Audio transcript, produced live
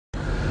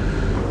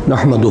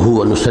نحمده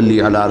ونصلي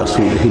على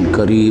رسوله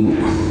الكريم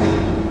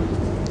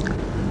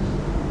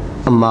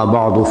اما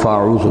بعد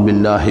فاعوذ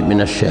بالله من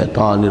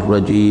الشيطان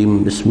الرجيم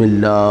بسم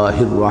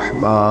الله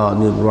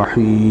الرحمن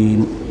الرحيم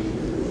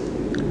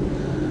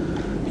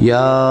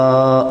يا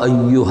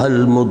أيها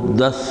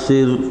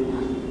المدثر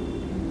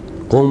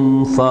قم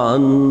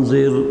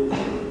فأنذر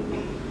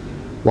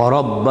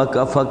وربك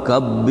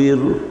فكبر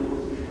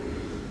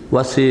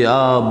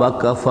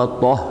وثيابك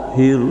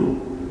فطهر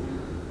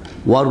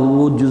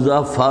والرجز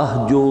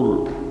فاهجر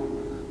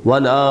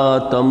ولا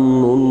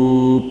تمنن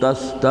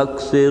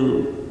تستكثر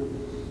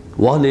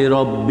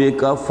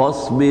ولربك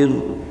فاصبر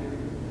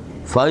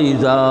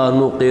فإذا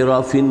نقر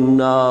في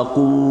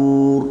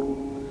الناقور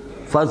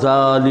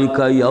فذلك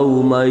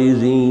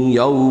يومئذ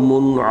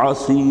يوم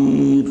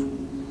عسير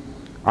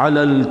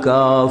على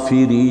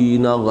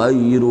الكافرين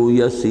غير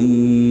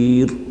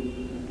يسير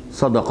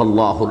صدق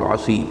الله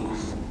العظيم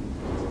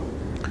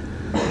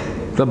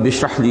رب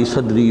اشرح لي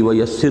صدري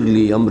ويسر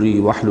لي امري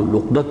واحلل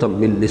عقدة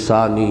من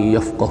لساني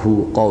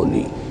يفقهوا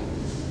قولي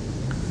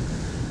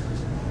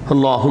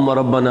اللهم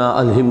ربنا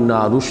الهمنا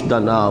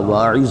رشدنا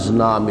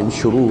واعذنا من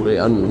شرور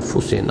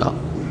انفسنا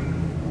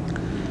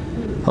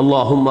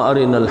اللهم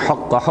ارنا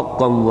الحق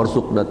حقا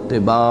وارزقنا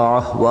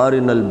اتباعه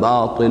وارنا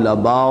الباطل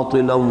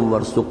باطلا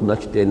وارزقنا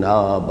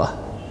اجتنابه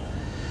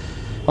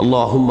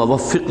اللهم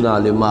وفقنا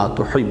لما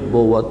تحب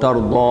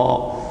وترضى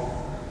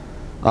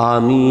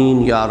آمین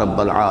یا رب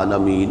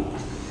العالمین۔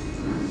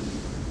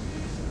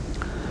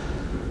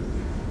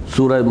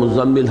 سورہ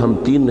مزمل ہم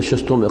 3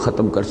 نشستوں میں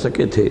ختم کر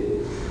سکے تھے۔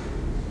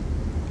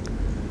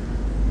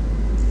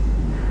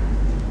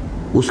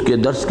 اس کے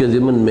درس کے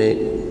ضمن میں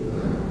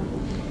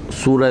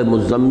سورہ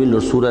مزمل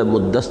اور سورہ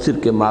مدثر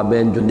کے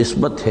مابین جو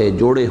نسبت ہے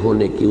جوڑے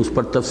ہونے کی، اس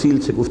پر تفصیل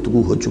سے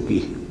گفتگو ہو چکی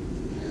ہے۔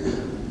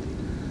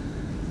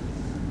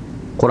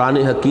 قرآن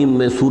حکیم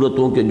میں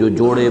سورتوں کے جو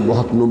جوڑے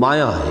بہت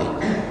نمایاں ہیں،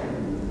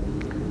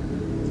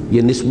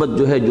 یہ نسبت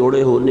جو ہے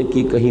جوڑے ہونے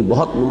کی کہیں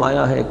بہت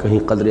نمایاں ہے،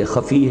 کہیں قدر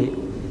خفی ہے،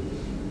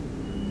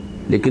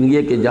 لیکن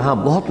یہ کہ جہاں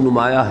بہت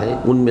نمایاں ہے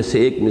ان میں سے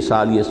ایک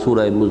مثال یہ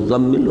سورہ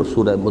مزمل اور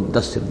سورہ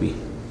مدثر بھی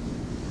ہے۔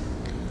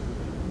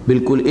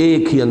 بالکل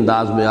ایک ہی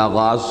انداز میں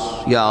آغاز،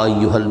 یا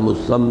ایھا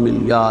المزمل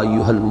یا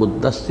ایھا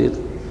المدثر،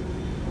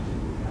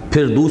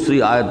 پھر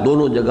دوسری آیت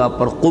دونوں جگہ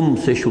پر قم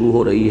سے شروع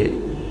ہو رہی ہے،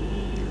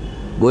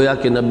 گویا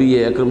کہ نبی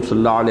اکرم صلی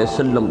اللہ علیہ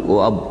وسلم کو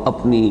اب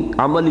اپنی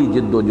عملی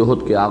جد و جہد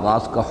کے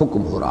آغاز کا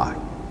حکم ہو رہا ہے۔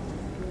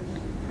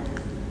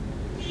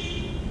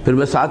 پھر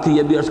میں ساتھ ہی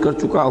یہ بھی عرض کر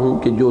چکا ہوں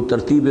کہ جو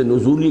ترتیب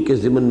نزولی کے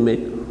ضمن میں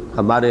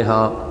ہمارے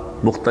ہاں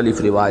مختلف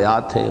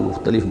روایات ہیں،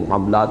 مختلف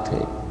معاملات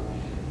ہیں،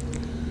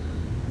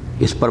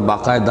 اس پر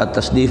باقاعدہ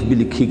تصنیف بھی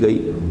لکھی گئی،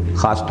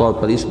 خاص طور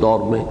پر اس دور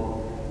میں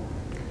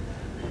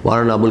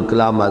مولانا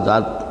ابوالکلام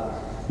آزاد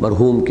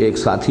مرحوم کے ایک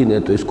ساتھی نے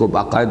تو اس کو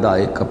باقاعدہ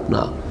ایک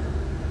اپنا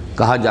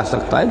کہا جا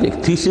سکتا ہے کہ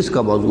ایک تھیسس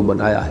کا موضوع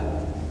بنایا ہے۔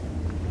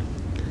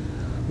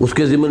 اس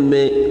کے ضمن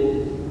میں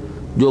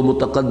جو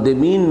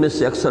متقدمین میں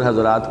سے اکثر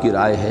حضرات کی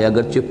رائے ہے،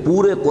 اگرچہ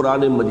پورے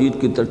قرآن مجید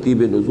کی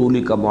ترتیب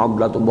نزولی کا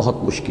معاملہ تو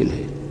بہت مشکل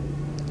ہے،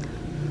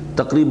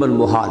 تقریباً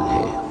محال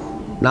ہے،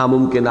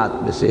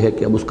 ناممکنات میں سے ہے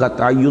کہ اب اس کا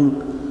تعین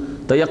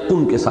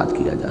تیقن کے ساتھ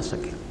کیا جا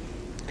سکے،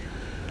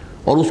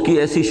 اور اس کی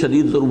ایسی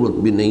شدید ضرورت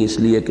بھی نہیں، اس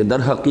لیے کہ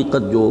در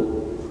حقیقت جو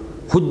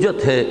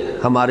حجت ہے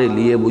ہمارے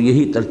لیے وہ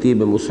یہی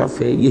ترتیب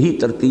مصحف ہے، یہی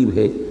ترتیب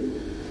ہے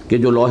کہ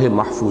جو لوح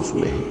محفوظ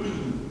میں ہے۔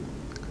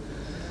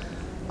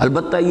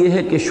 البتہ یہ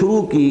ہے کہ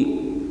شروع کی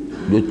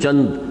جو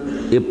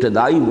چند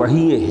ابتدائی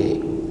وحییں ہیں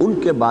ان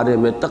کے بارے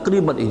میں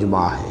تقریباً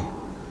اجماع ہے،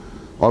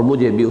 اور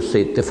مجھے بھی اس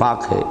سے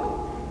اتفاق ہے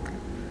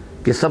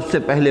کہ سب سے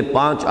پہلے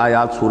 5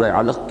 آیات سورہ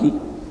علق کی،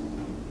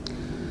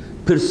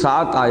 پھر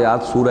 7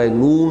 آیات سورہ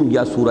نون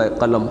یا سورہ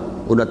قلم،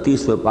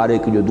 29ویں پارے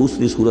کی جو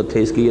دوسری صورت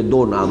ہے، اس کے یہ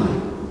 2 نام ہیں،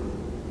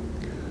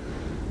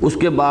 اس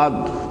کے بعد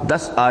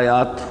 10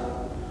 آیات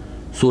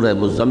سورہ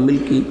مزمل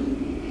کی،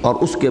 اور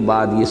اس کے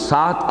بعد یہ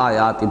 7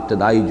 آیات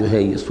ابتدائی جو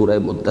ہے یہ سورہ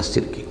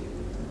مدثر کی۔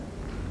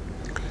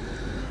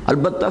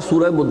 البتہ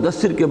سورہ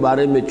مدثر کے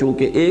بارے میں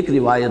چونکہ ایک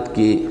روایت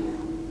کی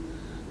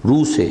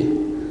روح سے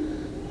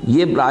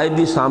یہ رائے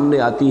بھی سامنے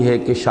آتی ہے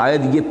کہ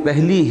شاید یہ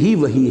پہلی ہی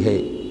وحی ہے،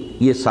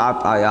 یہ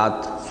 7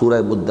 آیات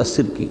سورہ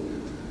مدثر کی،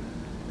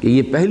 کہ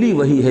یہ پہلی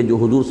وحی ہے جو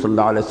حضور صلی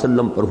اللہ علیہ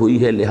وسلم پر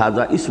ہوئی ہے،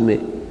 لہٰذا اس میں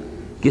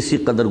کسی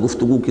قدر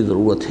گفتگو کی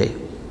ضرورت ہے۔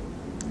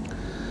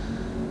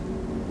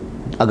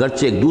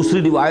 اگرچہ ایک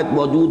دوسری روایت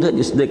موجود ہے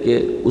جس نے کہ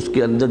اس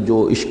کے اندر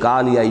جو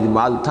اشکال یا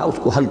اجمال تھا اس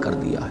کو حل کر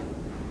دیا ہے،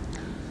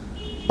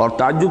 اور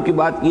تعجب کی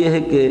بات یہ ہے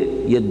کہ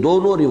یہ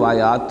دونوں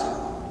روایات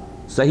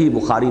صحیح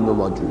بخاری میں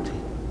موجود ہیں۔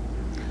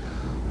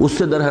 اس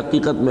سے در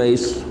حقیقت میں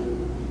اس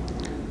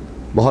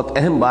بہت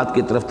اہم بات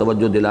کی طرف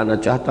توجہ دلانا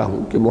چاہتا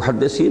ہوں کہ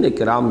محدثین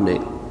کرام نے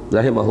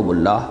رحمہم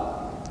اللہ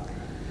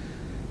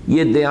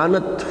یہ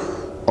دیانت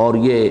اور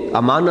یہ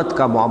امانت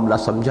کا معاملہ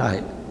سمجھا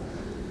ہے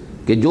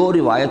کہ جو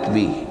روایت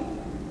بھی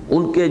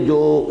ان کے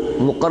جو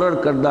مقرر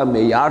کردہ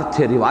معیار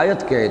تھے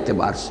روایت کے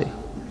اعتبار سے،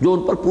 جو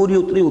ان پر پوری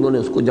اتری انہوں نے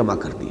اس کو جمع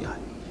کر دیا ہے۔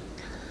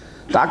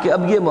 تاکہ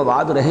اب یہ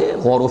مواد رہے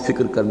غور و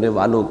فکر کرنے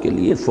والوں کے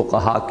لیے،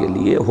 فقہا کے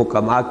لیے،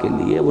 حکماء کے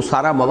لیے، وہ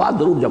سارا مواد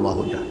ضرور جمع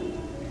ہو جائے۔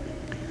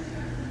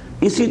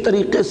 اسی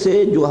طریقے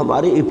سے جو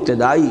ہمارے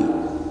ابتدائی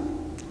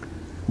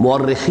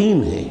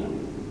مورخین ہیں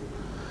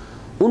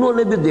انہوں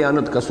نے بھی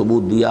دیانت کا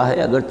ثبوت دیا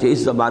ہے، اگرچہ اس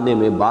زمانے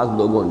میں بعض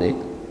لوگوں نے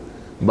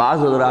بعض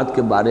حضرات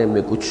کے بارے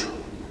میں کچھ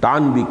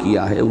طعن بھی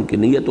کیا ہے، ان کی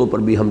نیتوں پر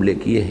بھی حملے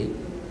کیے ہیں،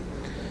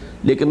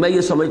 لیکن میں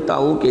یہ سمجھتا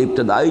ہوں کہ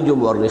ابتدائی جو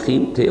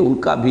مورخین تھے ان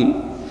کا بھی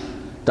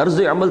طرز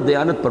عمل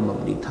دیانت پر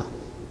مبنی تھا۔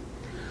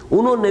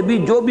 انہوں نے بھی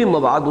جو بھی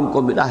مواد ان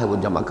کو ملا ہے وہ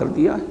جمع کر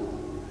دیا ہے،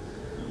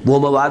 وہ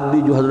مواد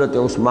بھی جو حضرت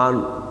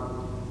عثمان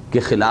کے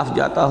خلاف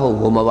جاتا ہو،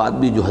 وہ مواد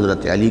بھی جو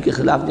حضرت علی کے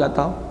خلاف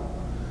جاتا ہو،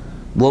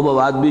 وہ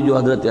مواد بھی جو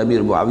حضرت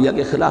امیر معاویہ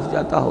کے خلاف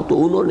جاتا ہو،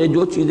 تو انہوں نے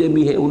جو چیزیں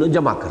بھی ہیں انہیں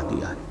جمع کر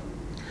دیا ہے۔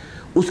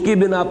 اس کی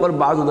بنا پر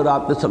بعض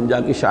حضرات نے سمجھا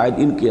کہ شاید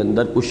ان کے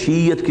اندر کچھ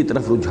شیعیت کی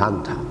طرف رجحان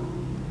تھا،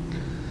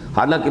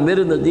 حالانکہ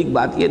میرے نزدیک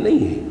بات یہ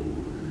نہیں ہے۔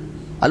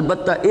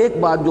 البتہ ایک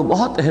بات جو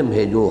بہت اہم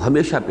ہے، جو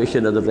ہمیشہ پیش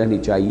نظر رہنی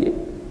چاہیے،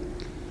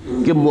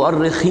 کہ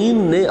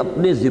مورخین نے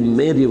اپنے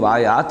ذمے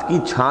روایات کی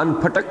چھان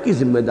پھٹک کی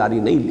ذمہ داری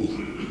نہیں لی،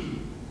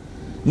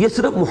 یہ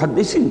صرف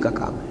محدثین کا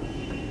کام ہے۔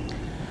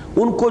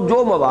 ان کو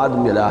جو مواد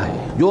ملا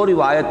ہے، جو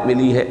روایت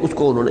ملی ہے، اس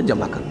کو انہوں نے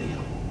جمع کر دیا۔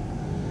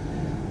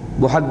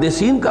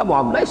 محدثین کا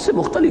معاملہ اس سے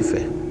مختلف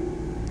ہے،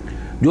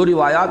 جو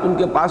روایات ان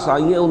کے پاس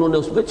آئی ہیں انہوں نے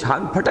اس میں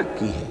چھان پھٹک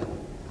کی ہے،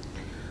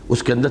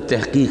 اس کے اندر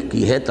تحقیق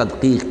کی ہے،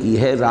 تدقیق کی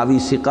ہے، راوی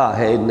ثقہ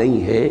ہے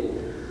نہیں ہے،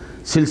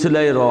 سلسلہ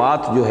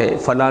روات جو ہے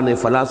فلاں نے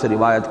فلاں سے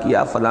روایت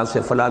کیا، فلاں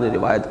سے فلاں نے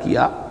روایت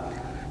کیا،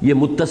 یہ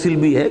متصل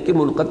بھی ہے کہ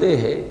منقطع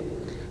ہے،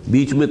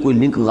 بیچ میں کوئی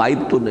لنک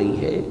غائب تو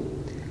نہیں ہے،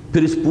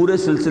 پھر اس پورے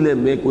سلسلے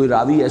میں کوئی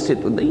راوی ایسے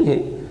تو نہیں ہے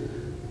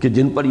کہ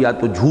جن پر یا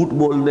تو جھوٹ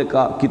بولنے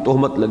کی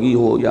تہمت لگی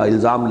ہو یا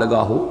الزام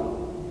لگا ہو،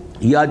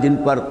 یا جن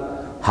پر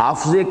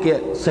حافظے کے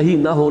صحیح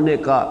نہ ہونے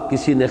کا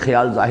کسی نے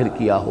خیال ظاہر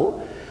کیا ہو۔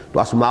 تو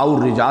اسماء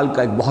الرجال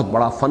کا ایک بہت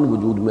بڑا فن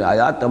وجود میں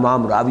آیا،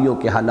 تمام راویوں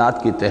کے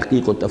حالات کی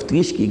تحقیق و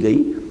تفتیش کی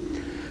گئی۔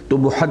 تو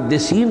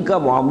محدثین کا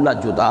معاملہ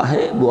جدا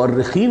ہے،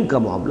 مورخین کا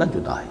معاملہ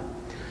جدا ہے۔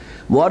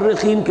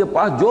 مورخین کے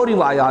پاس جو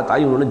روایات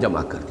آئی انہوں نے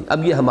جمع کر دی۔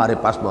 اب یہ ہمارے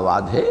پاس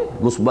مواد ہے،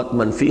 مثبت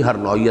منفی ہر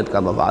نوعیت کا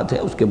مواد ہے،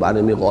 اس کے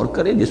بارے میں غور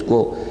کریں، جس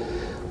کو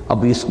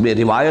اب اس میں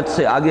روایت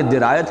سے آگے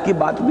درایت کی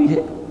بات بھی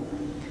ہے،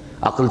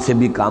 عقل سے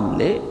بھی کام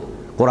لیں۔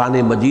 قرآن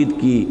مجید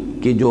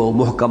کی جو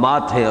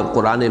محکمات ہیں اور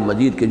قرآن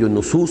مجید کے جو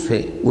نصوص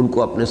ہیں ان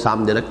کو اپنے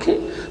سامنے رکھیں،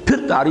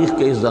 پھر تاریخ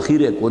کے اس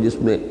ذخیرے کو جس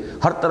میں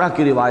ہر طرح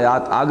کی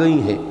روایات آ گئی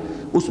ہیں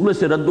اس میں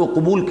سے رد و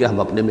قبول کے ہم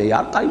اپنے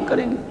معیار قائم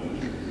کریں گے۔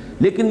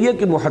 لیکن یہ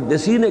کہ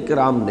محدثین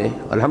کرام نے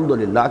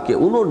الحمدللہ کہ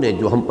انہوں نے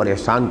جو ہم پر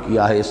احسان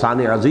کیا ہے،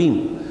 احسان عظیم،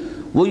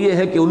 وہ یہ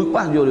ہے کہ ان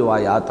پاس جو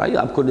روایات آئی،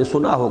 آپ کو نے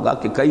سنا ہوگا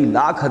کہ کئی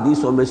لاکھ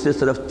حدیثوں میں سے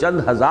صرف چند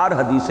ہزار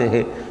حدیثیں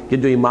ہیں کہ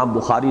جو امام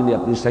بخاری نے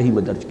اپنی صحیح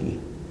میں درج کی،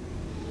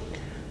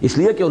 اس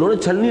لیے کہ انہوں نے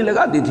چھلنی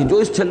لگا دی تھی، جو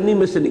اس چھلنی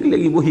میں سے نکلے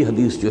گی وہی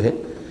حدیث جو ہے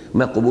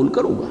میں قبول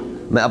کروں گا،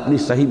 میں اپنی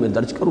صحیح میں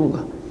درج کروں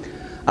گا۔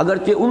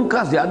 اگرچہ ان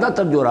کا زیادہ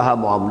تر جو رہا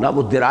معاملہ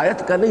وہ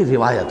درایت کا نہیں،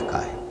 روایت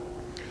کا ہے۔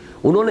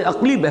 انہوں نے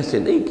عقلی بحثیں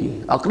نہیں کی،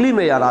 عقلی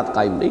معیارات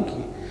قائم نہیں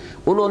کی،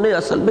 انہوں نے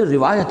اصل میں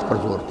روایت پر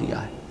زور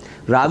دیا ہے۔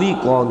 راوی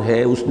کون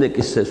ہے، اس نے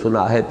کس سے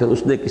سنا ہے، پھر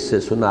اس نے کس سے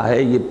سنا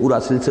ہے، یہ پورا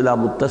سلسلہ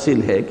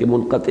متصل ہے کہ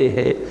منقطع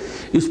ہے،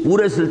 اس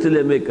پورے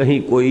سلسلے میں کہیں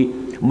کوئی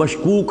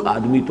مشکوک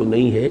آدمی تو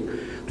نہیں ہے۔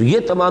 تو یہ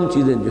تمام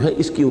چیزیں جو ہیں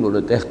اس کی انہوں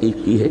نے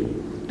تحقیق کی ہے۔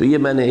 تو یہ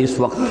میں نے اس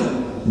وقت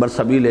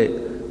برسبیل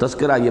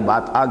تذکرہ یہ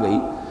بات آ گئی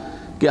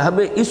کہ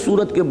ہمیں اس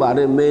صورت کے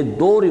بارے میں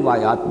دو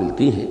روایات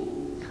ملتی ہیں،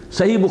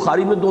 صحیح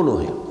بخاری میں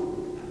دونوں ہیں۔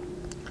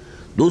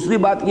 دوسری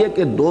بات یہ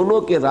کہ دونوں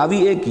کے راوی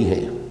ایک ہی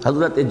ہیں،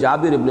 حضرت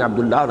جابر ابن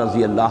عبداللہ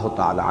رضی اللہ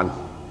تعالی عنہ،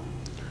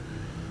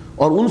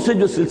 اور ان سے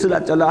جو سلسلہ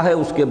چلا ہے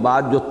اس کے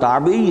بعد جو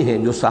تابعی ہیں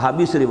جو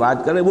صحابی سے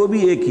روایت کریں وہ بھی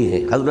ایک ہی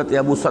ہیں، حضرت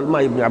ابو سلمہ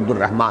ابن عبد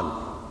الرحمن۔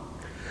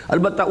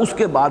 البتہ اس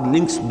کے بعد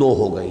لنکس دو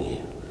ہو گئی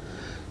ہیں،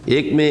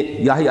 ایک میں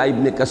یحییٰ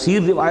ابن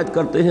کثیر روایت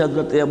کرتے ہیں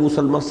حضرت ابو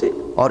سلمہ سے،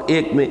 اور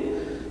ایک میں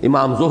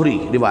امام زہری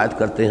روایت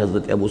کرتے ہیں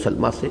حضرت ابو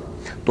سلمہ سے۔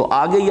 تو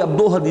آگے یہ اب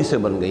دو حدیثیں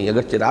بن گئی،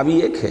 اگرچہ راوی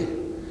ایک ہے،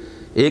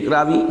 ایک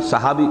راوی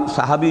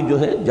صحابی جو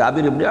ہے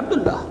جابر ابن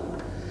عبداللہ،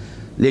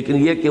 لیکن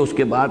یہ کہ اس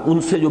کے بعد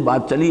ان سے جو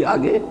بات چلی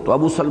آگے تو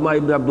ابو سلمہ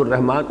ابن عبد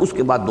الرحمن، اس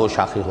کے بعد دو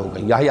شاخیں ہو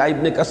گئیں، یحییٰ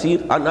ابن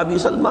کثیر عن ابی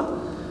سلمہ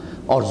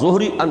اور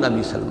زہری عن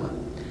ابی سلمہ۔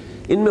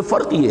 ان میں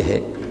فرق یہ ہے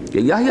کہ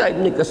یحییٰ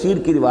ابن کثیر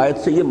کی روایت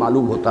سے یہ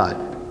معلوم ہوتا ہے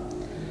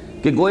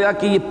کہ گویا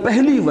کہ یہ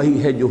پہلی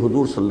وحی ہے جو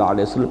حضور صلی اللہ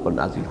علیہ وسلم پر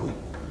نازل ہوئی۔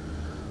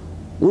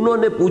 انہوں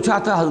نے پوچھا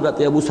تھا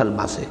حضرت ابو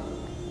سلمہ سے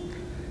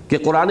کہ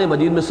قرآن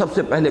مجید میں سب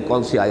سے پہلے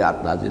کون سی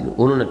آیات نازل ہوئی؟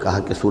 انہوں نے کہا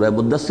کہ سورہ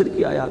مدثر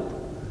کی آیات۔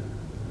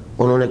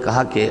 انہوں نے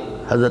کہا کہ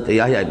حضرت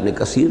یحییٰ ابن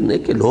کثیر نے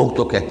کہ لوگ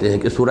تو کہتے ہیں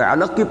کہ سورہ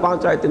علق کی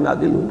 5 آیتیں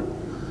نازل ہوئی۔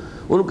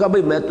 ان کا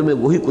بھئی میں تمہیں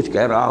وہی کچھ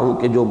کہہ رہا ہوں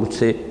کہ جو مجھ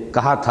سے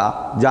کہا تھا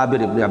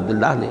جابر ابن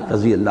عبداللہ نے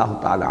رضی اللہ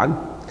تعالی عنہ۔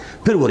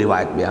 پھر وہ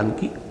روایت بیان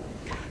کی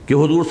کہ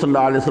حضور صلی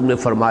اللہ علیہ وسلم نے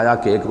فرمایا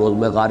کہ ایک روز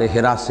میں غار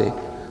حرا سے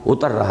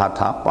اتر رہا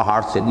تھا،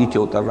 پہاڑ سے نیچے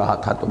اتر رہا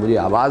تھا، تو مجھے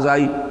آواز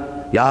آئی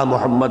یا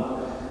محمد۔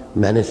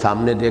 میں نے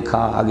سامنے دیکھا،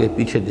 آگے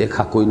پیچھے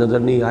دیکھا، کوئی نظر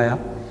نہیں آیا۔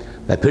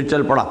 میں پھر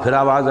چل پڑا، پھر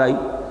آواز آئی،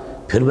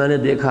 پھر میں نے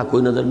دیکھا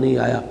کوئی نظر نہیں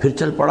آیا، پھر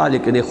چل پڑا،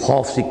 لیکن ایک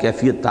خوف سی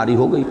کیفیت طاری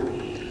ہو گئی۔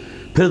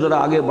 پھر ذرا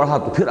آگے بڑھا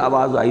تو پھر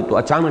آواز آئی، تو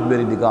اچانک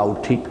میری نگاہ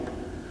اٹھی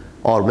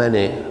اور میں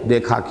نے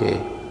دیکھا کہ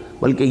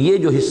بلکہ یہ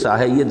جو حصہ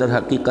ہے یہ در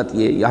حقیقت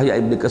یہ یحییٰ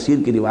ابن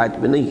کثیر کی روایت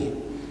میں نہیں ہے،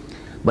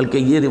 بلکہ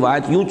یہ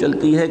روایت یوں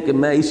چلتی ہے کہ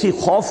میں اسی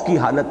خوف کی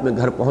حالت میں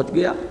گھر پہنچ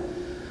گیا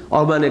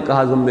اور میں نے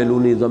کہا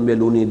زملونی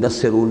زملونی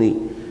دثرونی،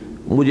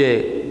 مجھے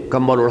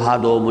کمبل اڑھا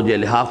دو، مجھے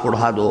لحاف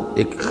اڑھا دو،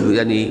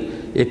 یعنی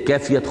ایک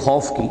کیفیت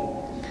خوف کی۔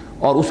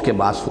 اور اس کے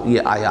بعد یہ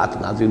آیات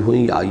نازل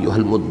ہوئیں، یا ایھا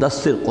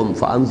المدثر قم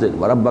فانذر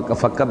وربک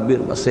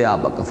فکبر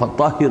وثیابک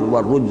فطہر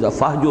والرجز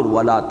فاہجر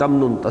ولا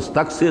تمنن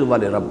تستکثر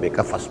ولربک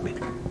فاصبر۔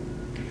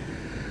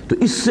 تو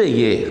اس سے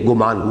یہ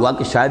گمان ہوا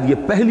کہ شاید یہ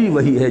پہلی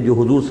وحی ہے جو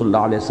حضور صلی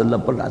اللہ علیہ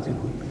وسلم پر نازل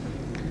ہوئی۔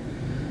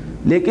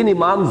 لیکن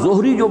امام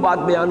زہری جو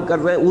بات بیان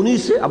کر رہے ہیں انہی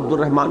سے عبد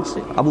الرحمن سے،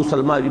 ابو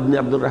سلمہ ابن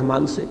عبد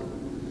الرحمن سے،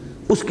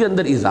 اس کے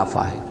اندر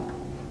اضافہ ہے،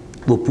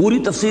 وہ پوری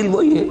تفصیل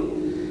وہی ہے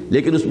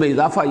لیکن اس میں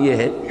اضافہ یہ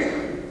ہے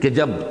کہ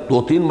جب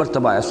 2-3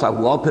 مرتبہ ایسا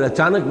ہوا اور پھر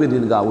اچانک میری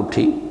نگاہ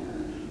اٹھی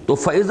تو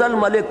فَإِذَا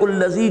الْمَلِكُ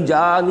الَّذِي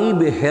جَاءَنِي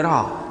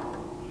بِحِرَا،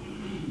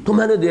 تو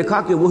میں نے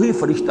دیکھا کہ وہی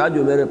فرشتہ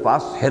جو میرے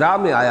پاس حرا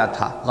میں آیا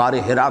تھا، غار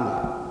حرا میں،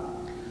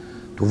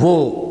 تو وہ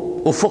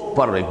افق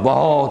پر ایک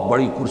بہت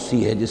بڑی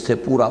کرسی ہے جس سے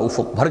پورا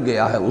افق بھر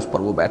گیا ہے، اس پر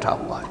وہ بیٹھا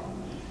ہوا ہے۔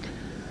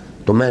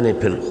 تو میں نے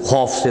پھر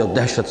خوف سے اور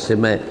دہشت سے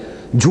میں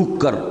جھک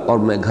کر اور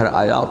میں گھر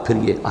آیا اور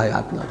پھر یہ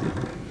آیات نازل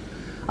ہوئی۔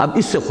 اب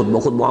اس سے خود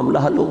بخود معاملہ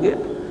حل ہو گیا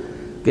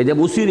کہ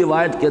جب اسی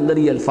روایت کے اندر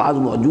یہ الفاظ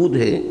موجود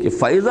ہیں کہ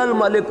فَإِذَا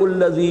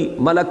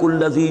الْمَلَكُ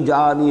الَّذِي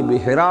جَاءَنِي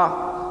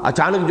بِحِرَا،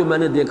 اچانک جو میں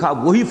نے دیکھا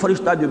وہی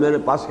فرشتہ جو میرے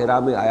پاس حرا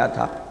میں آیا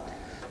تھا،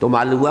 تو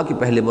معلوم ہوا کہ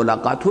پہلے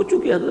ملاقات ہو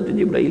چکی ہے حضرت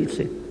جبرائیل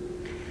سے،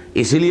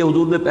 اسی لیے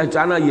حضور نے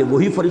پہچانا یہ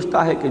وہی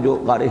فرشتہ ہے کہ جو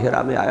غار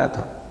حرا میں آیا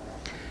تھا۔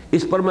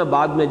 اس پر میں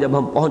بعد میں جب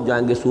ہم پہنچ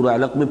جائیں گے سورہ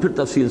علق میں پھر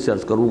تفصیل سے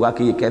عرض کروں گا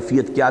کہ یہ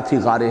کیفیت کیا تھی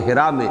غار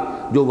حرا میں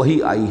جو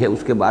وحی آئی ہے،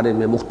 اس کے بارے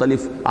میں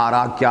مختلف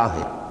آراء کیا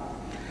ہیں۔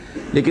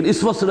 لیکن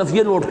اس وقت صرف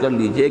یہ نوٹ کر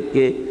لیجئے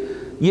کہ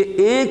یہ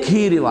ایک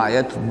ہی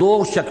روایت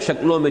 2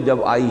 شکلوں میں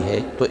جب آئی ہے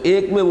تو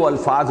ایک میں وہ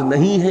الفاظ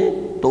نہیں ہیں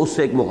تو اس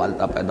سے ایک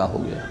مغالطہ پیدا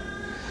ہو گیا،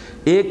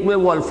 ایک میں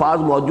وہ الفاظ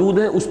موجود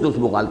ہیں اس نے اس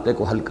مغالطے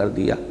کو حل کر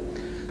دیا۔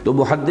 تو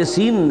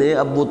محدثین نے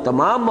اب وہ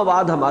تمام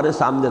مواد ہمارے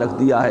سامنے رکھ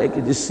دیا ہے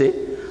کہ جس سے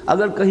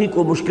اگر کہیں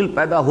کوئی مشکل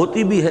پیدا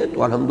ہوتی بھی ہے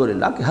تو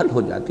الحمدللہ کہ حل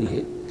ہو جاتی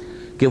ہے،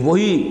 کہ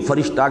وہی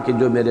فرشتہ کہ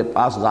جو میرے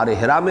پاس غار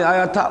حرا میں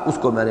آیا تھا اس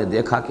کو میں نے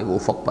دیکھا کہ وہ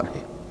افق پر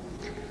ہے۔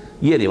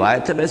 یہ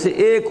روایت ہے۔ ویسے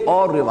ایک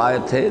اور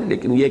روایت ہے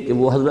لیکن یہ کہ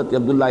وہ حضرت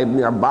عبداللہ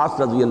ابن عباس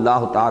رضی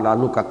اللہ تعالیٰ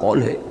عنہ کا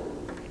قول ہے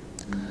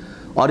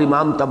اور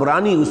امام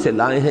طبرانی اسے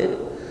لائے ہیں،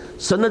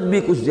 سند بھی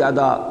کچھ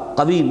زیادہ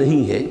قوی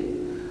نہیں ہے۔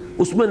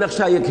 اس میں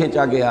نقشہ یہ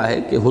کھینچا گیا ہے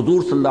کہ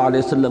حضور صلی اللہ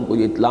علیہ وسلم کو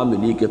یہ اطلاع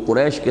ملی کہ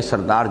قریش کے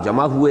سردار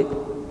جمع ہوئے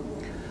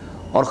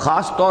اور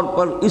خاص طور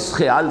پر اس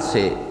خیال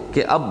سے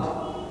کہ اب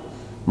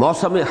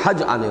موسم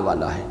حج آنے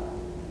والا ہے،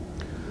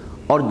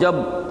 اور جب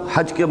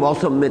حج کے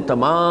موسم میں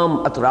تمام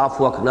اطراف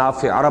و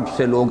اکناف عرب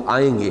سے لوگ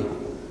آئیں گے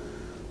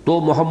تو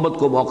محمد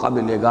کو موقع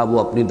ملے گا، وہ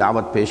اپنی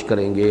دعوت پیش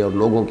کریں گے اور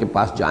لوگوں کے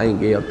پاس جائیں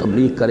گے اور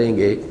تبلیغ کریں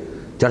گے،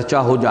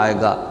 چرچا ہو جائے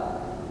گا۔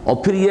 اور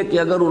پھر یہ کہ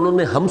اگر انہوں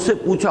نے ہم سے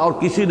پوچھا اور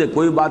کسی نے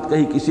کوئی بات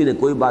کہی، کسی نے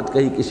کوئی بات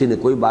کہی، کسی نے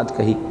کوئی بات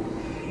کہی،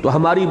 تو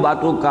ہماری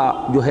باتوں کا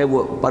جو ہے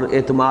وہ پر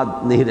اعتماد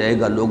نہیں رہے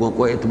گا، لوگوں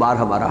کو اعتبار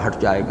ہمارا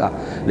ہٹ جائے گا،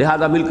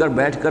 لہذا مل کر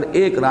بیٹھ کر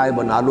ایک رائے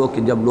بنا لو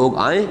کہ جب لوگ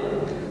آئیں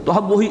تو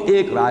ہم وہی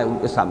ایک رائے ان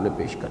کے سامنے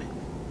پیش کریں۔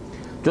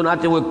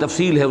 چنانچہ وہ ایک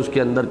تفصیل ہے اس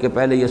کے اندر کہ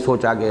پہلے یہ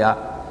سوچا گیا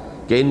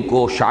کہ ان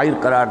کو شاعر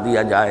قرار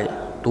دیا جائے،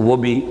 تو وہ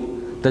بھی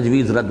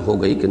تجویز رد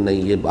ہو گئی کہ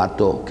نہیں، یہ بات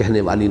تو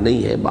کہنے والی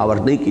نہیں ہے، باور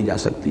نہیں کی جا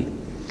سکتی۔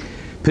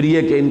 پھر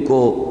یہ کہ ان کو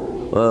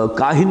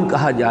کاہن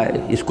کہا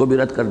جائے، اس کو بھی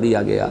رد کر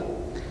دیا گیا۔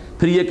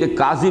 پھر یہ کہ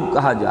کاذب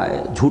کہا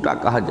جائے، جھوٹا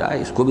کہا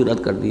جائے، اس کو بھی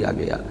رد کر دیا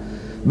گیا۔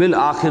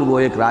 بالآخر وہ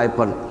ایک رائے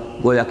پر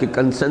گویا کہ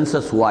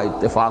کنسنسس ہوا،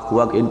 اتفاق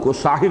ہوا کہ ان کو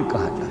ساحر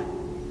کہا جائے،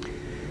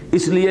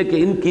 اس لیے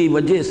کہ ان کی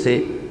وجہ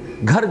سے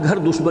گھر گھر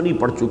دشمنی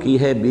پڑ چکی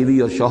ہے، بیوی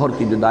اور شوہر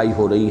کی جدائی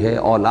ہو رہی ہے،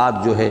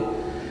 اولاد جو ہے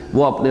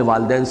وہ اپنے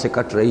والدین سے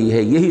کٹ رہی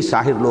ہے، یہی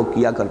ساحر لوگ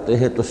کیا کرتے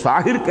ہیں، تو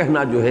ساحر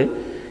کہنا جو ہے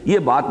یہ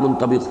بات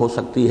منطبق ہو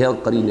سکتی ہے اور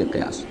قرین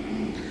قیاس۔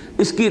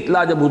 اس کی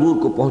اطلاع جب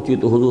حضور کو پہنچی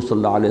تو حضور صلی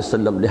اللہ علیہ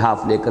وسلم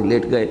لحاف لے کر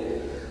لیٹ گئے،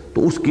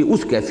 تو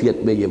اس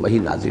کیفیت میں یہ وحی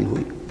نازل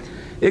ہوئی۔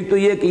 ایک تو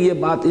یہ کہ یہ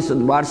بات اس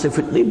اعتبار سے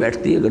فٹ نہیں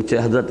بیٹھتی، اگرچہ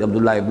حضرت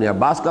عبداللہ ابن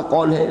عباس کا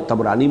قول ہے،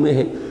 طبرانی میں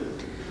ہے،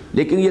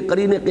 لیکن یہ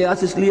قرین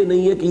قیاس اس لیے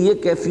نہیں ہے کہ یہ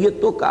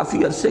کیفیت تو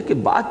کافی عرصے کے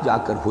بعد جا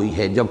کر ہوئی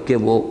ہے، جبکہ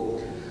وہ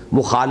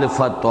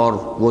مخالفت اور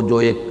وہ جو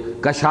ایک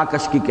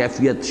کشاکش کی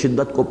کیفیت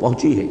شدت کو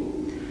پہنچی ہے۔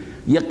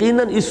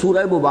 یقیناً اس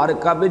سورہ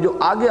مبارکہ میں جو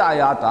آگے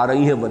آیات آ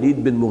رہی ہیں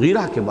ولید بن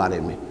مغیرہ کے بارے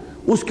میں،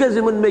 اس کے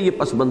ضمن میں یہ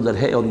پس منظر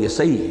ہے اور یہ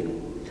صحیح ہے،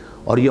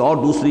 اور یہ اور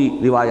دوسری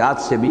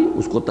روایات سے بھی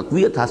اس کو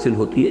تقویت حاصل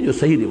ہوتی ہے جو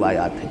صحیح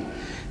روایات ہیں،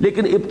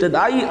 لیکن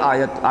ابتدائی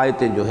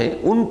آیتیں جو ہیں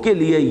ان کے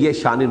لیے یہ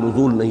شان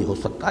نزول نہیں ہو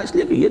سکتا، اس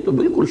لیے کہ یہ تو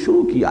بالکل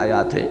شروع کی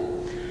آیات ہیں۔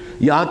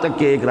 یہاں تک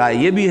کہ ایک رائے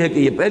یہ بھی ہے کہ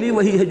یہ پہلی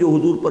وحی ہے جو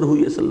حضور پر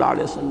ہوئی ہے صلی اللہ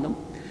علیہ وسلم،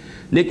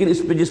 لیکن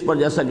جس پر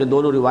جیسا کہ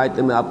دونوں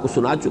روایتیں میں آپ کو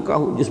سنا چکا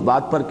ہوں، جس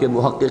بات پر کہ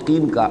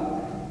محققین کا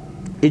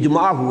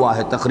اجماع ہوا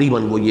ہے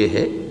تقریباً وہ یہ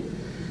ہے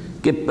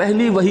کہ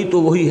پہلی وحی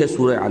تو وہی ہے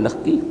سورہ علق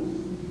کی.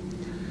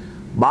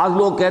 بعض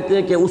لوگ کہتے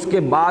ہیں کہ اس کے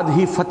بعد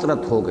ہی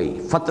فترت ہو گئی.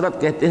 فترت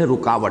کہتے ہیں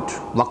رکاوٹ،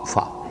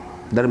 وقفہ،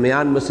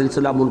 درمیان میں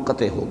سلسلہ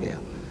منقطع ہو گیا.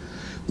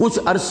 کچھ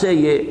عرصے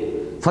یہ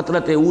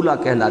فترت اولا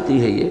کہلاتی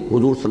ہے، یہ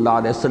حضور صلی اللہ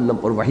علیہ وسلم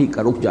پر وحی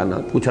کا رک جانا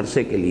کچھ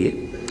عرصے کے لیے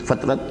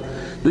فترت.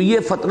 تو یہ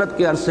فترت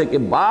کے عرصے کے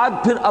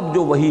بعد پھر اب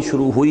جو وحی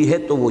شروع ہوئی ہے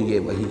تو وہ یہ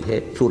وحی ہے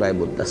سورہ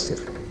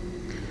مدثر.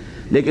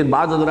 لیکن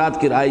بعض حضرات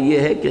کی رائے یہ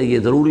ہے کہ یہ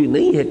ضروری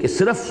نہیں ہے کہ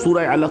صرف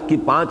سورہ علق کی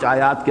 5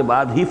 آیات کے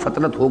بعد ہی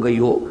فترت ہو گئی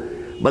ہو،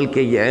 بلکہ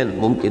یہ عین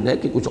ممکن ہے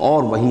کہ کچھ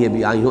اور وحییں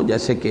بھی آئی ہوں.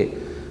 جیسے کہ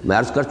میں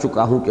عرض کر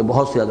چکا ہوں کہ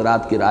بہت سے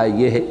حضرات کی رائے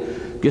یہ ہے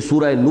کہ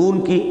سورہ نون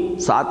کی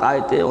 7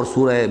 آیتیں اور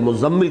سورہ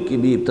مزمل کی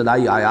بھی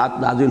ابتدائی آیات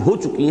نازل ہو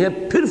چکی ہیں،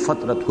 پھر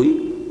فترت ہوئی،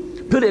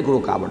 پھر ایک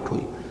رکاوٹ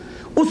ہوئی.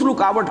 اس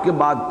رکاوٹ کے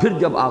بعد پھر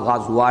جب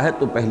آغاز ہوا ہے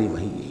تو پہلی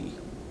وحی یہی.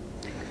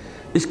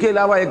 اس کے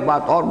علاوہ ایک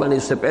بات اور میں نے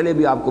اس سے پہلے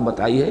بھی آپ کو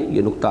بتائی ہے،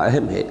 یہ نقطہ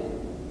اہم ہے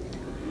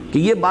کہ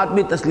یہ بات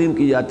بھی تسلیم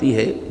کی جاتی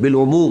ہے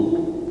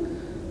بالعموم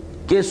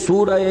کہ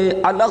سورہ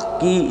علق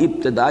کی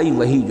ابتدائی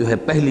وحی جو ہے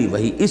پہلی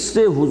وحی، اس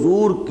سے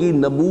حضور کی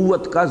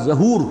نبوت کا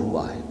ظہور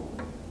ہوا ہے.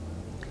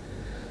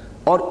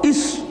 اور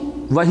اس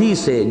وحی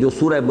سے جو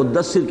سورہ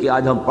مدثر کی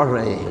آج ہم پڑھ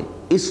رہے ہیں،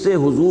 اس سے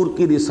حضور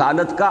کی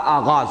رسالت کا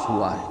آغاز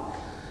ہوا ہے.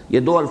 یہ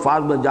 2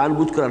 الفاظ میں جان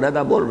بوجھ کر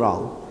علیحدہ بول رہا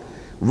ہوں.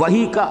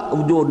 وحی کا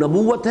جو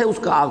نبوت ہے اس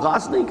کا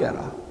آغاز نہیں کہہ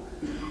رہا.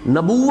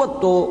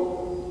 نبوت تو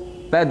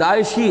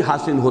پیدائشی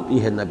حاصل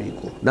ہوتی ہے نبی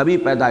کو، نبی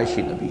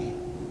پیدائشی نبی ہے،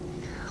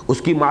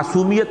 اس کی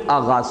معصومیت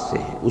آغاز سے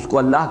ہے، اس کو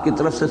اللہ کی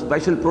طرف سے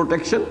اسپیشل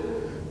پروٹیکشن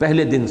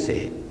پہلے دن سے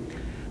ہے.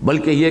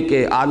 بلکہ یہ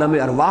کہ عالم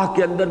ارواح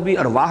کے اندر بھی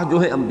ارواح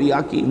جو ہے انبیاء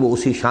کی وہ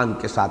اسی شان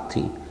کے ساتھ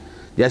تھیں.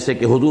 جیسے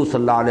کہ حضور صلی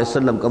اللہ علیہ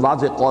وسلم کا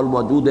واضح قول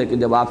موجود ہے کہ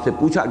جب آپ سے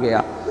پوچھا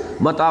گیا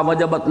متى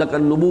وجبت لک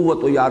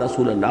النبوۃ یا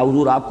رسول اللہ،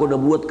 حضور آپ کو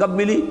نبوت کب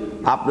ملی؟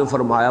 آپ نے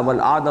فرمایا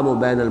والآدم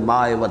بین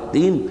الماء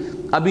والطین،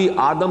 ابھی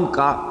آدم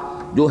کا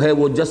جو ہے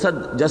وہ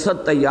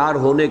جسد تیار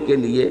ہونے کے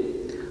لیے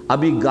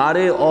ابھی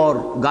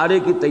گارے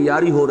کی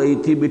تیاری ہو رہی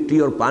تھی، مٹی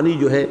اور پانی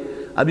جو ہے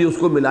ابھی اس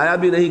کو ملایا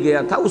بھی نہیں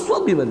گیا تھا، اس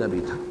وقت بھی میں نبی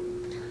تھا.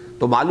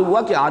 تو معلوم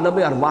ہوا کہ عالم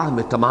ارواح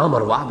میں تمام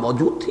ارواح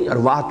موجود تھیں.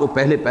 ارواح تو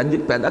پہلے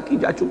پیدا کی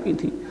جا چکی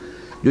تھی.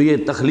 جو یہ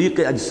تخلیق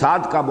اجساد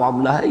کا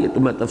معاملہ ہے یہ تو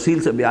میں تفصیل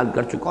سے بیان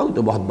کر چکا ہوں،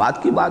 تو بہت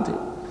بات کی بات ہے.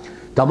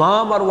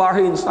 تمام ارواح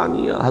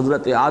انسانیہ،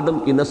 حضرت آدم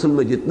کی نسل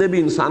میں جتنے بھی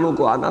انسانوں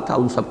کو آنا تھا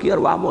ان سب کی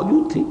ارواح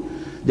موجود تھیں.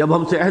 جب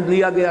ہم سے عہد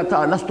لیا گیا تھا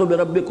الستُ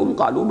بربکم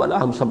قالوا بلی،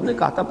 ہم سب نے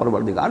کہا تھا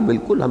پروردگار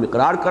بالکل، ہم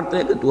اقرار کرتے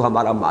ہیں کہ تو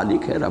ہمارا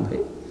مالک ہے، رب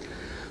ہے.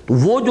 تو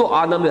وہ جو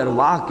عالم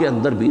ارواح کے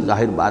اندر بھی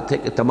ظاہر بات ہے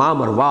کہ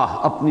تمام ارواح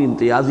اپنی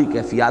امتیازی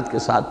کیفیات کے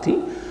ساتھ تھی،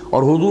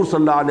 اور حضور صلی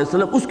اللہ علیہ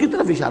وسلم اس کی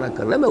طرف اشارہ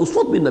کر رہے ہیں، میں اس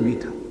وقت بھی نبی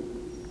تھا.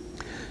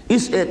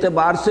 اس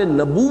اعتبار سے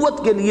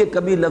نبوت کے لیے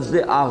کبھی لفظ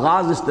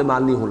آغاز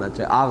استعمال نہیں ہونا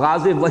چاہیے.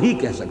 آغاز وحی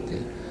کہہ سکتے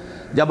ہیں.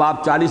 جب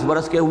آپ 40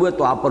 برس کے ہوئے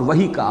تو آپ پر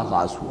وحی کا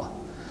آغاز ہوا.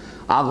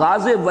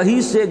 آغاز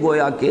وحی سے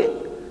گویا کہ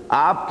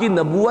آپ کی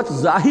نبوت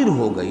ظاہر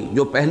ہو گئی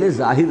جو پہلے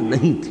ظاہر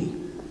نہیں تھی.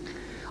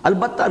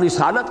 البتہ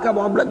رسالت کا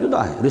معاملہ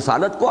جدا ہے.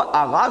 رسالت کو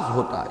آغاز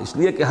ہوتا ہے، اس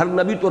لیے کہ ہر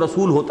نبی تو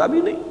رسول ہوتا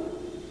بھی نہیں.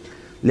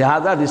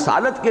 لہذا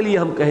رسالت کے لیے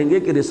ہم کہیں گے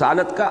کہ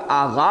رسالت کا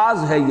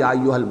آغاز ہے یا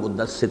ایھا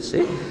المدثر سے،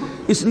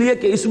 اس لیے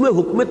کہ اس میں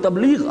حکم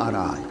تبلیغ آ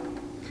رہا ہے.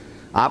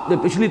 آپ نے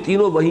پچھلی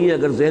تینوں وحییں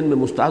اگر ذہن میں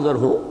مستحضر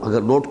ہوں،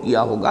 اگر نوٹ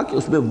کیا ہوگا کہ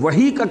اس میں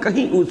وحی کا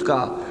کہیں اس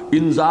کا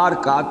انذار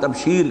کا،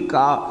 تبشیر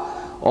کا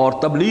اور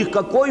تبلیغ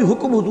کا کوئی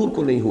حکم حضور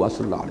کو نہیں ہوا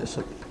صلی اللہ علیہ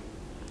وسلم.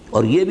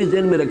 اور یہ بھی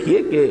ذہن میں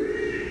رکھیے کہ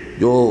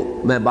جو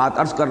میں بات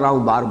عرض کر رہا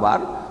ہوں بار بار،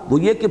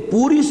 وہ یہ کہ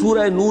پوری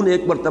سورہ نون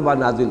ایک مرتبہ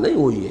نازل نہیں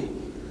ہوئی ہے،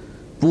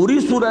 پوری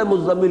سورہ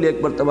مزمل ایک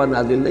مرتبہ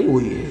نازل نہیں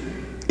ہوئی ہے،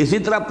 اسی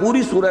طرح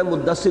پوری سورہ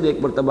مدثر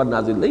ایک مرتبہ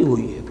نازل نہیں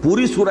ہوئی ہے،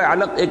 پوری سورہ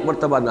علق ایک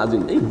مرتبہ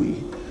نازل نہیں ہوئی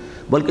ہے.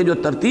 بلکہ جو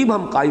ترتیب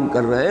ہم قائم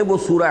کر رہے ہیں وہ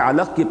سورہ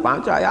علق کی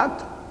 5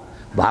 آیات،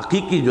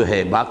 باقی کی جو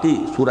ہے باقی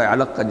سورہ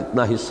علق کا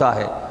جتنا حصہ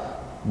ہے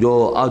جو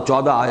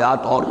 14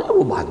 آیات اور ہیں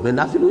وہ بعد میں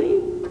نازل ہوئی.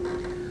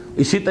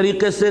 اسی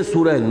طریقے سے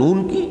سورہ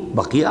نون کی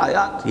بقیہ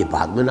آیات یہ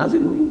بعد میں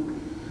نازل ہوئی.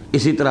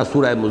 اسی طرح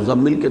سورہ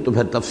مزمل کے تو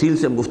پھر تفصیل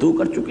سے گفتگو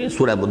کر چکے ہیں،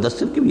 سورہ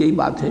مدثر کی بھی یہی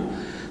بات ہے.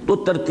 تو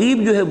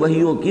ترتیب جو ہے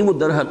وحیوں کی وہ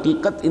در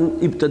حقیقت ان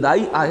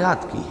ابتدائی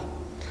آیات کی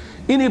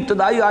ہے. ان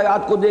ابتدائی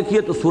آیات کو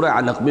دیکھیے تو سورہ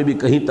علق میں بھی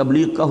کہیں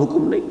تبلیغ کا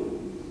حکم نہیں.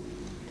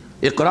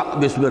 اقرأ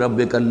بسم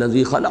ربک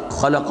الذی خلق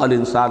خلق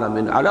الانسان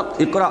من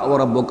علق اقرأ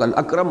وربک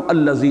الاکرم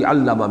الذی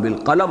علم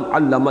بالقلم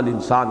علم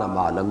الانسان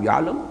ما لم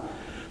یعلم.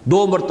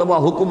 2 مرتبہ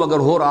حکم اگر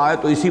ہو رہا ہے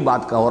تو اسی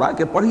بات کا ہو رہا ہے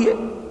کہ پڑھیے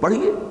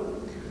پڑھیے.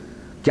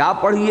 کیا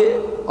پڑھیے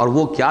اور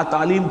وہ کیا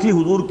تعلیم تھی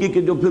حضور کی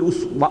کہ جو پھر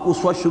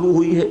اس وقت شروع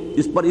ہوئی ہے،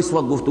 اس پر اس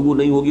وقت گفتگو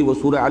نہیں ہوگی، وہ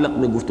سورہ علق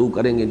میں گفتگو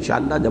کریں گے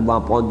انشاءاللہ جب وہاں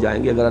پہنچ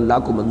جائیں گے اگر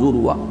اللہ کو منظور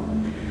ہوا.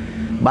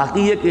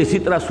 باقی یہ کہ اسی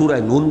طرح سورہ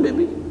نون میں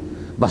بھی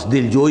بس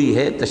دل جوئی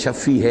ہے،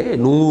 تشفی ہے.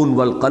 نون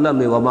والقلم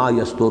وما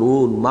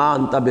یسطرون ما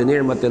انت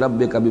بنعمت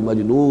ربک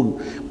بمجنون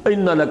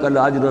ان لک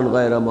لاجرا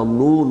غیر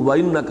ممنون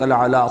وانک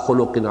لعلی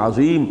خلق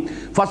عظیم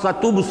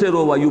فستبصر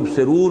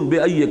ویبصرون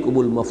بأیکم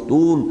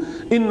المفتون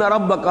ان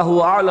ربک هو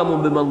اعلم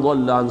بمن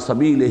ضل عن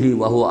سبیلہ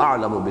وهو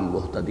اعلم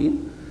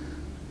بالمہتدین.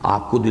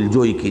 آپ کو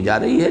دلجوئی کی جا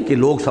رہی ہے کہ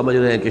لوگ سمجھ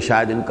رہے ہیں کہ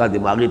شاید ان کا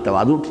دماغی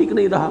توازن ٹھیک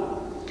نہیں رہا،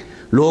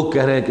 لوگ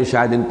کہہ رہے ہیں کہ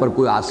شاید ان پر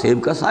کوئی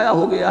آسیب کا سایہ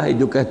ہو گیا ہے،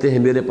 جو کہتے ہیں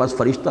میرے پاس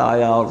فرشتہ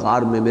آیا اور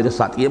غار میں میرے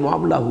ساتھ یہ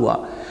معاملہ ہوا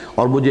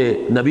اور مجھے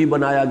نبی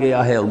بنایا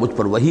گیا ہے اور مجھ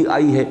پر وحی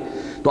آئی ہے۔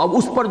 تو اب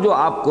اس پر جو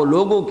آپ کو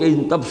لوگوں کے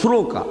ان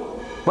تبصروں کا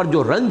پر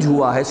جو رنج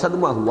ہوا ہے،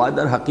 صدمہ ہوا ہے،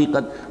 در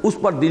حقیقت اس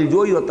پر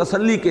دلجوئی اور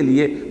تسلی کے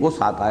لیے وہ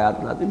 7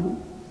 آیات نازل ہوئی۔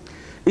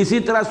 اسی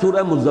طرح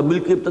سورہ مزمل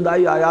کی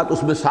ابتدائی آیات،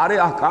 اس میں سارے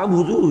احکام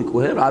حضور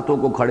کو ہیں، راتوں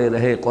کو کھڑے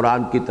رہیں،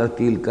 قرآن کی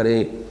ترتیل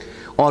کریں،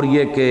 اور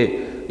یہ کہ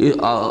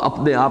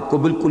اپنے آپ کو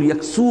بالکل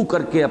یکسو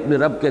کر کے اپنے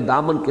رب کے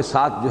دامن کے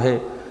ساتھ جو ہے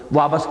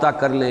وابستہ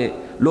کر لیں،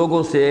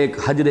 لوگوں سے ایک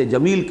حجر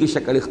جمیل کی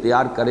شکل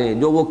اختیار کریں،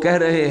 جو وہ کہہ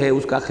رہے ہیں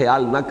اس کا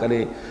خیال نہ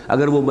کریں،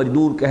 اگر وہ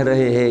مجنون کہہ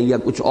رہے ہیں یا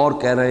کچھ اور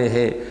کہہ رہے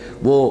ہیں،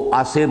 وہ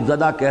آسیب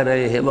زدہ کہہ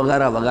رہے ہیں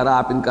وغیرہ وغیرہ،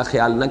 آپ ان کا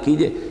خیال نہ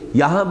کیجئے۔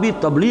 یہاں بھی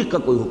تبلیغ کا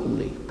کوئی حکم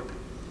نہیں۔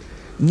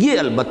 یہ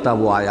البتہ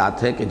وہ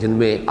آیات ہیں کہ جن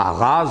میں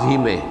آغاز ہی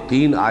میں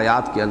 3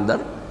 آیات کے اندر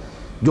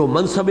جو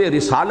منصب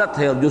رسالت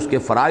ہے اور جو اس کے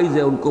فرائض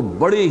ہیں ان کو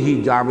بڑے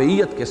ہی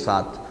جامعیت کے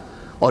ساتھ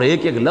اور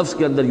ایک ایک لفظ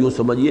کے اندر یوں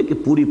سمجھیے کہ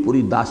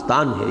پوری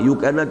داستان ہے، یوں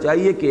کہنا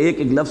چاہیے کہ ایک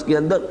ایک لفظ کے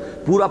اندر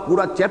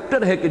پورا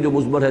چیپٹر ہے کہ جو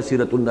مضمر ہے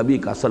سیرت النبی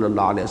کا صلی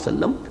اللہ علیہ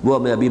وسلم، وہ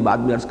میں ابھی بعد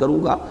میں عرض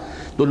کروں گا۔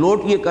 تو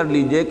نوٹ یہ کر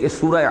لیجئے کہ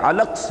سورہ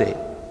علق سے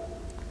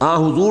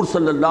حضور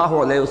صلی اللہ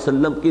علیہ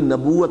وسلم کی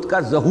نبوت کا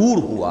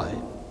ظہور ہوا ہے،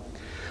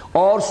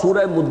 اور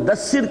سورہ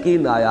مدثر کی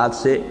ان آیات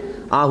سے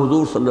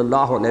حضور صلی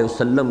اللہ علیہ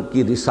وسلم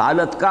کی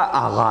رسالت کا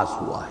آغاز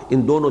ہوا ہے۔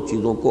 ان دونوں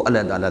چیزوں کو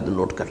علیحدہ علیحدہ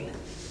نوٹ کر لیں۔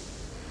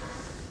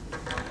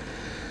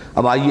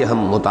 اب آئیے ہم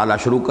مطالعہ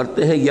شروع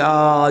کرتے ہیں۔ یا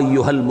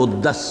ایھا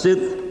المدثر،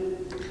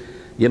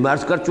 یہ میں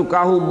عرض کر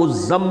چکا ہوں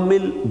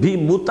مزمل بھی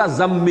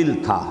متزمل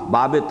تھا،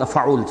 باب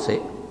تفاعل سے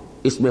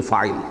اس میں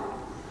فاعل،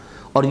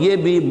 اور یہ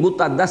بھی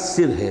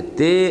متدثر ہے،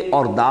 تے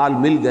اور دال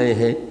مل گئے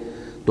ہیں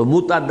تو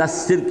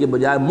متدثر کے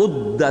بجائے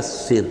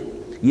مدثر،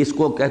 اس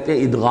کو کہتے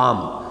ہیں ادغام۔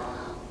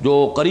 جو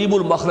قریب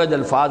المخرج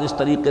الفاظ اس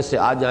طریقے سے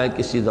آ جائیں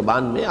کسی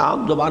زبان میں،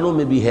 عام زبانوں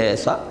میں بھی ہے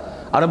ایسا،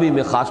 عربی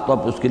میں خاص طور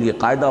پہ اس کے لیے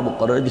قاعدہ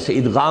مقرر ہے جسے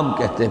ادغام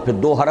کہتے ہیں، پھر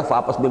 2 حرف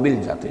آپس میں مل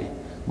جاتے ہیں،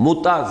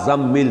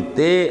 متزمل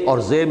تے اور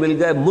زے مل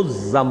گئے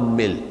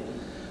مزمل،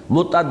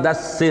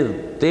 متدثر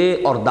تے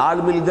اور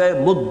دال مل گئے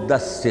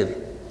مدثر۔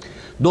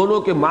 دونوں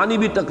کے معنی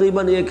بھی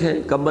تقریباً ایک ہیں،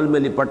 کمبل میں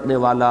لپٹنے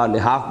والا،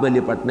 لحاف میں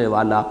لپٹنے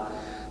والا۔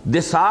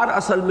 دثار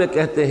اصل میں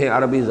کہتے ہیں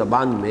عربی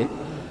زبان میں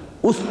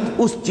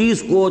اس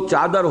چیز کو،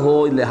 چادر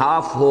ہو،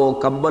 لحاف ہو،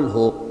 کمبل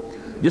ہو،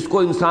 جس کو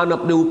انسان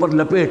اپنے اوپر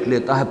لپیٹ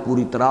لیتا ہے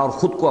پوری طرح اور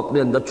خود کو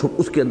اپنے اندر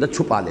اس کے اندر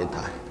چھپا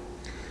لیتا ہے۔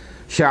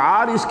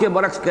 شعار اس کے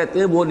برعکس کہتے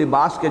ہیں وہ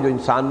لباس کے جو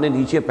انسان نے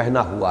نیچے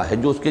پہنا ہوا ہے،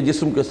 جو اس کے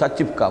جسم کے ساتھ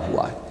چپکا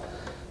ہوا ہے۔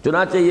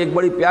 چنانچہ یہ ایک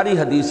بڑی پیاری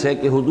حدیث ہے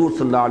کہ حضور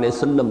صلی اللہ علیہ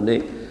وسلم نے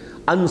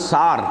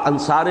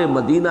انصار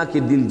مدینہ کی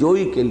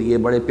دلجوئی کے لیے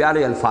بڑے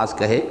پیارے الفاظ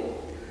کہے،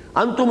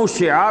 انتم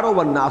الشعار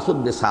والناس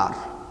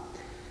النثار،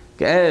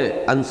 کہ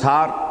اے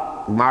انصار،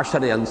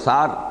 معاشر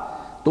انصار،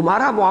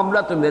 تمہارا معاملہ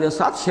تو میرے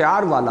ساتھ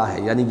شعار والا ہے،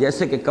 یعنی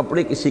جیسے کہ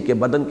کپڑے کسی کے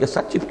بدن کے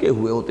ساتھ چپکے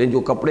ہوئے ہوتے ہیں، جو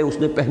کپڑے اس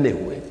نے پہنے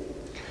ہوئے ہیں،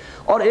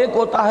 اور ایک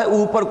ہوتا ہے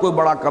اوپر کوئی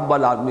بڑا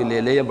کمبل آدمی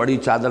لے لے یا بڑی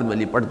چادر میں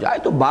لپٹ جائے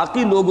تو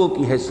باقی لوگوں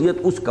کی حیثیت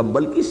اس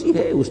کمبل کی سی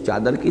ہے، اس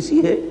چادر کی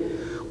سی ہے،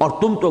 اور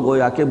تم تو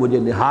گویا کہ مجھے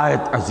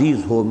نہایت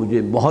عزیز ہو،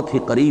 مجھے بہت ہی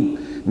قریب،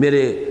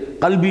 میرے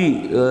قلبی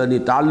یعنی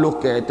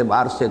تعلق کے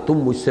اعتبار سے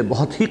تم مجھ سے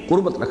بہت ہی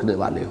قربت رکھنے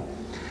والے ہو۔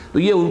 تو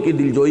یہ ان کی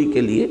دلجوئی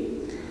کے لیے،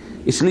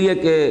 اس لیے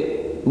کہ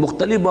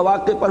مختلف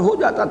مواقع پر ہو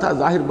جاتا تھا،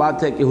 ظاہر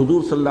بات ہے کہ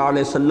حضور صلی اللہ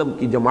علیہ وسلم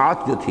کی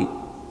جماعت جو تھی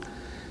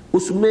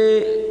اس میں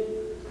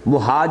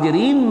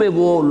مہاجرین میں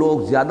وہ لوگ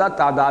زیادہ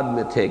تعداد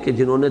میں تھے کہ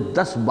جنہوں نے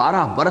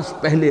 10-12 برس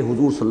پہلے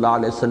حضور صلی اللہ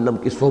علیہ وسلم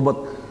کی صحبت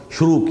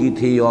شروع کی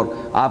تھی اور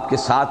آپ کے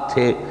ساتھ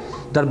تھے،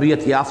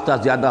 تربیت یافتہ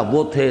زیادہ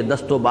وہ تھے،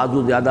 دست و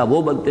بازو زیادہ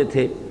وہ بنتے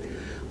تھے۔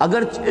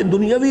 اگرچہ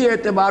دنیاوی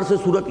اعتبار سے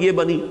صورت یہ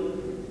بنی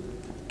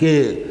کہ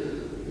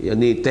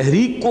یعنی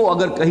تحریک کو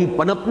اگر کہیں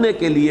پنپنے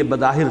کے لیے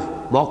بظاہر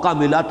موقع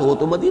ملا تو وہ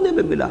تو مدینے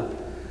میں ملا،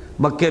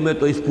 مکے میں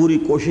تو اس پوری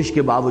کوشش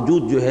کے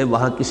باوجود جو ہے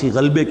وہاں کسی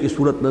غلبے کی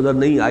صورت نظر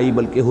نہیں آئی،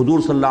 بلکہ حضور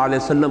صلی اللہ علیہ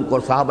وسلم کو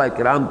اور صحابہ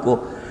کرام کو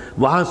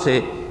وہاں سے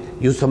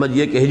یوں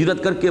سمجھیے کہ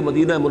ہجرت کر کے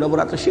مدینہ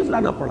منورہ تشریف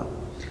لانا پڑا۔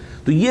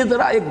 تو یہ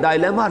ذرا ایک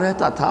ڈائلیما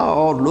رہتا تھا،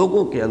 اور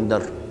لوگوں کے اندر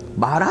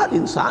بہرحال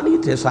انسان ہی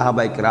تھے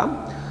صحابہ کرام،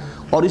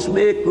 اور اس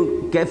میں ایک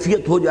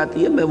کیفیت ہو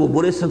جاتی ہے، میں وہ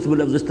برے سنس میں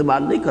لفظ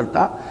استعمال نہیں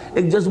کرتا،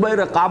 ایک جذبہ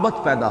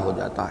رقابت پیدا ہو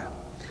جاتا ہے،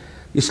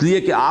 اس لیے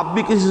کہ آپ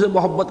بھی کسی سے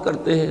محبت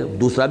کرتے ہیں،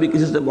 دوسرا بھی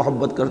کسی سے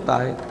محبت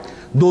کرتا ہے،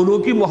 دونوں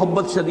کی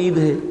محبت شدید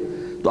ہے۔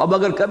 تو اب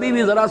اگر کبھی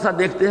بھی ذرا سا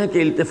دیکھتے ہیں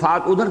کہ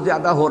التفات ادھر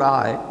زیادہ ہو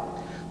رہا ہے،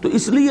 تو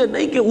اس لیے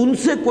نہیں کہ ان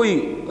سے کوئی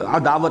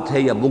عداوت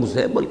ہے یا بغض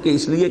ہے، بلکہ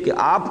اس لیے کہ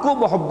آپ کو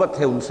محبت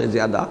ہے ان سے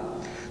زیادہ،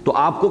 تو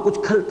آپ کو کچھ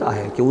کھلتا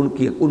ہے کہ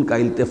ان کا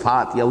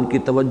التفات یا ان کی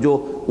توجہ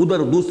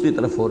ادھر دوسری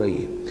طرف ہو رہی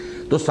ہے۔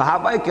 تو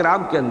صحابہ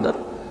کرام کے اندر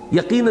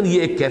یقیناً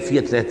یہ ایک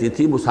کیفیت رہتی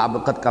تھی،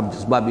 مسابقت کا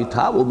جذبہ بھی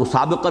تھا، وہ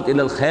مسابقت الی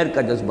الخیر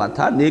کا جذبہ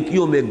تھا،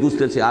 نیکیوں میں ایک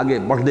دوسرے سے آگے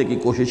بڑھنے کی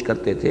کوشش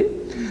کرتے تھے۔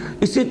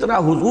 اسی طرح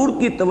حضور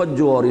کی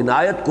توجہ اور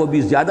عنایت کو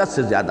بھی زیادہ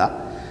سے زیادہ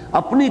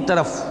اپنی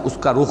طرف اس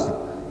کا رخ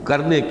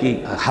کرنے کی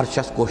ہر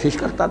شخص کوشش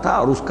کرتا تھا،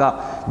 اور اس کا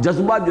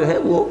جذبہ جو ہے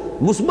وہ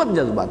مثبت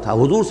جذبہ تھا،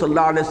 حضور صلی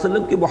اللہ علیہ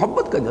وسلم کی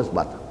محبت کا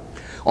جذبہ تھا۔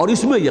 اور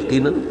اس میں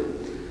یقیناً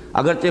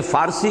اگرچہ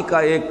فارسی کا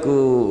ایک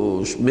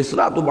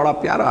مصرع تو بڑا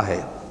پیارا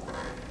ہے،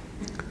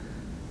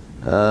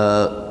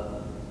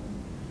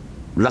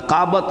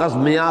 رقابت از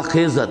میاں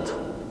خیزت،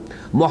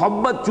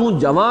 محبت چون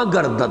جواں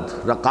گردد،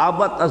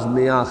 رقابت از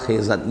میاں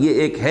خیزت،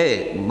 یہ ایک ہے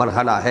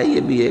مرحلہ ہے،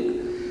 یہ بھی ایک،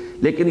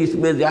 لیکن اس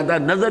میں زیادہ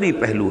نظری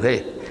پہلو ہے۔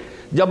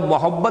 جب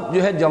محبت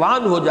جو ہے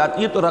جوان ہو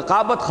جاتی ہے تو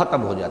رقابت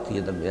ختم ہو جاتی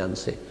ہے درمیان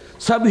سے،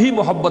 سب ہی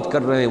محبت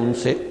کر رہے ہیں ان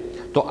سے،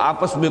 تو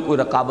آپس میں کوئی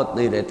رقابت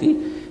نہیں رہتی۔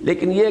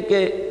 لیکن یہ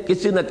کہ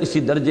کسی نہ کسی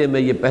درجے میں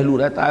یہ پہلو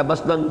رہتا ہے۔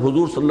 مثلاً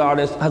حضور صلی اللہ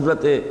علیہ وسلم،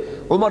 حضرت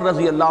عمر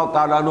رضی اللہ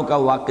تعالیٰ عنہ کا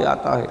واقعہ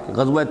آتا ہے کہ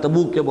غزوہ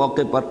تبوک کے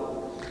موقع پر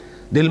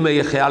دل میں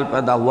یہ خیال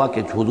پیدا ہوا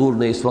کہ حضور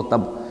نے اس وقت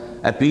اب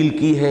اپیل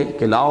کی ہے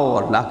کہ لاؤ،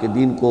 اور اللہ کے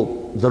دین کو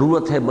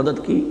ضرورت ہے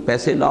مدد کی،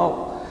 پیسے لاؤ۔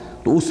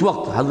 تو اس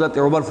وقت حضرت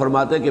عمر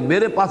فرماتے ہیں کہ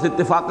میرے پاس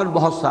اتفاقاً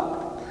بہت سا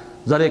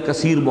زر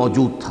کثیر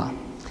موجود تھا،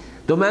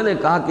 تو میں نے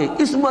کہا کہ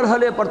اس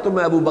مرحلے پر تو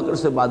میں ابو بکر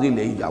سے بازی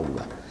لے ہی جاؤں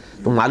گا۔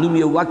 تو معلوم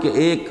یہ ہوا کہ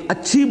ایک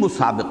اچھی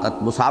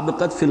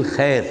مسابقت فی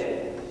الخیر،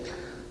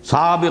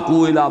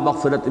 سابقوا الی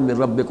مغفرۃ من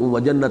ربکم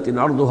وجنۃ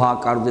عرضھا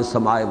کعرض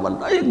السماء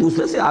والارض، ایک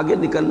دوسرے سے آگے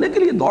نکلنے کے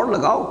لیے دوڑ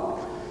لگاؤ۔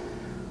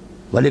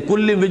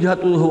 وَلِكُلِّ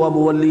وِجْهَةٌ هُوَ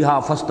مُوَلِّيهَا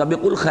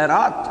فَاسْتَبِقُوا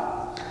الْخَيْرَاتِ،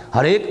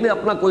 ہر ایک نے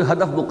اپنا کوئی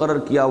ہدف مقرر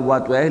کیا ہوا،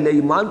 تو اہل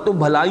ایمان تو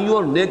بھلائیوں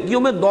اور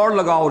نیکیوں میں دوڑ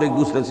لگاؤ اور ایک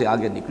دوسرے سے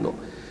آگے نکلو،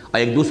 اور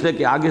ایک دوسرے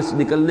کے آگے سے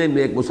نکلنے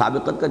میں ایک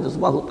مسابقت کا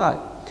جذبہ ہوتا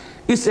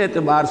ہے۔ اس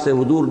اعتبار سے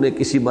حضور نے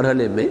کسی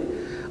مرحلے میں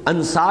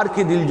انصار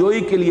کی دلجوئی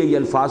کے لیے یہ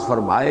الفاظ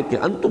فرمائے کہ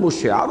انتم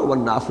الشعار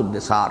والناس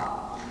النثار،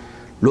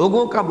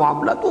 لوگوں کا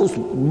معاملہ تو اس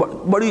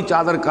بڑی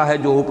چادر کا ہے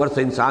جو اوپر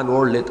سے انسان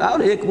اوڑھ لیتا ہے، اور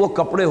ایک وہ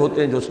کپڑے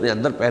ہوتے ہیں جو اس نے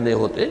اندر پہنے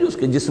ہوتے ہیں، جو اس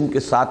کے جسم کے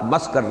ساتھ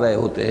مس کر رہے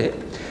ہوتے ہیں۔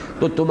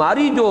 تو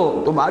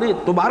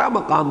تمہارا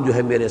مقام جو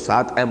ہے میرے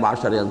ساتھ اے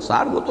معاشر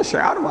انصار، وہ تو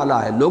شعار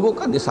والا ہے، لوگوں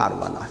کا نثار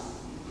والا ہے۔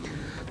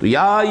 تو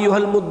یا ایھا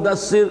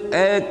المدثر،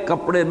 اے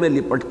کپڑے میں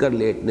لپٹ کر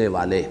لیٹنے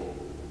والے۔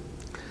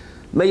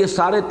 میں یہ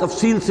سارے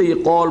تفصیل سے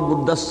یہ قول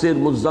مدثر،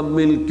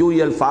 مزمل، کیوں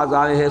یہ الفاظ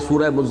آئے ہیں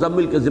سورہ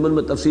مزمل کے ضمن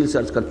میں تفصیل سے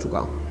عرض کر چکا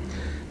ہوں۔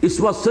 اس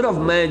وقت صرف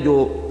میں جو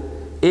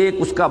ایک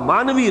اس کا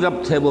معنوی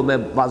ربط ہے وہ میں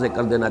واضح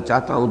کر دینا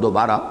چاہتا ہوں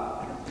دوبارہ،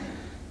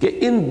 کہ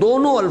ان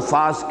دونوں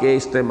الفاظ کے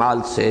استعمال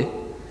سے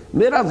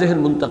میرا ذہن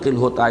منتقل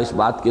ہوتا ہے اس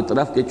بات کی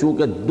طرف کہ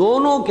چونکہ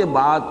دونوں کے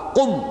بعد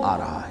قم آ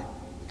رہا ہے،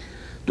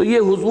 تو یہ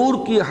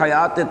حضور کی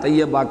حیات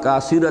طیبہ کا،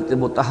 سیرت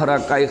مطہرہ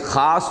کا ایک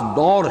خاص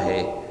دور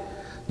ہے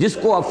جس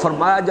کو اب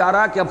فرمایا جا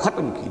رہا ہے کہ اب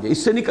ختم کیجئے،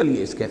 اس سے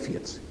نکلیے، اس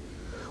کیفیت سے۔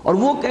 اور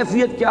وہ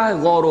کیفیت کیا ہے؟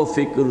 غور و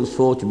فکر،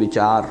 سوچ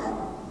بچار۔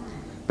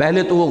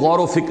 پہلے تو وہ غور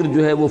و فکر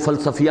جو ہے وہ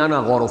فلسفیانہ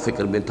غور و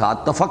فکر میں تھا،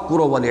 تفکر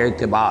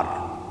والاعتبار۔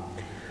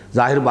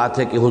 ظاہر بات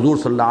ہے کہ حضور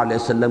صلی اللہ علیہ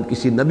وسلم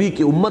کسی نبی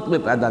کی امت میں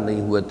پیدا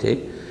نہیں ہوئے تھے،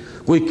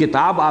 کوئی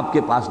کتاب آپ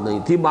کے پاس نہیں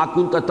تھی، ما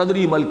کنت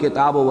تدری ما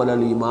الکتاب ولا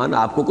الایمان،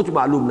 آپ کو کچھ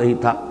معلوم نہیں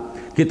تھا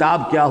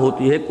کتاب کیا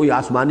ہوتی ہے، کوئی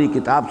آسمانی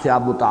کتاب سے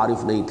آپ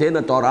متعارف نہیں تھے، نہ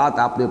تورات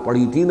آپ نے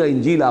پڑھی تھی، نہ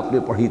انجیل آپ نے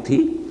پڑھی تھی،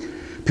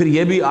 پھر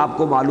یہ بھی آپ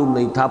کو معلوم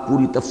نہیں تھا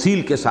پوری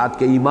تفصیل کے ساتھ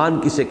کہ ایمان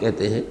کسے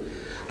کہتے ہیں۔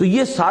 تو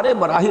یہ سارے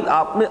مراحل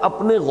آپ نے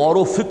اپنے غور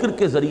و فکر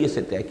کے ذریعے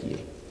سے طے کیے۔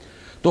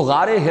 تو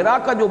غار حرا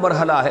کا جو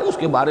مرحلہ ہے اس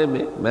کے بارے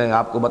میں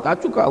آپ کو بتا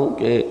چکا ہوں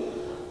کہ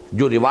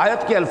جو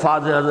روایت کے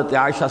الفاظ ہیں حضرت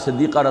عائشہ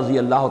صدیقہ رضی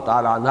اللہ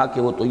تعالی عنہا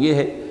کے، وہ تو یہ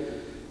ہے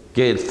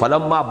کہ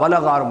فلما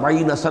بلغ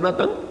 40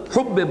 سنة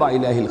حبب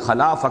الیہ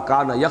الخلاء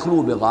فکان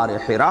یخلو بغار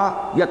حرا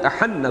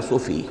یتحنس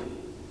فیہ،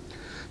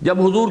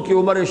 جب حضور کی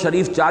عمر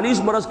شریف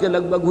 40 برس کے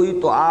لگ بھگ ہوئی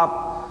تو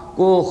آپ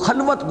کو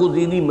خلوت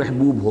گزینی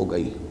محبوب ہو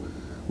گئی۔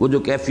 وہ جو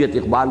کیفیت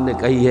اقبال نے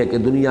کہی ہے کہ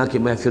دنیا کی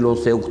محفلوں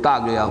سے اکتا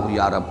گیا ہوں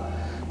یا رب،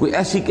 کوئی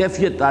ایسی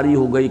کیفیت طاری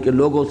ہو گئی کہ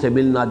لوگوں سے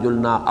ملنا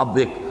جلنا اب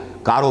ایک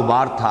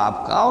کاروبار تھا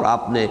آپ کا، اور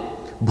آپ نے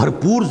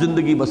بھرپور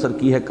زندگی بسر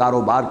کی ہے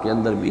کاروبار کے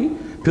اندر بھی،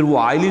 پھر وہ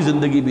عائلی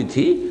زندگی بھی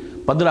تھی۔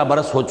 15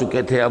 برس ہو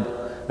چکے تھے اب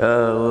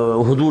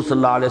حضور صلی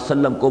اللہ علیہ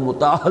وسلم کو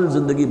متأہل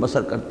زندگی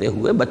بسر کرتے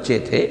ہوئے، بچے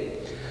تھے،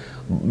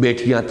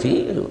 بیٹیاں تھیں،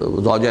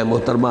 زوجہ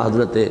محترمہ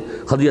حضرت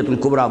خدیجہ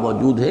الکبریٰ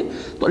موجود ہیں۔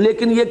 تو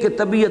لیکن یہ کہ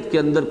طبیعت کے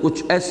اندر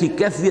کچھ ایسی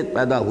کیفیت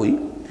پیدا ہوئی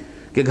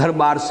کہ گھر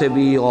بار سے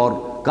بھی اور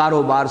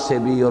کاروبار سے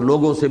بھی اور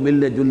لوگوں سے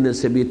ملنے جلنے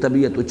سے بھی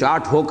طبیعت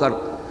اچاٹ ہو کر،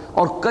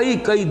 اور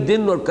کئی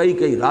دن اور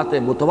کئی راتیں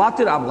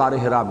متواتر آپ غار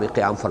حرا میں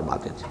قیام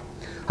فرماتے تھے۔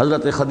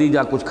 حضرت خدیجہ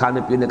کچھ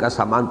کھانے پینے کا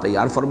سامان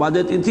تیار فرما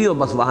دیتی تھی اور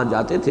بس وہاں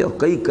جاتے تھے، اور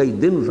کئی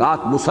دن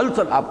رات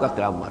مسلسل آپ کا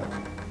قیام مارا۔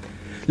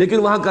 لیکن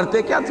وہاں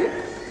کرتے کیا تھے؟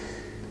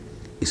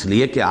 اس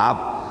لیے کہ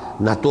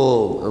آپ نہ تو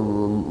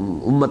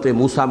امت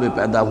موسیٰ میں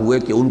پیدا ہوئے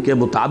کہ ان کے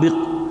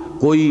مطابق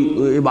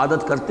کوئی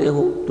عبادت کرتے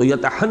ہو، تو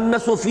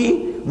یتحنس فی،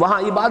 وہاں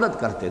عبادت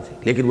کرتے تھے،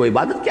 لیکن وہ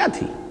عبادت کیا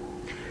تھی؟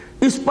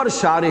 اس پر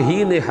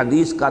شارحین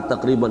حدیث کا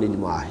تقریباً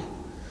اجماع ہے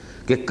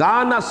کہ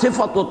کان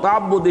صفت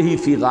تعبدہ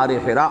فی غار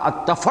حرا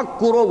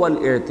التفکر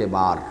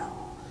والاعتبار،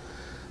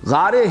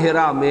 غار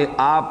حرا میں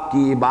آپ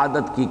کی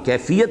عبادت کی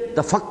کیفیت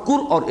تفکر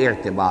اور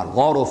اعتبار،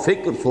 غور و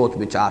فکر، سوچ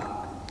بچار۔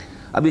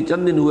 ابھی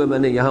چند دن ہوئے میں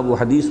نے یہاں وہ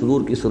حدیث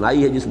حضور کی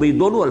سنائی ہے جس میں یہ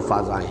دونوں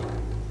الفاظ آئے ہیں۔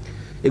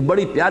 ایک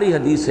بڑی پیاری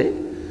حدیث ہے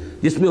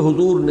جس میں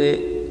حضور نے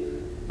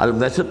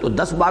ویسے تو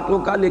 10 باتوں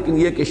کا، لیکن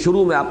یہ کہ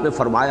شروع میں آپ نے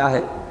فرمایا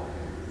ہے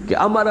کہ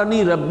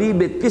امرنی ربی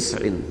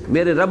بتسع،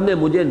 میرے رب نے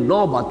مجھے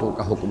 9 باتوں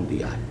کا حکم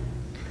دیا ہے۔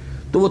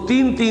 تو وہ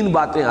 3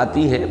 باتیں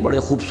آتی ہیں بڑے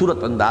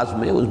خوبصورت انداز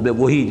میں، اس میں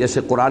وہی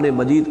جیسے قرآن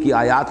مجید کی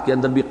آیات کے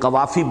اندر بھی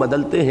قوافی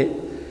بدلتے ہیں،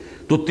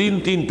 تو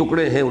 3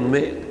 ٹکڑے ہیں ان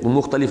میں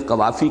مختلف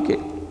قوافی کے۔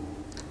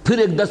 پھر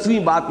ایک 10ویں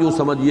بات یوں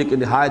سمجھیے کہ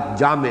نہایت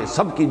جامع،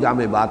 سب کی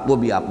جامع بات، وہ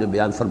بھی آپ نے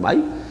بیان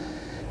فرمائی۔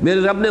 میرے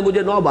رب نے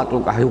مجھے 9 باتوں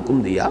کا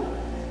حکم دیا۔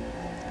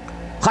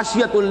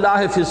 خشیت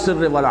اللہ فی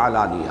السر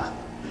والعلانیہ،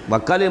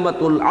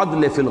 وکلمۃ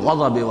العدل فی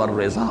الغضب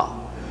والرضا،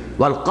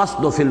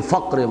 والقصد فی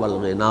الفقر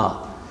والغنا،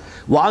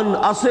 وان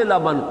اصل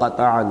من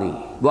قطعنی،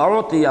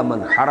 واعطی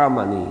من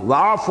حرمنی،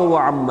 واعفو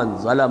عمن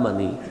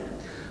ظلمنی،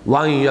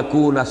 وان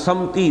یکون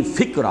سمتی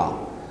فکرا،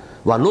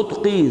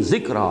 ونطقی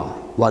ذکرا،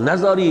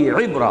 ونظری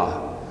عبرا،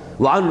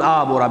 وان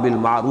آمر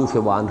بالمعروف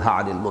وانہا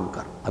عن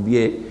المنکر۔ اب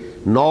یہ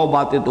 9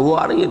 باتیں تو وہ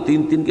آ رہی ہیں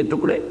 3 کے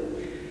ٹکڑے۔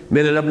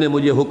 میرے رب نے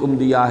مجھے حکم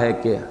دیا ہے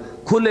کہ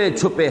کھلے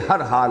چھپے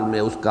ہر حال میں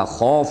اس کا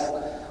خوف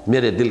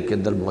میرے دل کے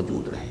اندر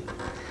موجود رہے،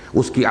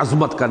 اس کی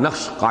عظمت کا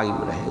نقش قائم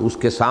رہے، اس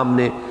کے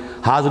سامنے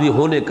حاضری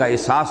ہونے کا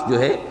احساس جو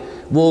ہے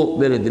وہ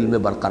میرے دل میں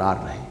برقرار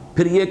رہے۔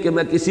 پھر یہ کہ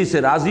میں کسی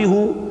سے راضی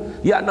ہوں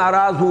یا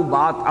ناراض ہوں،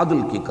 بات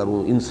عدل کی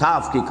کروں،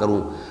 انصاف کی کروں،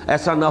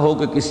 ایسا نہ ہو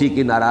کہ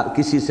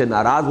کسی سے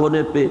ناراض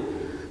ہونے پہ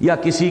یا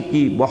کسی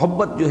کی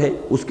محبت جو ہے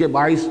اس کے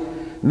باعث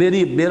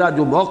میرا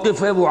جو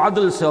موقف ہے وہ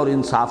عدل سے اور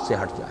انصاف سے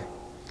ہٹ جائے۔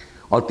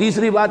 اور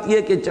تیسری بات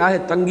یہ کہ چاہے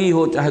تنگی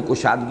ہو چاہے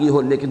کشادگی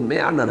ہو، لیکن میں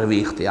آنا روی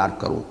اختیار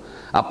کروں،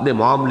 اپنے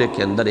معاملے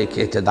کے اندر ایک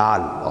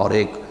اعتدال اور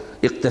ایک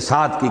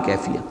اقتصاد کی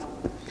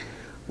کیفیت۔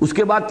 اس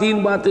کے بعد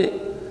 3 باتیں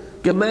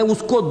کہ میں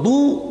اس کو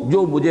دوں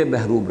جو مجھے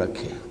محروم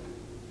رکھے،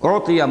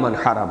 اعطی من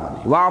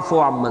حرمنی،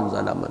 واعفو عمن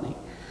ظلمنی،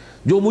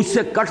 جو مجھ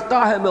سے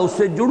کٹتا ہے میں اس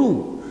سے جڑوں،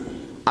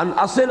 ان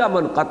اصل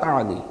من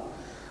قطعنی،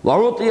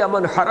 واعطی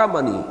من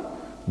حرمنی،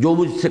 جو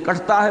مجھ سے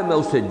کٹتا ہے میں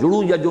اس سے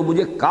جڑوں، یا جو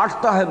مجھے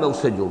کاٹتا ہے میں اس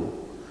سے جڑوں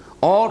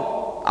اور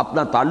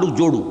اپنا تعلق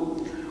جوڑوں،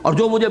 اور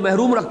جو مجھے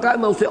محروم رکھتا ہے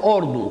میں اسے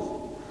اور دوں۔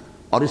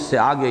 اور اس سے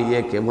آگے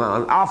یہ کہ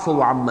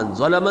اعفو عمن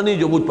ظلمنی،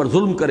 جو مجھ پر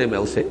ظلم کرے میں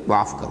اسے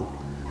معاف کروں۔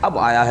 اب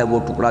آیا ہے وہ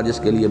ٹکڑا جس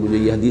کے لیے مجھے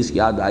یہ حدیث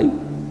یاد آئی،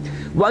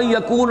 وَأَن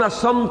يَكُونَ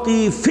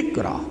صَمْتِي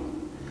فِكْرًا،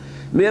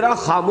 میرا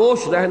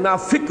خاموش رہنا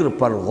فکر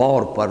پر،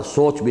 غور پر،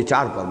 سوچ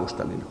بچار پر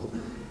مشتمل ہو،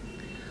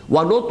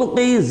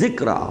 وَنُطْقِي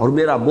ذِكْرًا، اور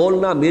میرا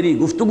بولنا، میری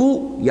گفتگو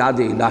یاد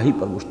الہی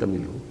پر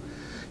مشتمل ہو۔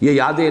 یہ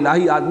یاد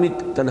الہی آدمی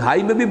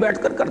تنہائی میں بھی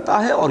بیٹھ کر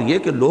کرتا ہے، اور یہ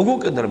کہ لوگوں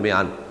کے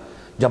درمیان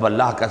جب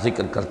اللہ کا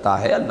ذکر کرتا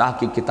ہے، اللہ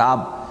کی کتاب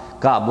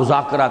کا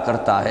مذاکرہ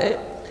کرتا ہے،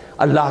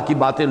 اللہ کی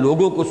باتیں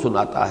لوگوں کو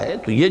سناتا ہے،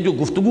 تو یہ جو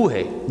گفتگو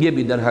ہے یہ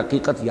بھی در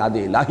حقیقت یاد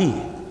الہی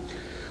ہے۔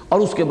 اور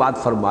اس کے بعد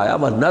فرمایا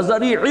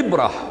وَنَظَرِ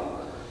عِبْرَةٍ،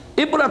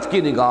 عبرت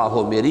کی نگاہ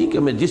ہو میری کہ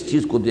میں جس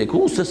چیز کو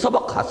دیکھوں اس سے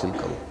سبق حاصل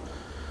کروں،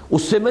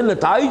 اس سے میں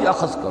نتائج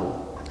اخذ کروں۔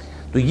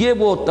 تو یہ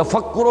وہ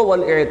تفکر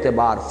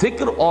والاعتبار،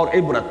 فکر اور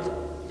عبرت،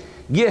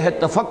 یہ ہے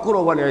تفکر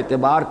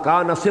والاعتبار۔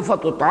 کان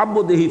صفت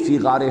تعبدہ فی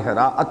غار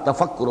حراء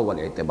التفکر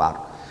والاعتبار۔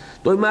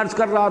 تو میں عرض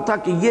کر رہا تھا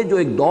کہ یہ جو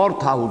ایک دور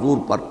تھا حضور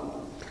پر،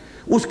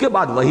 اس کے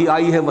بعد وہی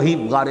آئی ہے، وہی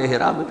غار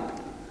حراء میں،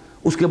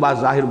 اس کے بعد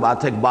ظاہر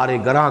بات ہے ایک بار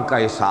گراں کا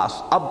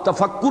احساس۔ اب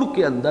تفکر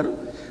کے اندر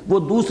وہ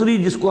دوسری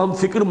جس کو ہم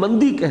فکر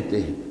مندی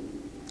کہتے ہیں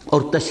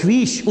اور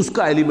تشویش، اس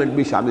کا ایلیمنٹ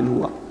بھی شامل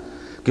ہوا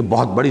کہ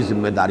بہت بڑی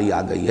ذمہ داری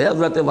آ گئی ہے۔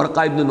 حضرت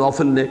ورقہ ابن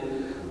نوفل نے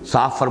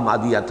صاف فرما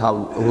دیا تھا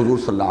حضور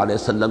صلی اللہ علیہ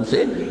وسلم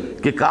سے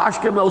کہ کاش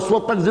کہ میں اس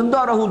وقت تک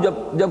زندہ رہوں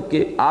جب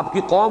کہ آپ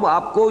کی قوم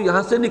آپ کو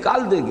یہاں سے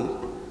نکال دے گی۔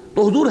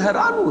 تو حضور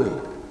حیران ہوئے،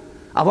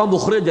 اب ہم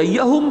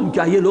اخرجیہم،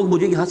 کیا یہ لوگ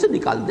مجھے یہاں سے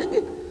نکال دیں گے؟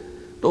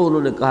 تو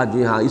انہوں نے کہا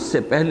جی ہاں، اس سے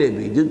پہلے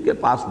بھی جن کے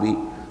پاس بھی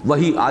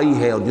وہی آئی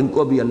ہے اور جن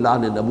کو بھی اللہ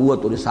نے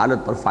نبوت اور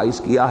رسالت پر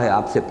فائز کیا ہے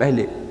آپ سے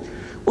پہلے،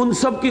 ان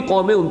سب کی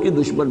قومیں ان کی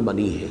دشمن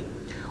بنی ہیں،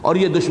 اور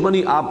یہ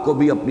دشمنی آپ کو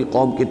بھی اپنی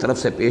قوم کی طرف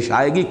سے پیش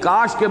آئے گی۔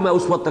 کاش کہ میں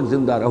اس وقت تک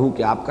زندہ رہوں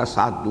کہ آپ کا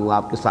ساتھ دوں،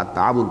 آپ کے ساتھ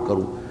تعاون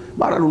کروں۔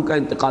 بہرحال ان کا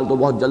انتقال تو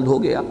بہت جلد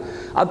ہو گیا۔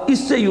 اب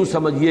اس سے یوں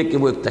سمجھیے کہ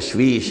وہ ایک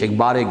تشویش، ایک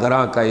بار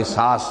گراں کا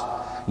احساس،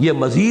 یہ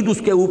مزید اس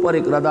کے اوپر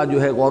ایک ردا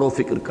جو ہے غور و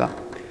فکر کا۔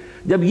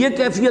 جب یہ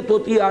کیفیت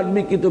ہوتی ہے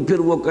آدمی کی، تو پھر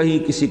وہ کہیں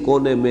کسی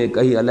کونے میں،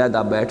 کہیں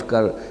علیحدہ بیٹھ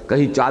کر،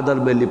 کہیں چادر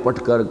میں لپٹ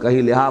کر،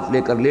 کہیں لحاف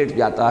لے کر لیٹ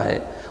جاتا ہے،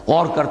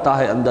 غور کرتا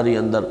ہے اندر ہی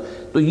اندر۔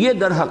 تو یہ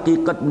در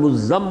حقیقت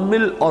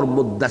مزمل اور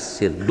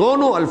مدثر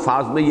دونوں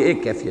الفاظ میں یہ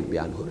ایک کیفیت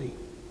بیان ہو رہی ہے،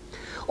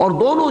 اور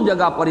دونوں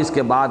جگہ پر اس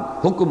کے بعد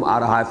حکم آ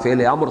رہا ہے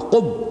فعل امر،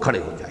 قم، کھڑے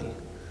ہو جائیے۔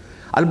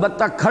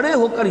 البتہ کھڑے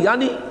ہو کر،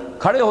 یعنی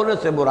کھڑے ہونے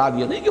سے مراد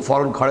یہ نہیں کہ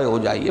فوراً کھڑے ہو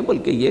جائیے،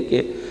 بلکہ یہ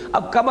کہ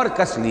اب کمر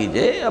کس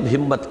لیجئے، اب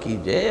ہمت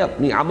کیجئے،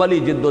 اپنی عملی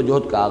جد و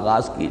جہد کا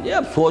آغاز کیجئے،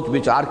 اب سوچ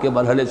بچار کے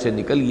مرحلے سے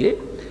نکلیے۔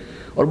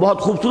 اور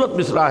بہت خوبصورت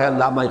مصرع ہے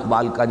علامہ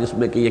اقبال کا جس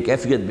میں کہ یہ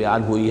کیفیت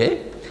بیان ہوئی ہے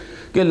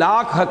کہ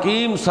لاکھ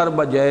حکیم سر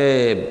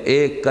بجیب،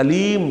 ایک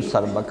کلیم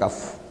سر بکف۔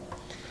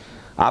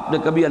 آپ نے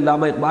کبھی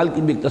علامہ اقبال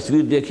کی بھی ایک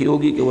تصویر دیکھی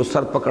ہوگی کہ وہ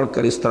سر پکڑ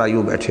کر اس طرح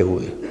یوں بیٹھے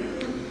ہوئے۔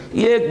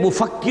 یہ ایک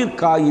مفکر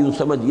کا یوں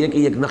سمجھیے کہ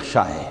یہ ایک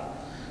نقشہ ہے،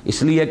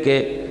 اس لیے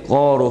کہ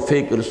غور و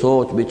فکر،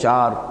 سوچ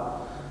بچار،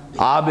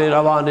 آب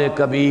روان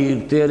کبیر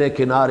تیرے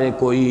کنارے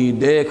کوئی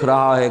دیکھ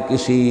رہا ہے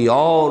کسی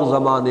اور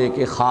زمانے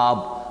کے خواب۔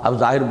 اب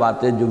ظاہر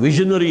بات ہے جو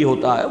ویژنری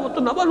ہوتا ہے وہ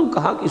تو نہ معلوم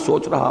کہاں کی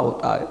سوچ رہا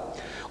ہوتا ہے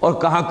اور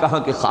کہاں کہاں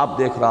کے خواب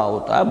دیکھ رہا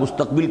ہوتا ہے،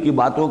 مستقبل کی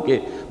باتوں کے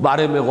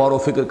بارے میں غور و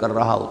فکر کر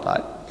رہا ہوتا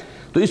ہے۔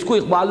 تو اس کو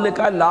اقبال نے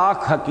کہا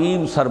لاکھ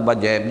حکیم سر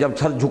بجیب، جب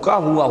سر جھکا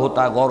ہوا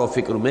ہوتا ہے غور و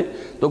فکر میں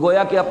تو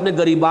گویا کہ اپنے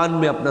گریبان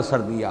میں اپنا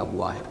سر دیا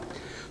ہوا ہے۔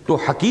 تو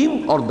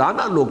حکیم اور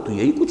دانا لوگ تو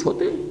یہی کچھ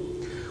ہوتے ہیں،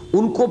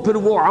 ان کو پھر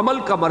وہ عمل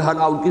کا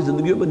مرحلہ ان کی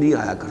زندگیوں میں نہیں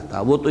آیا کرتا۔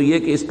 وہ تو یہ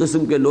کہ اس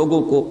قسم کے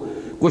لوگوں کو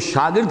کوئی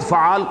شاگرد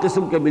فعال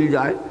قسم کے مل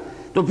جائے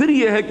تو پھر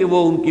یہ ہے کہ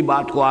وہ ان کی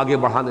بات کو آگے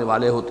بڑھانے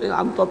والے ہوتے ہیں۔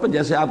 عام طور پہ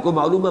جیسے آپ کو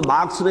معلوم ہے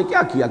مارکس نے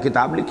کیا کیا،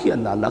 کتاب لکھی،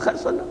 اللہ اللہ خیر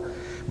صلاح۔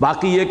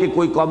 باقی یہ کہ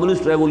کوئی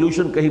کمیونسٹ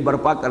ریولوشن کہیں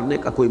برپا کرنے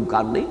کا کوئی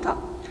امکان نہیں تھا۔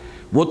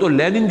 وہ تو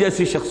لینن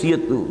جیسی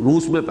شخصیت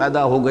روس میں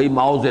پیدا ہو گئی،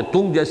 ماؤ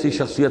زیتونگ جیسی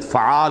شخصیت،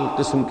 فعال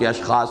قسم کے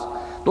اشخاص،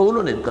 تو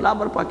انہوں نے انقلاب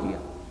برپا کیا۔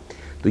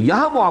 تو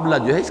یہاں معاملہ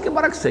جو ہے اس کے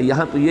برعکس ہے،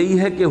 یہاں تو یہی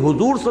ہے کہ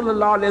حضور صلی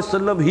اللہ علیہ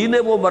وسلم ہی نے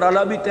وہ مرحلہ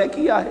بھی طے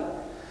کیا ہے،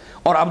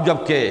 اور اب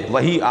جب کہ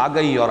وحی آ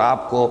گئی اور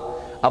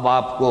اب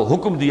آپ کو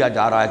حکم دیا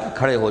جا رہا ہے کہ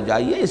کھڑے ہو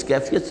جائیے، اس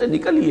کیفیت سے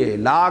نکلیے۔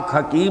 لاکھ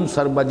حکیم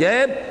سر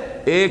بجیب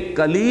ایک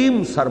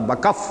کلیم سر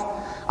بکف،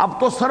 اب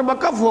تو سر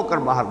بکف ہو کر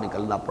باہر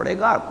نکلنا پڑے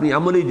گا، اپنی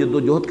عملی جد و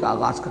جہد کا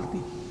آغاز کر دی۔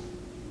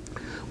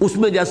 اس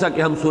میں جیسا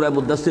کہ ہم سورہ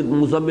مدثر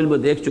مزمل میں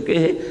دیکھ چکے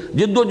ہیں،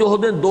 جد و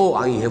جہدیں دو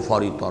آئی ہیں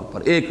فوری طور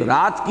پر۔ ایک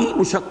رات کی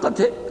مشقت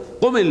ہے،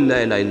 قم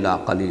اللیل الا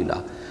قلیلا،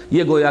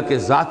 یہ گویا کہ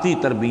ذاتی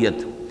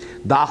تربیت،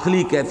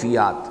 داخلی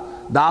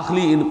کیفیات،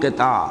 داخلی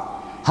انقطاع،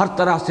 ہر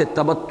طرح سے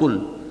تبتل،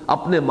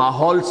 اپنے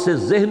ماحول سے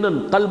ذہناً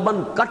قلباً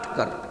کٹ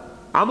کر،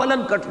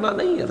 عملاً کٹنا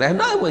نہیں ہے،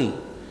 رہنا ہے وہیں،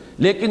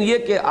 لیکن یہ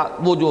کہ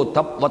وہ جو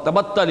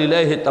وَتَبَتَّلْ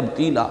إِلَيْهِ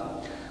تَبْتِيلًا،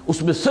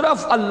 اس میں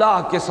صرف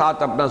اللہ کے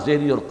ساتھ اپنا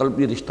ذہنی اور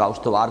قلبی رشتہ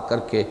استوار کر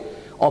کے،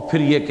 اور پھر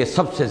یہ کہ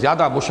سب سے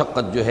زیادہ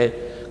مشقت جو ہے،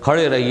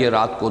 کھڑے رہیے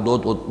رات کو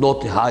دو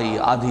تہائی،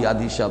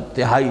 آدھی شب،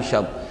 تہائی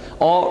شب،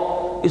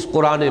 اور اس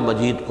قرآن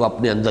مجید کو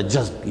اپنے اندر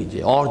جذب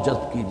کیجئے اور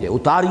جذب کیجئے،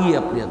 اتاریے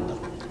اپنے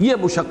اندر۔ یہ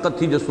مشقت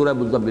تھی جو سورہ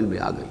مزمل میں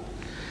آ گئی۔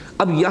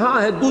 اب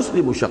یہاں ہے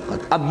دوسری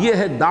مشقت، اب یہ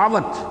ہے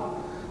دعوت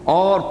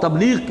اور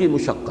تبلیغ کی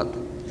مشقت،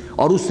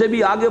 اور اس سے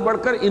بھی آگے بڑھ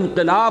کر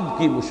انقلاب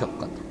کی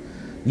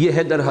مشقت۔ یہ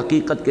ہے در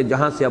حقیقت کہ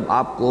جہاں سے اب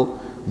آپ کو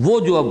وہ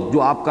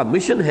جو آپ کا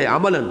مشن ہے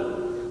عملاً،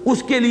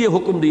 اس کے لیے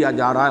حکم دیا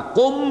جا رہا ہے،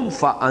 قم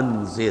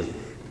فانذر،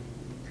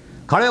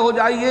 کھڑے ہو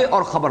جائیے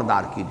اور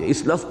خبردار کیجئے۔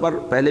 اس لفظ پر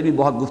پہلے بھی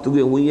بہت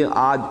گفتگویں ہوئی ہیں،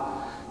 آج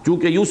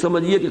چونکہ یوں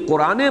سمجھیے کہ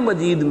قرآن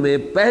مجید میں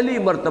پہلی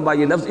مرتبہ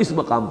یہ لفظ اس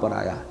مقام پر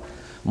آیا ہے۔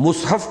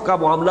 مصحف کا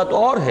معاملہ تو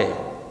اور ہے،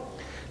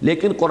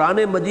 لیکن قرآن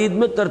مجید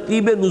میں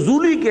ترتیب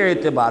نزولی کے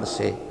اعتبار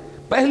سے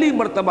پہلی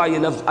مرتبہ یہ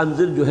لفظ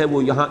انذر جو ہے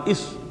وہ یہاں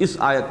اس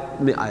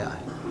آیت میں آیا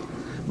ہے۔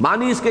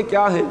 معنی اس کے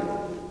کیا ہے؟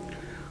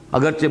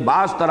 اگرچہ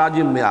بعض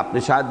تراجم میں آپ نے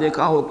شاید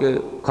دیکھا ہو کہ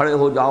کھڑے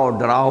ہو جاؤ اور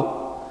ڈراؤ،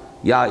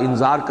 یا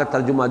انذار کا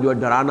ترجمہ جو ہے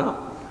ڈرانا،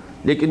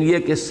 لیکن یہ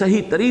کہ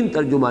صحیح ترین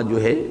ترجمہ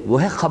جو ہے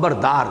وہ ہے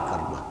خبردار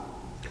کرنا،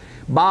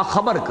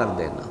 باخبر کر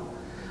دینا۔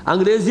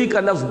 انگریزی کا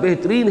لفظ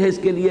بہترین ہے اس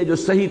کے لیے، جو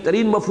صحیح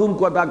ترین مفہوم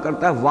کو ادا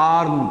کرتا ہے،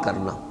 وارن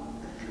کرنا۔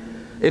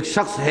 ایک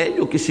شخص ہے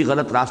جو کسی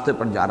غلط راستے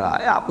پر جا رہا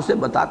ہے، آپ اسے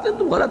بتاتے ہیں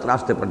تم غلط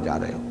راستے پر جا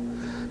رہے ہو،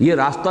 یہ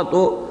راستہ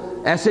تو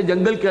ایسے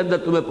جنگل کے اندر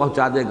تمہیں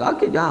پہنچا دے گا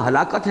کہ جہاں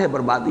ہلاکت ہے،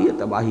 بربادی ہے،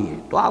 تباہی ہے،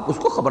 تو آپ اس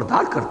کو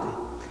خبردار کرتے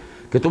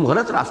ہیں کہ تم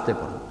غلط راستے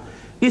پر ہو۔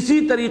 اسی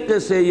طریقے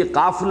سے یہ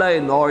قافلہ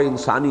نوع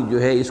انسانی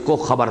جو ہے، اس کو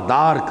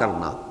خبردار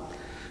کرنا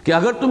کہ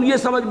اگر تم یہ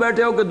سمجھ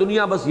بیٹھے ہو کہ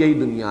دنیا بس یہی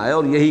دنیا ہے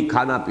اور یہی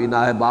کھانا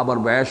پینا ہے، بابر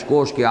بیش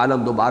کوش کے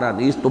عالم دوبارہ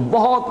نیست، تو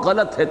بہت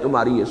غلط ہے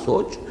تمہاری یہ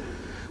سوچ،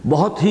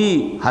 بہت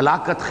ہی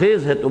ہلاکت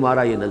خیز ہے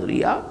تمہارا یہ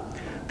نظریہ،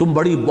 تم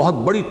بہت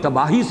بڑی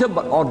تباہی سے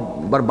اور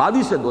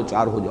بربادی سے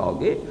دوچار ہو جاؤ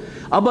گے،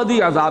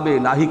 ابدی عذاب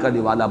الہی کا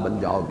نوالا بن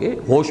جاؤ گے۔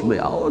 ہوش میں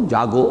آؤ،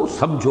 جاگو،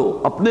 سمجھو،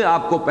 اپنے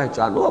آپ کو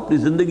پہچانو، اپنی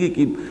زندگی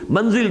کی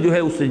منزل جو ہے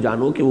اس سے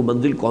جانو کہ وہ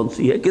منزل کون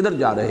سی ہے، کدھر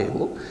جا رہے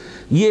ہو۔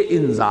 یہ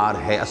انذار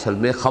ہے اصل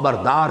میں،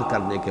 خبردار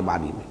کرنے کے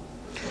معنی میں۔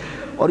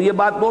 اور یہ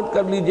بات نوٹ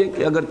کر لیجئے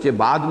کہ اگرچہ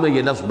بعد میں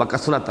یہ لفظ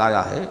بکثرت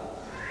آیا ہے،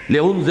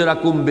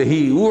 لِأُنذِرَكُمْ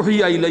بِهِ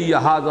أُوحِيَ إِلَيَّ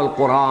هَذَا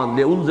الْقُرْآنُ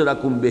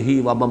لِأُنذِرَكُمْ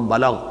بِهِ وَمَنْ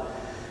بَلَغَ،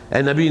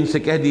 اے نبی ان سے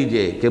کہہ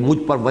دیجئے کہ مجھ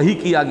پر وحی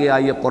کیا گیا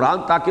یہ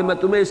قرآن تاکہ میں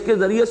تمہیں اس کے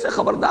ذریعے سے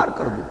خبردار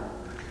کر دوں،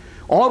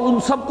 اور ان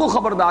سب کو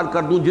خبردار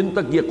کر دوں جن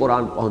تک یہ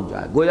قرآن پہنچ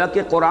جائے۔ گویا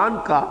کہ قرآن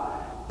کا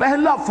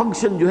پہلا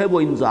فنکشن جو ہے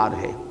وہ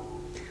انذار ہے،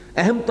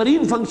 اہم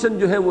ترین فنکشن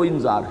جو ہے وہ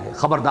انذار ہے،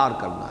 خبردار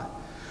کرنا ہے۔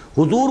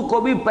 حضور کو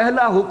بھی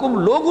پہلا حکم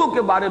لوگوں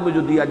کے بارے میں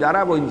جو دیا جا رہا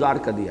ہے وہ انذار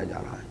کا دیا جا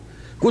رہا ہے۔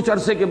 کچھ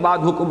عرصے کے بعد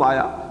حکم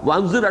آیا،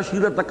 وَأَنذِرْ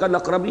عَشِيرَتَكَ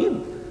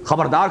الْأَقْرَبِينَ،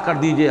 خبردار کر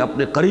دیجئے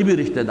اپنے قریبی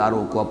رشتہ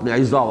داروں کو، اپنے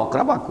اعزاء و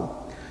اقربا کو۔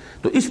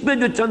 تو اس میں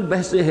جو چند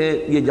بحثیں ہیں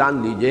یہ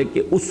جان لیجئے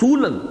کہ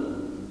اصولاً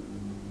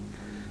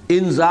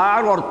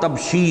انذار اور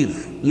تبشیر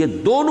یہ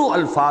دونوں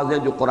الفاظ ہیں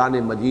جو قرآن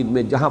مجید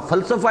میں، جہاں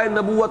فلسفہ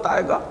نبوت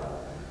آئے گا،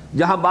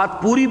 جہاں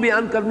بات پوری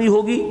بیان کرنی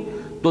ہوگی،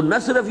 تو نہ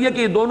صرف یہ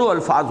کہ یہ دونوں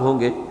الفاظ ہوں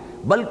گے،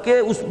 بلکہ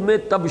اس میں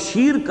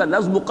تبشیر کا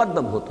لفظ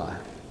مقدم ہوتا ہے۔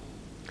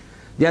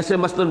 جیسے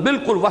مثلا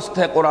بالکل وسط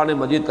ہے قرآن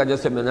مجید کا،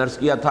 جیسے میں نے عرض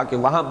کیا تھا کہ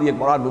وہاں بھی ایک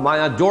بڑا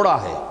نمایاں جوڑا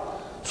ہے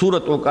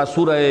سورتوں کا،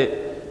 سورہ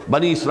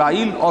بنی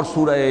اسرائیل اور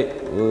سورہ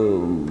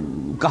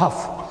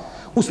کہف،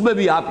 اس میں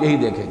بھی آپ یہی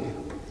دیکھیں گے۔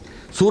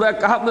 سورہ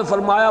کہف میں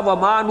فرمایا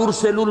وَمَا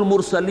نُرْسِلُ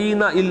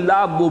الْمُرْسَلِينَ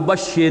إِلَّا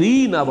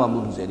مُبَشِّرِينَ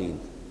وَمُنذِرِينَ،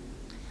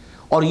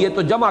 اور یہ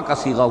تو جمع کا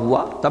صیغہ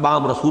ہوا،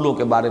 تمام رسولوں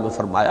کے بارے میں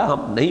فرمایا ہم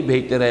نہیں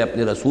بھیجتے رہے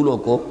اپنے رسولوں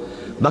کو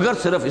مگر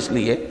صرف اس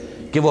لیے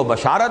کہ وہ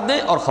بشارت دیں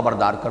اور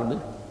خبردار کر دیں۔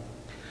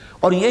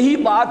 اور یہی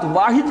بات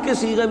واحد کے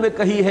صیغے میں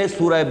کہی ہے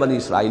سورہ بنی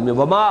اسرائیل میں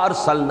وَمَا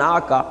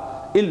أَرْسَلْنَاكَ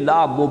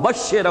إِلَّا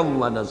مُبَشِّرًا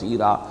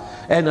وَنَذِيرًا،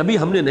 اے نبی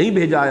ہم نے نہیں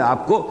بھیجا ہے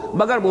آپ کو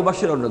مگر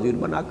مبشر اور نذیر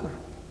بنا کر۔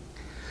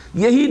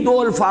 یہی دو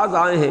الفاظ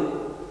آئے ہیں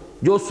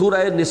جو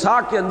سورہ نساء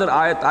کے اندر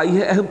آیت آئی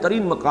ہے، اہم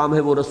ترین مقام ہے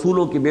وہ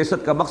رسولوں کی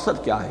بعثت کا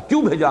مقصد کیا ہے،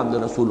 کیوں بھیجا ہم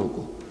نے رسولوں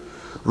کو۔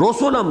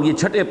 رسولم یہ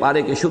چھٹے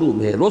پارے کے شروع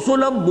میں ہے،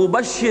 رسولم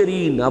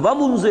مبشرین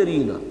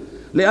ومنذرین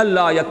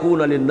لئلا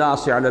یکون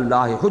للناس علی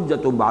اللہ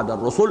حجۃ بعد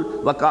الرسل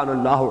وکان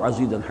اللہ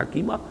عزیزا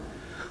حکیما،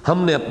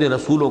 ہم نے اپنے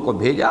رسولوں کو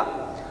بھیجا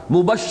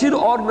مبشر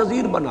اور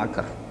نذیر بنا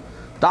کر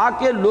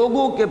تاکہ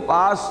لوگوں کے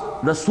پاس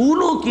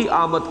رسولوں کی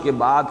آمد کے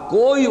بعد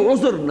کوئی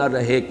عذر نہ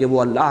رہے کہ وہ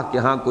اللہ کے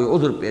ہاں کوئی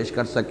عذر پیش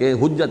کر سکے،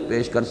 حجت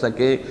پیش کر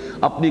سکے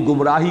اپنی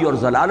گمراہی اور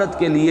ضلالت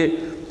کے لیے،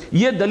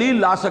 یہ دلیل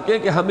لا سکے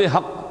کہ ہمیں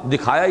حق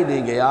دکھایا ہی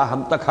نہیں گیا،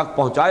 ہم تک حق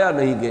پہنچایا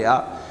نہیں گیا،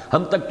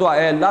 ہم تک تو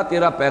اے اللہ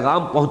تیرا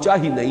پیغام پہنچا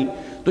ہی نہیں۔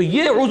 تو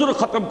یہ عذر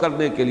ختم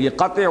کرنے کے لیے،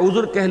 قطع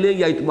عذر کہہ لیں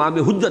یا اتمام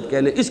حجت کہہ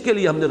لیں، اس کے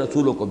لیے ہم نے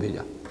رسولوں کو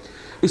بھیجا۔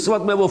 اس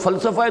وقت میں وہ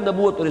فلسفہ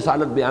نبوت اور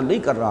رسالت بیان نہیں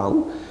کر رہا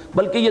ہوں،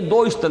 بلکہ یہ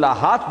دو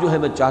اصطلاحات جو ہے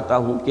میں چاہتا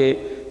ہوں کہ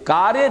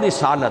کار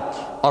رسالت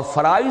اور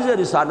فرائض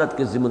رسالت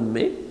کے ضمن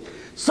میں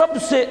سب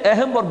سے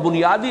اہم اور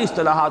بنیادی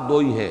اصطلاحات دو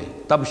ہی ہیں،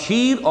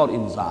 تبشیر اور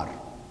انذار،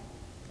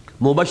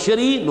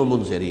 مبشرین و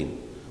منذرین،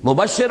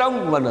 مبشرا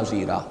و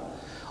نذیرا۔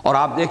 اور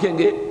آپ دیکھیں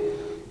گے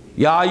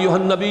یا ایھا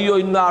النبی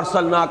انا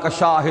ارسلناک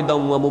شاہدا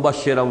و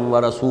مبشرا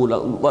و رسولا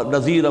و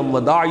نذیرا و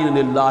داعیا الی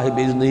اللہ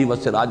باذنہ و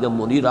سراجا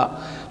منیرا،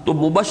 تو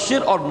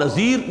مبشر اور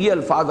نذیر یہ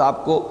الفاظ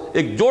آپ کو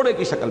ایک جوڑے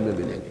کی شکل میں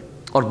ملیں گے۔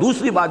 اور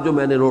دوسری بات جو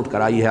میں نے نوٹ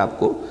کرائی ہے آپ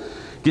کو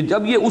کہ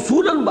جب یہ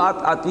اصولاً بات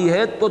آتی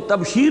ہے تو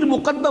تبشیر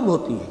مقدم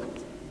ہوتی ہے،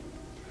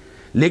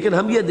 لیکن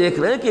ہم یہ دیکھ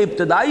رہے ہیں کہ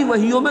ابتدائی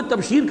وحیوں میں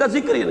تبشیر کا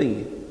ذکر ہی نہیں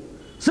ہے،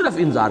 صرف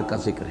انذار کا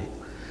ذکر ہے۔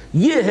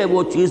 یہ ہے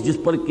وہ چیز جس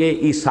پر کہ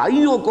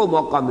عیسائیوں کو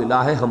موقع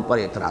ملا ہے ہم پر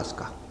اعتراض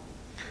کا۔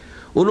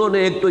 انہوں نے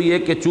ایک تو یہ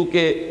کہ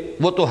چونکہ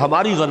وہ تو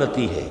ہماری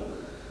غلطی ہے،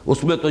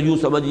 اس میں تو یوں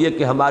سمجھیے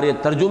کہ ہمارے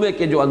ترجمے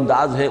کے جو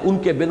انداز ہیں ان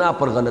کے بنا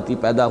پر غلطی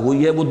پیدا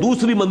ہوئی ہے، وہ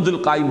دوسری منزل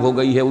قائم ہو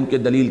گئی ہے ان کے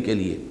دلیل کے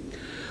لیے،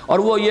 اور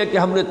وہ یہ کہ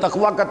ہم نے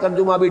تقویٰ کا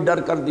ترجمہ بھی ڈر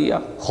کر دیا،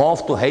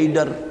 خوف تو ہے ہی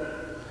ڈر،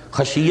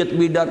 خشیت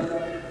بھی ڈر،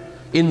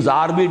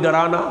 انذار بھی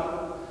ڈرانا،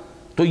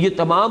 تو یہ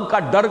تمام کا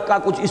ڈر کا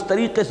کچھ اس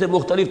طریقے سے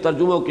مختلف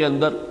ترجموں کے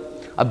اندر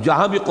اب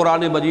جہاں بھی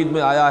قرآن مجید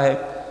میں آیا ہے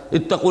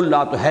اتقوا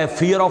اللہ تو ہے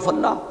فیئر آف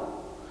اللہ،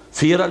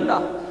 فیئر اللہ۔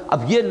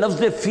 اب یہ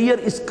لفظ فیئر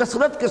اس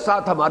کثرت کے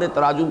ساتھ ہمارے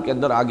تراجم کے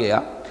اندر آ گیا،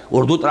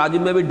 اردو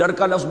تراجم میں بھی ڈر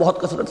کا لفظ بہت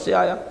کثرت سے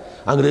آیا،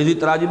 انگریزی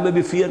تراجم میں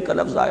بھی فیئر کا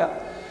لفظ آیا،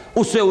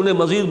 اس سے انہیں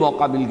مزید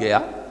موقع مل گیا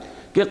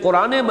کہ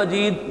قرآن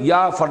مجید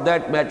یا فار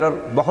دیٹ میٹر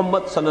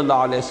محمد صلی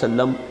اللہ علیہ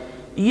وسلم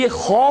یہ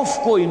خوف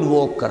کو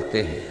انووک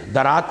کرتے ہیں،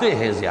 ڈراتے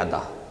ہیں زیادہ،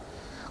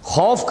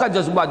 خوف کا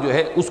جذبہ جو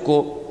ہے اس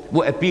کو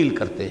وہ اپیل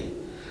کرتے ہیں،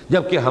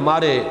 جبکہ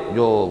ہمارے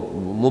جو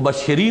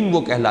مبشرین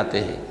وہ کہلاتے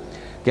ہیں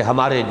کہ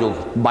ہمارے جو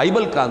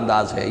بائبل کا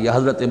انداز ہے یا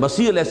حضرت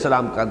مسیح علیہ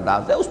السلام کا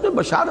انداز ہے اس میں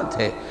بشارت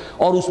ہے،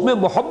 اور اس میں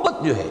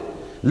محبت جو ہے،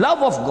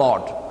 لو آف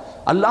گاڈ،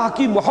 اللہ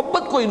کی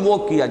محبت کو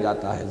انووک کیا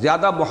جاتا ہے،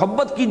 زیادہ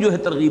محبت کی جو ہے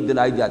ترغیب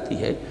دلائی جاتی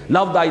ہے،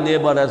 لو دائی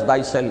نیبر ایز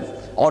دائی سیلف،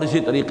 اور اسی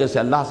طریقے سے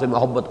اللہ سے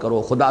محبت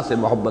کرو، خدا سے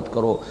محبت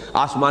کرو،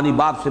 آسمانی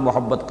باپ سے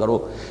محبت کرو۔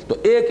 تو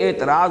ایک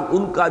اعتراض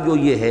ان کا جو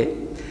یہ ہے،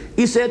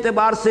 اس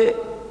اعتبار سے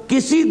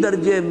کسی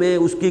درجے میں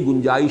اس کی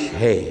گنجائش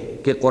ہے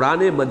کہ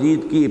قرآن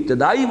مجید کی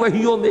ابتدائی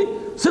وحیوں میں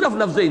صرف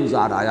لفظ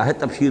انذار آیا ہے،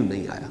 تبشیر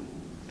نہیں آیا،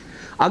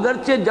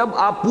 اگرچہ جب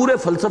آپ پورے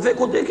فلسفے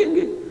کو دیکھیں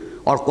گے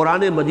اور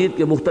قرآن مجید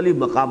کے مختلف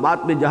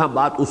مقامات میں جہاں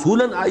بات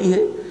اصولاً آئی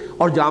ہے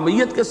اور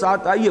جامعیت کے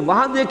ساتھ آئی ہے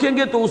وہاں دیکھیں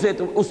گے تو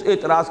اس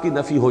اعتراض کی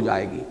نفی ہو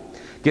جائے گی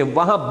کہ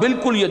وہاں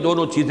بالکل یہ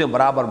دونوں چیزیں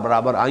برابر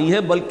برابر آئی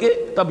ہیں،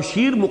 بلکہ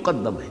تبشیر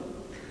مقدم ہے۔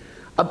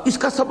 اب اس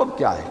کا سبب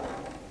کیا ہے؟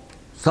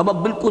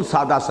 سبب بالکل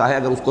سادہ سا ہے،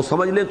 اگر اس کو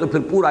سمجھ لیں تو پھر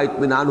پورا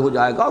اطمینان ہو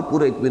جائے گا اور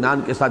پورے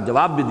اطمینان کے ساتھ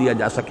جواب بھی دیا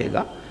جا سکے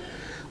گا،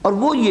 اور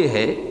وہ یہ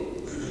ہے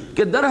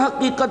کہ در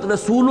حقیقت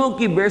رسولوں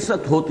کی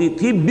بعثت ہوتی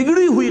تھی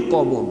بگڑی ہوئی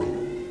قوموں میں،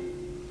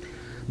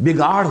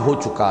 بگاڑ ہو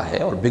چکا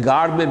ہے اور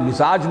بگاڑ میں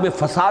مزاج میں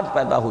فساد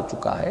پیدا ہو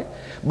چکا ہے،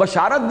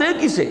 بشارت دے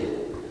کسے؟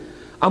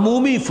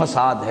 عمومی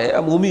فساد ہے،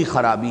 عمومی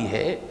خرابی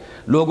ہے،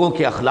 لوگوں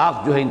کے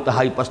اخلاق جو ہے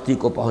انتہائی پستی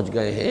کو پہنچ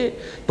گئے ہیں،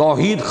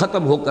 توحید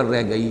ختم ہو کر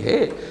رہ گئی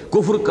ہے،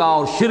 کفر کا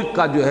اور شرک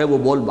کا جو ہے وہ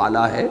بول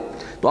بالا ہے۔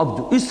 تو اب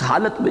اس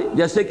حالت میں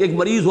جیسے کہ ایک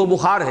مریض ہو،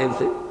 بخار ہے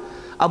اسے،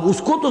 اب اس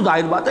کو تو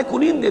ظاہر بات ہے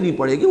کنین دینی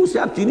پڑے گی، اسے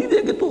آپ چینی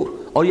دیں گے تو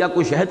اور یا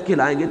کوئی شہد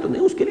کھلائیں گے تو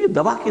نہیں، اس کے لیے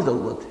دوا کی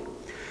ضرورت ہے۔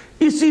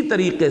 اسی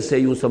طریقے سے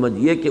یوں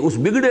سمجھیے کہ اس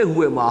بگڑے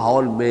ہوئے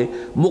ماحول میں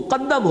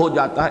مقدم ہو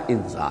جاتا ہے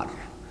انذار،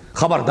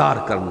 خبردار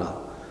کرنا۔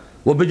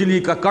 وہ بجلی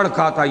کا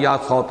کڑکا تھا یا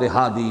صوت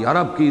ہادی،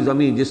 عرب کی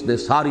زمین جس نے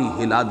ساری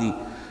ہلا دی،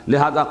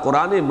 لہذا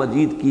قرآن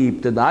مجید کی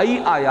ابتدائی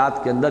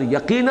آیات کے اندر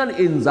یقیناً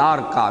انذار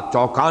کا،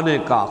 چونکانے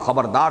کا،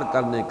 خبردار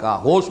کرنے کا،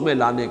 ہوش میں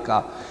لانے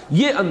کا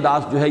یہ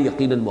انداز جو ہے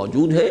یقیناً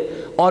موجود ہے،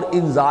 اور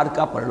انذار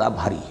کا پلڑا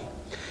بھاری ہے۔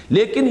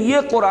 لیکن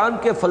یہ قرآن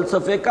کے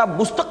فلسفے کا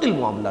مستقل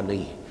معاملہ نہیں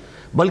ہے،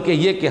 بلکہ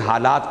یہ کہ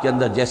حالات کے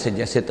اندر جیسے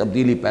جیسے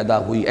تبدیلی پیدا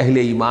ہوئی، اہل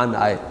ایمان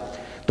آئے،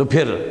 تو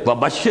پھر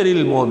وَبَشِّرِ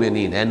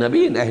الْمُؤْمِنِينَ، اے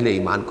نبی ان اہل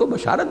ایمان کو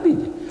بشارت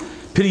دیجئے۔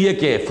 پھر یہ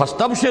کہ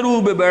فَاسْتَبْشِرُوا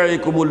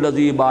بِبَيْعِكُمُ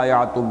الَّذِي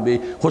بَایَعْتُم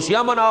بِهِ،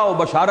 خوشیاں مناؤ،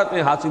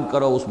 بشارتیں حاصل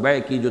کرو اس بیع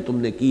کی جو تم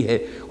نے کی ہے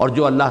اور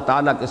جو اللہ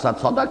تعالیٰ کے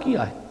ساتھ سودا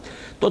کیا ہے۔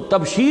 تو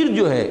تبشیر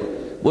جو ہے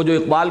وہ جو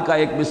اقبال کا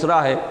ایک مصرع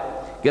ہے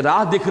کہ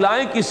راہ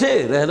دکھلائیں کسے،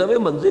 رہنو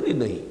منزل ہی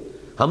نہیں،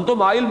 ہم تو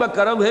مائل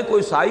بکرم ہے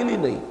کوئی سائل ہی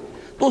نہیں،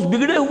 تو اس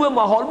بگڑے ہوئے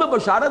ماحول میں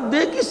بشارت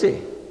دے کسے؟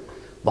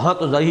 وہاں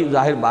تو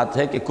ظاہر بات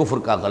ہے کہ کفر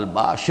کا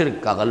غلبہ،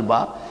 شرک کا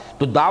غلبہ،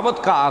 تو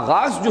دعوت کا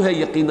آغاز جو ہے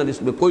یقیناً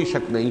اس میں کوئی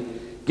شک نہیں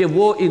کہ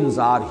وہ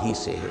انذار ہی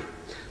سے ہے۔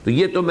 تو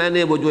یہ تو میں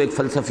نے وہ جو ایک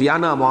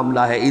فلسفیانہ معاملہ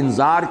ہے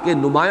انذار کے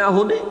نمایاں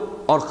ہونے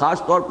اور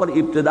خاص طور پر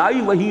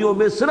ابتدائی وحیوں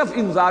میں صرف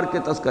انذار کے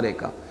تذکرے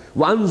کا،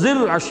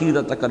 وَأَنذِرْ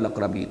عَشِيرَتَكَ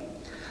الْأَقْرَبِينَ۔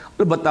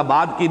 البتہ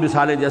بعد کی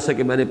مثالیں جیسے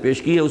کہ میں نے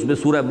پیش کی ہے، اس میں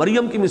سورہ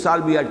مریم کی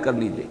مثال بھی ایڈ کر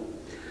لیجئے،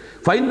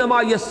 فَإِنَّمَا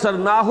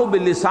يَسَّرْنَاهُ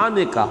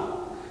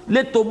بِلِسَانِكَ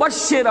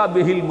لِتُبَشِّرَ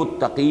بِهِ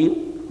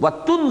الْمُتَّقِينَ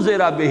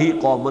وَتُنذِرَ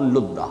بِهِ قَوْمًا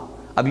لُدًّا۔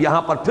 اب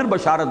یہاں پر پھر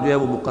بشارت جو ہے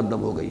وہ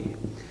مقدم ہو گئی ہے۔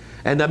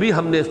 اے نبی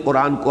ہم نے اس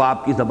قرآن کو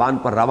آپ کی زبان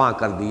پر رواں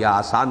کر دیا،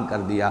 آسان کر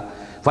دیا،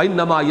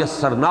 فَإِنَّمَا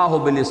يَسَّرْنَاهُ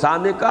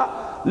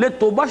بِلِسَانِكَ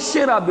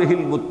لِتُبَشِّرَ بِهِ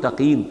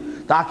الْمُتَّقِينَ،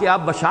 تاکہ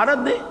آپ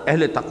بشارت دیں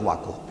اہل تقویٰ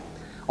کو،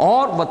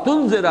 اور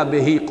وَتُنذِرَ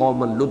بِهِ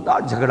قَوْمًا لُدًّا،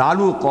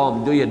 جھگڑالو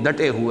قوم جو یہ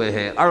ڈٹے ہوئے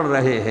ہیں، اڑ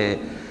رہے ہیں،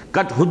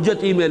 کٹ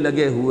حجتی میں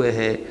لگے ہوئے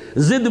ہیں،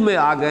 ضد میں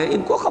آ گئے،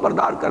 ان کو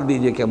خبردار کر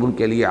دیجئے کہ اب ان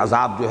کے لیے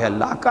عذاب جو ہے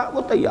اللہ کا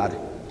وہ تیار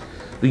ہے۔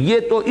 تو یہ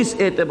تو اس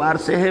اعتبار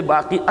سے ہے۔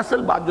 باقی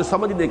اصل بات جو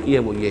سمجھنے کی ہے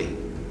وہ یہ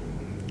ہے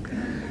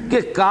کہ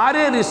کار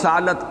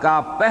رسالت کا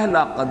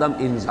پہلا قدم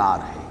انذار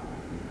ہے۔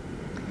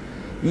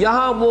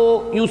 یہاں وہ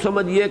یوں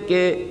سمجھیے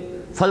کہ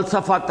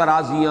فلسفہ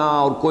ترازیاں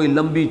اور کوئی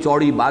لمبی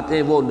چوڑی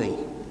باتیں وہ نہیں،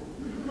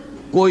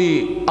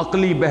 کوئی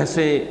عقلی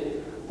بحثیں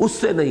اس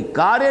سے نہیں۔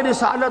 کار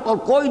رسالت اور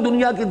کوئی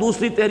دنیا کی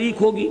دوسری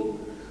تحریک ہوگی،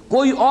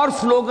 کوئی اور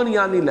سلوگن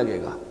یہاں نہیں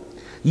لگے گا۔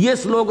 یہ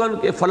سلوگن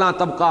کہ فلاں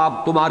طبقہ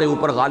اب تمہارے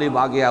اوپر غالب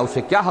آ گیا،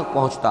 اسے کیا حق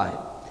پہنچتا ہے،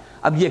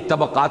 اب یہ ایک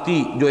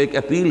طبقاتی جو ایک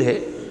اپیل ہے،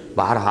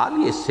 بہرحال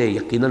یہ اس سے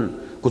یقیناً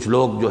کچھ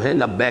لوگ جو ہیں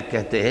لبیک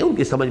کہتے ہیں، ان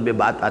کی سمجھ میں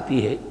بات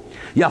آتی ہے،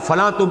 یا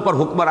فلاں تم پر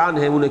حکمران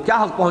ہیں، انہیں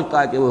کیا حق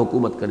پہنچتا ہے کہ وہ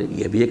حکومت کریں،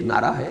 یہ بھی ایک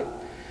نعرہ ہے،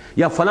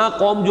 یا فلاں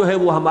قوم جو ہے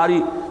وہ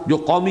ہماری جو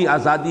قومی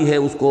آزادی ہے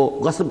اس کو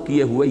غصب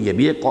کیے ہوئے، یہ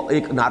بھی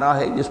ایک نعرہ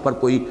ہے جس پر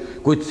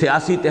کوئی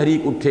سیاسی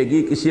تحریک اٹھے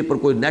گی، کسی پر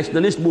کوئی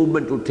نیشنلسٹ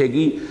موومنٹ اٹھے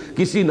گی،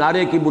 کسی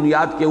نعرے کی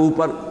بنیاد کے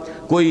اوپر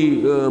کوئی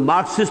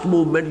مارکسسٹ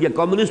موومنٹ یا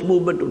کمیونسٹ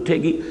موومنٹ اٹھے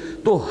گی۔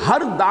 تو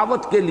ہر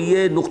دعوت کے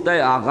لیے نقطہ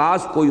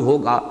آغاز کوئی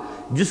ہوگا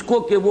جس کو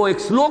کہ وہ ایک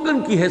سلوگن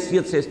کی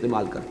حیثیت سے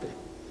استعمال کرتے ہیں۔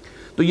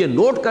 تو یہ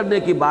نوٹ کرنے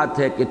کی بات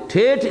ہے کہ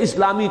ٹھیٹھ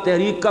اسلامی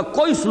تحریک کا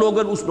کوئی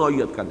سلوگن اس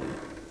نوعیت کا نہیں۔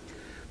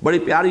 بڑی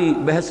پیاری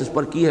بحث اس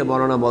پر کی ہے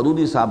مولانا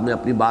مودودی صاحب نے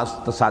اپنی بعض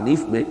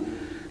تصانیف میں،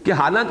 کہ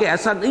حالانکہ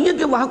ایسا نہیں ہے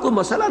کہ وہاں کوئی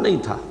مسئلہ نہیں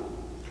تھا،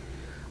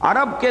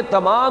 عرب کے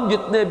تمام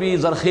جتنے بھی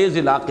زرخیز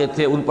علاقے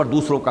تھے ان پر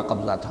دوسروں کا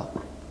قبضہ تھا۔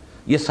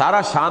 یہ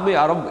سارا شام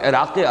عرب،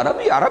 عراق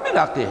عرب، یہ عرب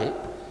علاقے ہیں۔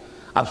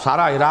 اب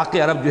سارا عراق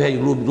عرب جو ہے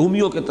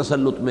رومیوں کے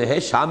تسلط میں ہے،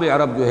 شام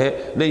عرب جو ہے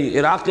نہیں،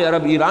 عراق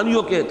عرب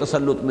ایرانیوں کے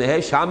تسلط میں ہے،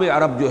 شام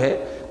عرب جو ہے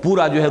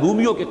پورا جو ہے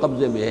رومیوں کے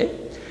قبضے میں ہے۔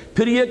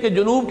 پھر یہ کہ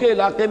جنوب کے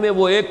علاقے میں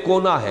وہ ایک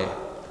کونا ہے،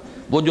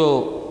 وہ جو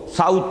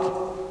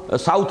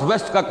ساؤتھ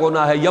ویسٹ کا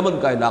کونا ہے، یمن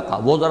کا علاقہ،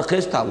 وہ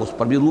زرخیز تھا، اس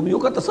پر بھی رومیوں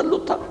کا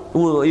تسلط تھا،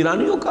 وہ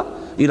ایرانیوں کا،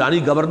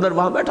 ایرانی گورنر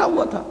وہاں بیٹھا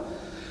ہوا تھا۔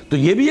 تو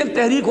یہ بھی ایک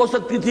تحریک ہو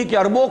سکتی تھی کہ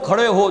عربوں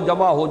کھڑے ہو،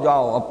 جمع ہو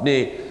جاؤ،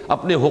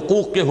 اپنے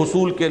حقوق کے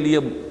حصول کے لیے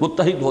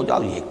متحد ہو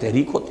جاؤ، یہ ایک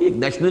تحریک ہوتی ہے، ایک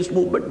نیشنلسٹ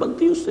موومنٹ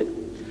بنتی اس سے۔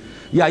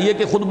 یا یہ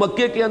کہ خود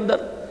مکے کے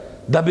اندر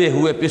دبے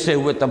ہوئے پسے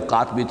ہوئے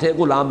طبقات بھی تھے،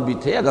 غلام بھی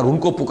تھے، اگر ان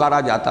کو پکارا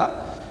جاتا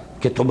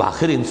کہ تم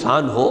آخر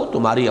انسان ہو،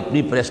 تمہاری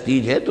اپنی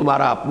پریسٹیج ہے،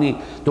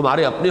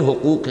 تمہارے اپنے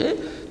حقوق ہیں،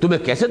 تمہیں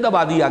کیسے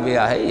دبا دیا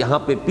گیا ہے، یہاں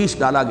پہ پیس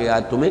ڈالا گیا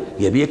ہے تمہیں،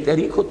 یہ بھی ایک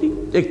تحریک ہوتی،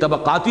 ایک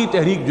طبقاتی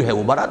تحریک جو ہے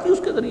وہ بڑھاتی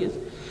اس کے ذریعے سے۔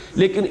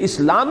 لیکن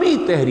اسلامی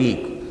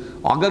تحریک،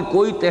 اگر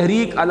کوئی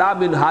تحریک علی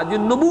منہاج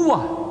النبوہ،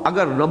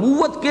 اگر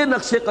نبوت کے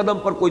نقش قدم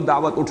پر کوئی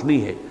دعوت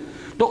اٹھنی ہے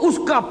تو اس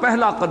کا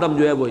پہلا قدم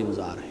جو ہے وہ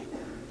انذار ہے۔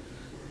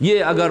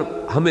 یہ اگر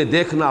ہمیں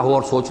دیکھنا ہو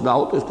اور سوچنا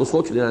ہو تو اس کو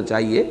سوچ لینا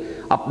چاہیے،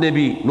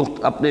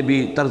 اپنے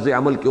بھی طرز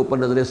عمل کے اوپر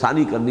نظر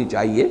ثانی کرنی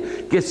چاہیے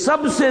کہ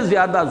سب سے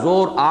زیادہ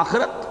زور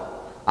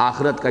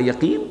آخرت کا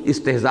یقین،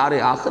 استحضار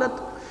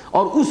آخرت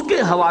اور اس کے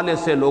حوالے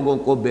سے لوگوں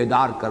کو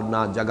بیدار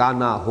کرنا،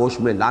 جگانا، ہوش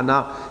میں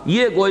لانا،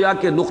 یہ گویا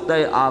کہ نقطہ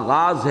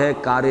آغاز ہے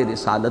کار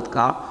رسالت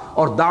کا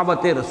اور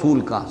دعوت رسول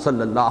کا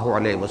صلی اللہ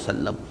علیہ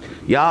وسلم۔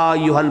 یا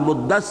ایھا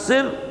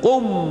المدثر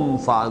قم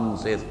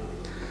فانذر۔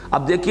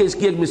 اب دیکھیے اس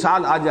کی ایک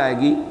مثال آ جائے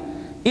گی،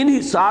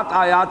 انہی 7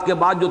 آیات کے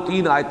بعد جو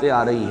 3 آیتیں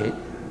آ رہی ہیں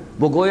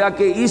وہ گویا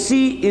کہ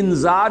اسی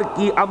انذار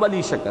کی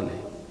عملی شکل ہے۔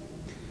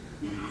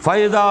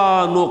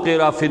 فَإِذَا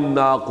نُقِرَ فِي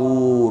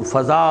النَّاقُورِ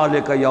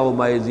فَذَلِكَ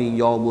يَوْمَئِذٍ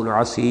يَوْمٌ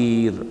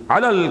عَسِيرٌ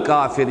عَلَى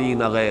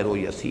الْكَافِرِينَ غَيْرُ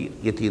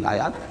يَسِيرٌ۔ یہ 3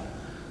 آیات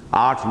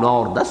 8، 9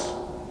 اور 10۔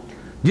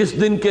 جس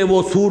دن کے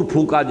وہ سور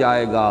پھونکا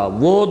جائے گا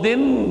وہ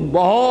دن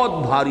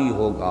بہت بھاری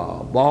ہوگا،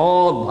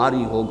 بہت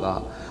بھاری ہوگا،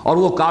 اور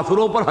وہ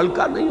کافروں پر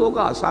ہلکا نہیں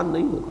ہوگا، آسان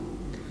نہیں ہوگا۔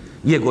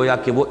 یہ گویا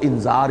کہ وہ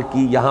انذار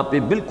کی یہاں پہ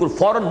بالکل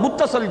فوراً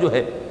متصل جو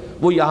ہے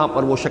وہ یہاں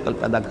پر وہ شکل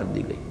پیدا کر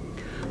دی گئی۔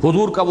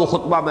 حضور کا وہ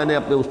خطبہ میں نے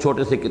اپنے اس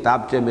چھوٹے سے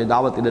کتابچے میں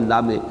دعوت اللہ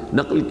میں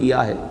نقل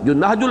کیا ہے، جو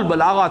نہج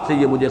البلاغہ سے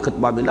یہ مجھے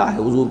خطبہ ملا ہے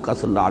حضور کا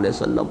صلی اللہ علیہ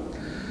وسلم،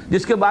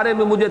 جس کے بارے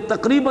میں مجھے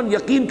تقریباً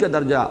یقین کا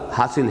درجہ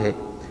حاصل ہے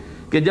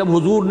کہ جب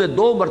حضور نے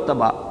 2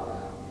 مرتبہ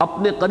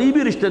اپنے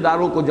قریبی رشتہ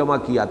داروں کو جمع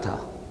کیا تھا،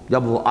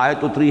 جب وہ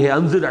آیت اتری ہے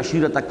انذر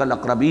عشیرتک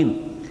الاقربین،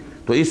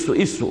 تو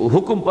اس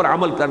حکم پر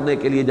عمل کرنے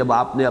کے لیے جب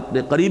آپ نے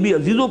اپنے قریبی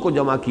عزیزوں کو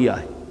جمع کیا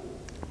ہے،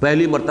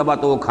 پہلی مرتبہ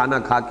تو وہ کھانا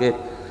کھا کے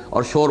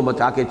اور شور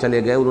مچا کے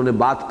چلے گئے، انہوں نے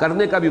بات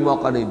کرنے کا بھی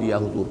موقع نہیں دیا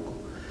حضور کو،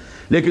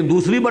 لیکن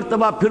دوسری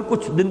مرتبہ پھر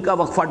کچھ دن کا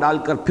وقفہ ڈال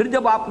کر پھر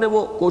جب آپ نے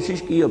وہ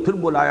کوشش کی اور پھر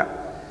بلایا،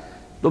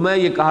 تو میں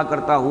یہ کہا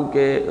کرتا ہوں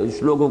کہ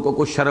اس لوگوں کو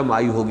کچھ شرم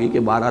آئی ہوگی کہ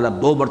بہرحال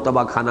اب 2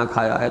 مرتبہ کھانا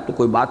کھایا ہے تو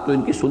کوئی بات تو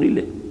ان کی سنی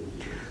لے،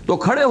 تو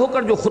کھڑے ہو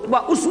کر جو خطبہ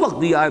اس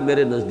وقت دیا ہے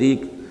میرے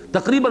نزدیک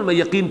تقریباً میں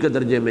یقین کے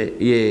درجے میں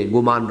یہ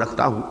گمان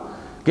رکھتا ہوں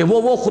کہ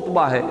وہ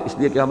خطبہ ہے، اس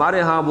لیے کہ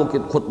ہمارے ہاں وہ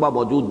خطبہ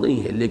موجود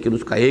نہیں ہے، لیکن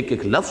اس کا ایک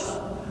ایک لفظ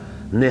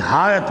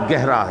نہایت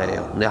گہرا ہے،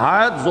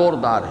 نہایت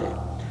زوردار ہے۔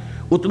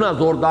 اتنا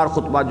زوردار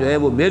خطبہ جو ہے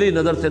وہ میری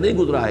نظر سے نہیں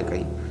گزرا ہے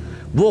کہیں،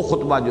 وہ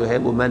خطبہ جو ہے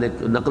وہ میں نے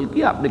نقل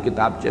کیا اپنے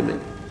کتابچے میں،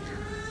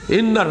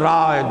 ان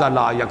الرائد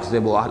لا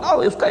یکذب اہلہ،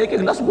 اس کا ایک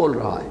ایک لفظ بول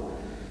رہا ہے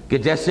کہ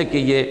جیسے کہ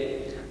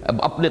یہ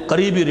اپنے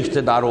قریبی رشتہ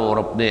داروں اور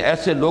اپنے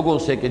ایسے لوگوں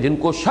سے کہ جن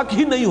کو شک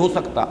ہی نہیں ہو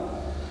سکتا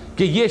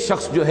کہ یہ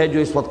شخص جو ہے جو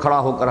اس وقت کھڑا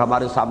ہو کر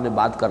ہمارے سامنے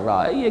بات کر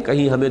رہا ہے یہ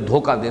کہیں ہمیں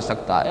دھوکہ دے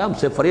سکتا ہے، ہم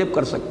سے فریب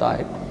کر سکتا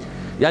ہے۔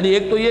 یعنی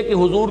ایک تو یہ کہ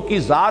حضور کی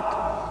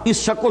ذات اس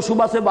شک و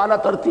شبہ سے بالا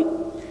تر تھی،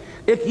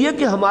 ایک یہ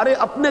کہ ہمارے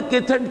اپنے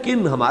کیتھ اینڈ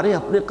کن، ہمارے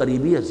اپنے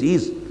قریبی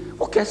عزیز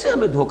وہ کیسے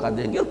ہمیں دھوکہ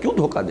دیں گے اور کیوں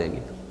دھوکہ دیں گے۔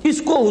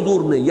 اس کو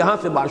حضور نے یہاں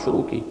سے بات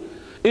شروع کی،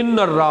 ان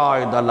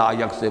الرائد لا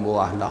یکذب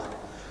اہلہ،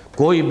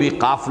 کوئی بھی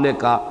قافلے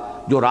کا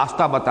جو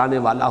راستہ بتانے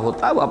والا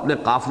ہوتا ہے وہ اپنے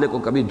قافلے کو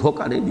کبھی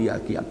دھوکہ نہیں دیا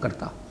کیا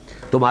کرتا۔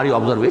 تمہاری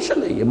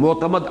آبزرویشن ہے، یہ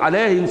معتمد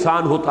علیہ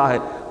انسان ہوتا ہے،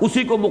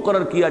 اسی کو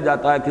مقرر کیا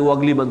جاتا ہے کہ وہ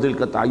اگلی منزل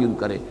کا تعین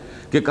کرے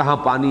کہ کہاں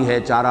پانی ہے،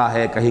 چارہ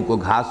ہے، کہیں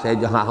کوئی گھاس ہے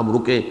جہاں ہم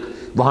رکیں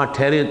وہاں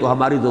ٹھہریں تو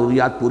ہماری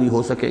ضروریات پوری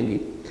ہو سکیں گی۔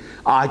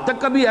 آج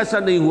تک کبھی ایسا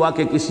نہیں ہوا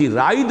کہ کسی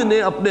رائد نے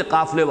اپنے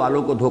قافلے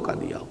والوں کو دھوکہ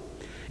دیا ہو۔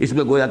 اس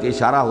میں گویا کہ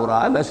اشارہ ہو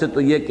رہا ہے، ویسے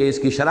تو یہ کہ اس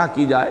کی شرح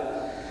کی جائے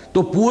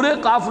تو پورے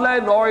قافلہ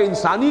نوع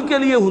انسانی کے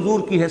لیے حضور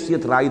کی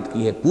حیثیت رائد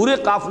کی ہے، پورے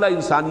قافلہ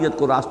انسانیت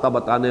کو راستہ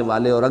بتانے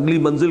والے اور اگلی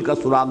منزل کا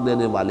سراغ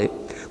دینے والے،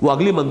 وہ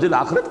اگلی منزل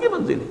آخرت کی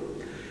منزل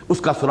ہے،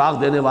 اس کا سراغ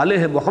دینے والے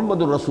ہیں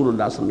محمد الرسول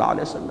اللہ صلی اللہ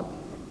علیہ وسلم۔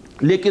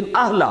 لیکن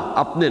اہلہ،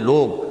 اپنے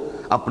لوگ،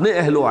 اپنے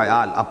اہل و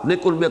عیال، اپنے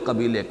قرب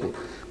قبیلے کو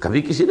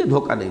کبھی کسی نے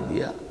دھوکہ نہیں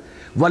دیا۔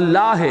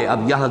 واللہ،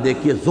 اب یہاں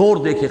دیکھیے زور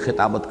دیکھیے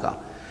خطابت کا،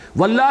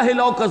 واللہ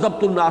لو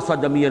کذبت الناس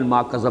جميعا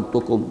ما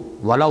کذبتکم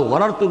ولو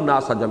غررت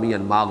الناس جميعا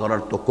ما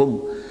غررتکم،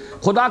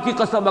 خدا کی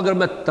قسم اگر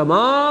میں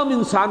تمام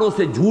انسانوں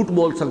سے جھوٹ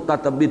بول سکتا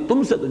تب بھی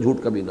تم سے تو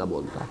جھوٹ کبھی نہ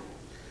بولتا،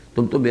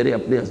 تم تو میرے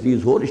اپنے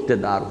عزیز ہو، رشتہ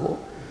دار ہو۔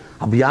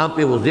 اب یہاں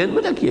پہ وہ ذہن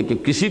میں رکھیے کہ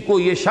کسی کو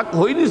یہ شک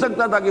ہو ہی نہیں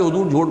سکتا تھا کہ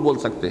حضور جھوٹ بول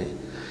سکتے ہیں،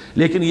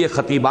 لیکن یہ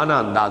خطیبانہ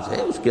انداز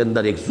ہے، اس کے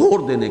اندر ایک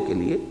زور دینے کے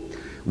لیے،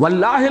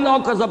 واللہ لو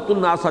کذبت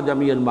الناس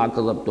جميعا ما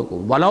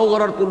کذبتکم ولو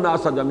غررت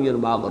الناس جميعا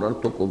ما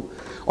غررتکم،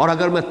 اور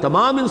اگر میں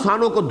تمام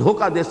انسانوں کو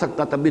دھوکہ دے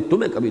سکتا تب بھی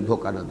تمہیں کبھی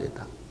دھوکہ نہ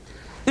دیتا۔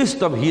 اس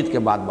تمہید کے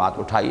بعد بات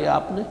اٹھائی ہے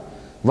آپ نے،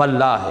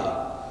 واللہ،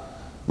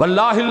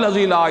 واللہ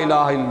الذی لا الہ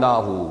الا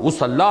ہو،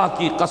 اس اللہ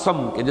کی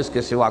قسم کہ جس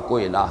کے سوا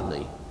کوئی الہ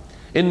نہیں،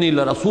 انی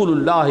لرسول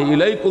اللہ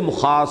الیکم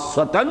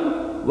خاصۃ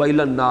والی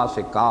الناس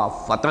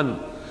کافۃ،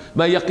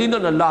 میں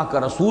یقیناً اللہ کا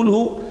رسول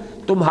ہوں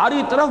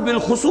تمہاری طرف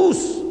بالخصوص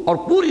اور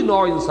پوری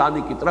نوع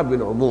انسانی کی طرف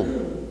بالعموم۔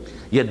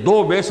 یہ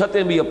 2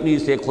 بعثتیں بھی اپنی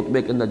اس ایک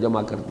خطبے کے اندر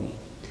جمع کر دی،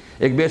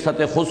 ایک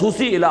بعثت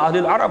خصوصی الی اہل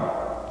العرب،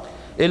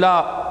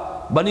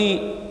 الی بنی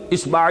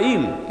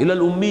اسماعیل، الی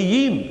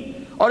الامیین،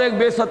 اور ایک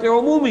بعثت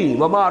عمومی،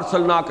 وما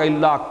ارسلناک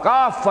الا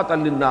کافۃ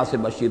للناس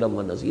بشیرا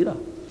ونذیرا،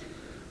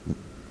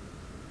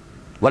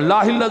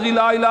 واللہ الذی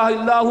لا الہ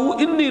الا ہو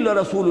انی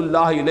لرسول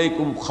اللہ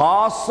الیکم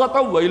خاصۃ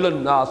والی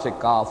الناس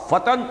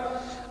کافۃ۔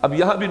 اب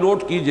یہاں بھی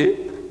نوٹ کیجئے،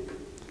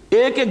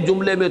 ایک ایک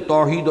جملے میں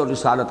توحید اور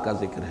رسالت کا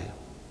ذکر ہے،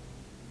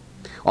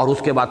 اور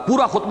اس کے بعد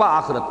پورا خطبہ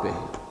آخرت پہ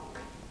ہے۔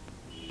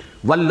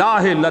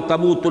 واللہ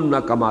لتموتن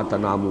کما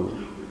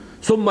تنامون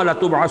ثم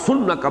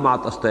لتبعثن کما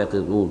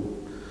تستيقظون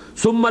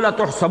ثم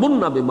لتحسبن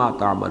بما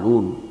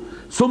تعملون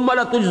ثم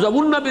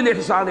لتجزون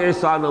بالاحسان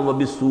احسانا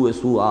وبالسوء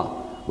سوءا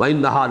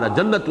وانها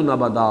لجنة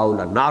ابدا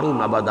ولنار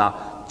ابدا۔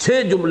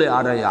 6 جملے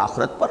آ رہے ہیں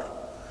آخرت پر،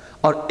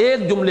 اور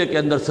ایک جملے کے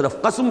اندر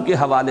صرف قسم کے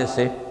حوالے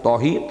سے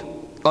توحید،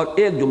 اور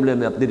ایک جملے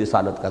میں اپنی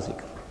رسالت کا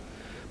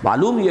ذکر۔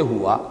 معلوم یہ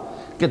ہوا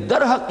کہ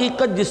در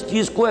حقیقت جس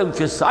چیز کو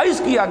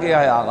ایمفیسائز کیا گیا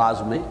ہے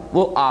آغاز میں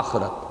وہ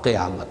آخرت،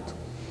 قیامت،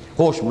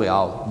 ہوش میں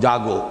آؤ،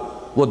 جاگو،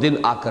 وہ دن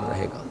آ کر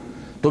رہے گا،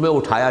 تمہیں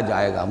اٹھایا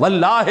جائے گا۔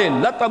 واللہ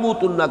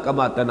لتموتن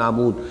کما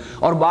تنامون،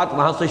 اور بات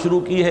وہاں سے شروع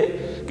کی ہے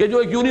کہ جو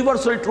ایک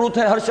یونیورسل ٹروتھ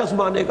ہے، ہر شخص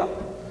مانے گا،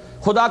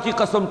 خدا کی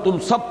قسم تم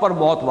سب پر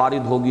موت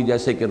وارد ہوگی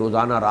جیسے کہ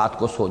روزانہ رات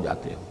کو سو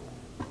جاتے ہو۔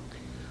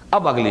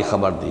 اب اگلی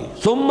خبر دی،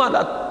 ثم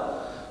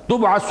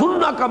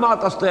تبعثن کما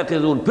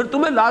تستيقظون، پھر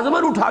تمہیں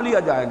لازماً اٹھا لیا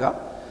جائے گا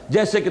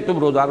جیسے کہ تم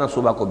روزانہ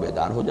صبح کو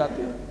بیدار ہو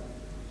جاتے ہو۔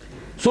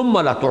 ثم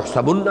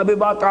لتحسبن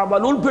بما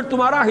تعملون، پھر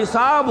تمہارا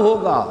حساب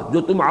ہوگا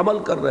جو تم عمل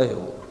کر رہے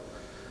ہو،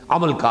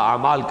 عمل کا،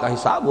 اعمال کا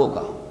حساب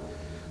ہوگا۔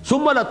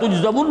 ثم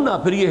لتجزون،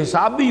 پھر یہ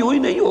حساب بھی یوں ہی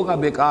نہیں ہوگا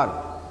بیکار،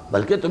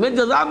 بلکہ تمہیں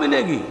جزا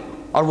ملے گی،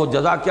 اور وہ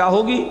جزا کیا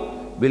ہوگی؟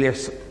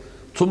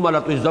 ثم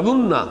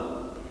لتجزون،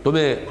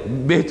 تمہیں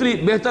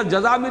بہتر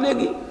جزا ملے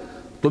گی،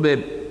 تمہیں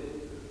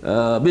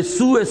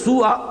بالسوء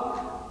سوءا،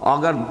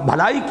 اگر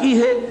بھلائی کی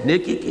ہے،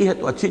 نیکی کی ہے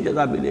تو اچھی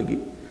جزا ملے گی،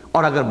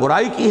 اور اگر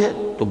برائی کی ہے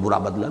تو برا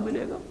بدلہ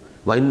ملے گا۔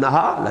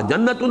 وَإِنَّهَا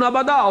لَجَنَّةٌ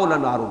أَبَدًا أَوْ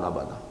لَنَارٌ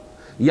أَبَدًا،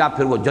 یا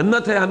پھر وہ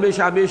جنت ہے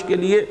ہمیشہ ہمیش کے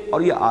لیے،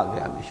 اور یہ آگ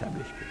ہے ہمیشہ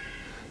ہمیش کے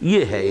لیے۔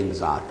 یہ ہے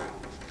انذار۔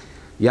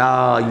 یا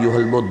ایھا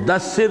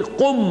المدثر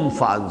قم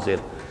فانذر۔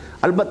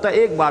 البتہ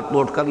ایک بات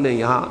نوٹ کر لیں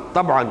یہاں،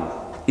 طبعاً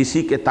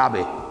اسی کے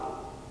تابع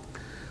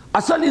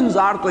اصل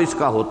انذار تو اس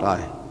کا ہوتا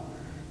ہے،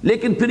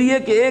 لیکن پھر یہ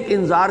کہ ایک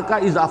انذار کا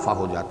اضافہ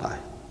ہو جاتا ہے۔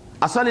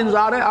 اصل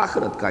انذار ہے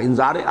آخرت کا،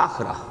 انذار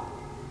آخرہ،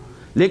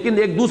 لیکن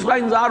ایک دوسرا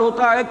انذار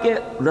ہوتا ہے کہ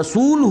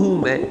رسول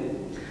ہوں میں،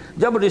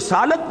 جب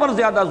رسالت پر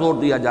زیادہ زور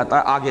دیا جاتا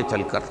ہے آگے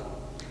چل کر۔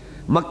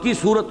 مکی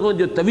صورتوں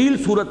جو طویل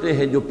صورتیں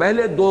ہیں، جو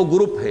پہلے دو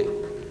گروپ ہیں،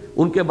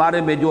 ان کے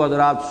بارے میں جو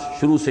حضرات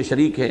شروع سے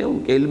شریک ہیں ان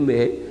کے علم میں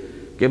ہے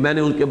کہ میں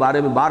نے ان کے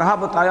بارے میں بارہا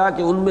بتایا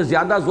کہ ان میں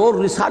زیادہ زور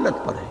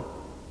رسالت پر ہے۔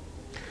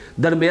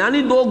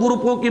 درمیانی دو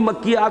گروپوں کی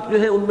مکیات جو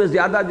ہیں ان میں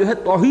زیادہ جو ہے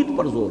توحید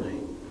پر زور ہے،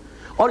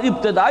 اور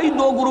ابتدائی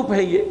دو گروپ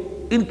ہیں یہ،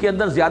 ان کے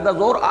اندر زیادہ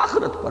زور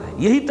آخرت پر ہے۔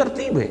 یہی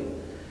ترتیب ہے۔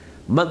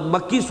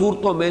 مکی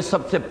صورتوں میں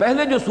سب سے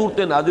پہلے جو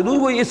صورتیں نازل ہوئی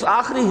وہ اس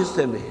آخری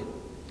حصے میں ہیں۔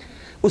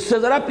 اس سے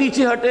ذرا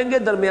پیچھے ہٹیں گے،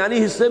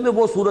 درمیانی حصے میں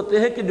وہ صورتیں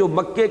ہیں کہ جو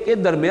مکے کے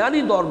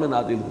درمیانی دور میں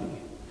نازل ہوئی ہیں۔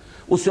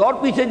 اس سے اور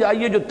پیچھے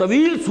جائیے، جو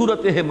طویل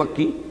صورتیں ہیں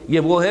مکی، یہ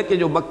وہ ہے کہ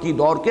جو مکی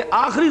دور کے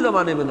آخری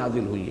زمانے میں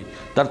نازل ہوئی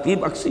ہیں۔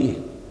 ترتیب عکسی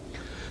ہے۔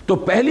 تو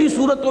پہلی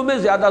صورتوں میں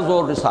زیادہ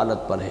زور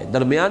رسالت پر ہے،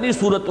 درمیانی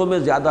صورتوں میں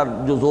زیادہ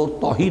جو زور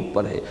توحید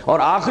پر ہے، اور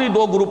آخری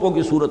دو گروپوں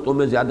کی صورتوں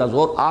میں زیادہ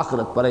زور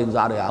آخرت پر ہے،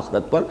 انذار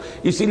آخرت پر۔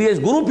 اسی لیے اس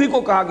گروپ ہی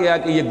کو کہا گیا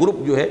کہ یہ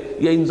گروپ جو ہے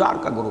یہ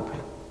انذار کا گروپ ہے۔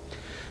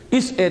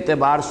 اس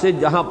اعتبار سے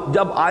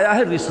جب آیا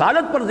ہے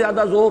رسالت پر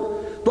زیادہ زور،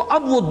 تو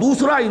اب وہ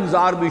دوسرا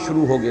انذار بھی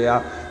شروع ہو گیا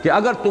کہ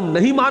اگر تم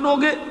نہیں مانو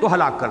گے تو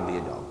ہلاک کر دیے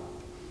جاؤ،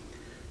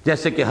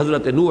 جیسے کہ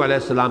حضرت نوح علیہ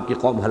السلام کی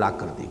قوم ہلاک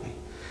کر دی گئی،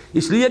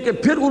 اس لیے کہ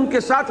پھر ان کے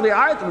ساتھ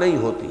رعایت نہیں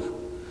ہوتی۔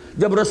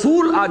 جب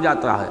رسول آ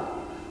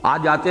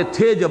جاتے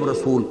تھے جب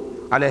رسول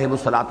علیہ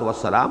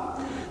السلام،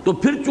 تو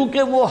پھر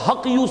چونکہ وہ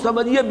حق یوں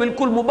سمجھیے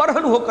بالکل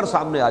مبرہن ہو کر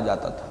سامنے آ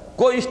جاتا تھا،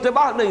 کوئی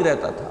اشتباہ نہیں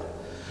رہتا تھا۔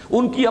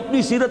 ان کی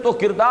اپنی سیرت و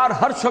کردار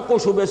ہر شک و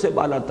شبے سے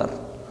بالا تر،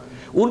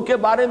 ان کے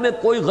بارے میں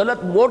کوئی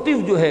غلط موٹیو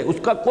جو ہے اس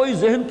کا کوئی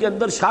ذہن کے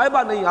اندر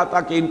شائبہ نہیں آتا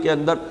کہ ان کے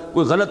اندر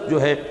کوئی غلط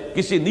جو ہے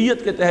کسی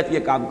نیت کے تحت یہ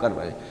کام کر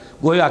رہے ہیں۔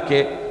 گویا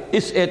کہ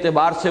اس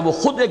اعتبار سے وہ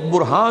خود ایک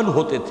برہان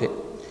ہوتے تھے،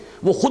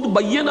 وہ خود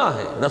بینہ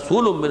ہے۔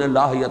 رسول من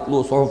اللہ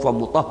یتلو صحفا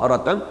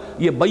مطہرۃ،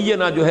 یہ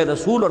بینہ جو ہے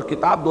رسول اور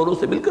کتاب دونوں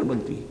سے مل کر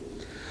بنتی ہے۔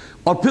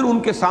 اور پھر ان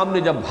کے سامنے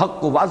جب حق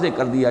کو واضح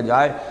کر دیا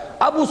جائے،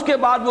 اب اس کے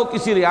بعد وہ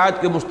کسی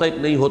رعایت کے مستحق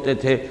نہیں ہوتے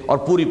تھے، اور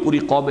پوری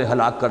قومیں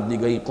ہلاک کر دی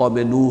گئی، قوم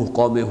نوح،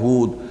 قوم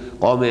ہود،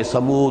 قوم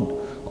سمود،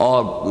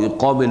 اور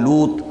قوم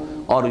لوط،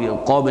 اور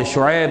قوم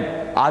شعیب،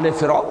 آل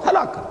فرعون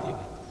ہلاک کر دیے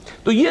گئے۔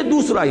 تو یہ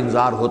دوسرا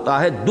انذار ہوتا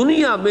ہے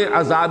دنیا میں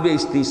عذاب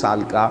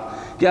استیصال کا،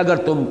 کہ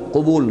اگر تم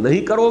قبول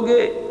نہیں کرو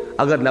گے،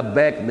 اگر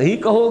لبیک نہیں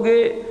کہو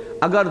گے،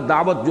 اگر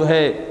دعوت جو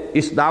ہے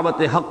اس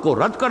دعوت حق کو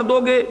رد کر دو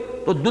گے،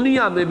 تو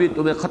دنیا میں بھی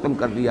تمہیں ختم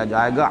کر دیا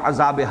جائے گا،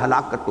 عذاب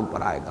ہلاکت تم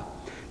پر آئے گا۔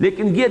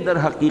 لیکن یہ در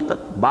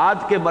حقیقت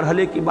بعد کے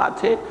مرحلے کی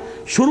بات ہے۔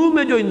 شروع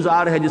میں جو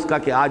انذار ہے جس کا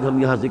کہ آج ہم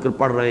یہاں ذکر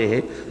پڑھ رہے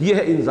ہیں، یہ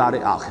ہے انذار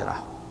آخرہ۔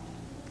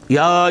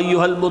 یا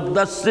ایھا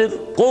المدثر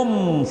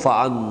قم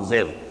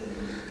فانذر،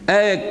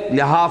 اے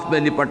لحاف میں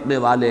لپٹنے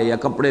والے یا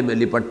کپڑے میں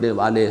لپٹنے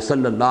والے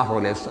صلی اللہ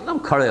علیہ وسلم،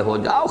 کھڑے ہو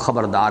جاؤ،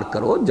 خبردار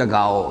کرو،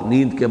 جگاؤ،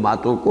 نیند کے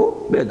ماتوں کو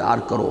بیدار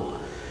کرو۔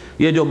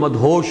 یہ جو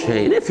مدہوش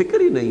ہیں انہیں فکر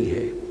ہی نہیں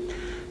ہے،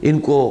 ان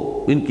کو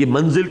ان کی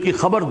منزل کی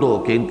خبر دو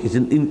کہ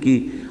ان کی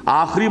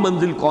آخری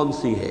منزل کون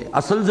سی ہے،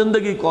 اصل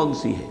زندگی کون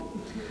سی ہے۔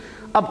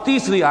 اب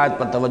تیسری آیت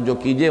پر توجہ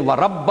کیجئے،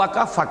 وَرَبَّكَ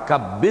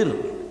فَكَبِّرْ،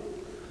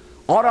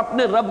 اور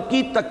اپنے رب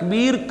کی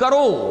تکبیر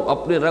کرو،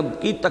 اپنے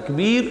رب کی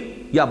تکبیر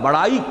یا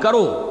بڑائی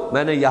کرو۔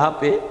 میں نے یہاں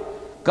پہ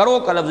کرو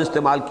کا لفظ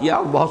استعمال کیا،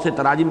 اور بہت سے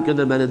تراجم کے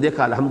اندر میں نے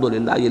دیکھا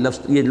الحمدللہ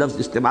یہ لفظ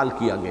استعمال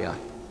کیا گیا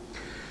ہے،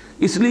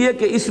 اس لیے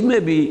کہ اس میں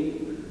بھی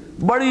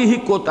بڑی ہی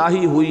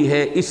کوتاہی ہوئی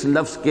ہے اس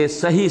لفظ کے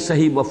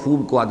صحیح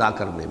مفہوم کو ادا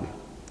کرنے میں۔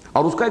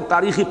 اور اس کا ایک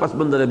تاریخی پس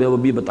منظر ہے، میں وہ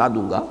بھی بتا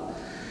دوں گا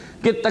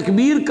کہ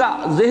تکبیر کا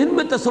ذہن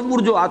میں تصور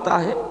جو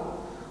آتا ہے،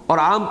 اور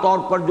عام طور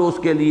پر جو اس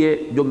کے لیے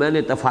جو میں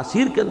نے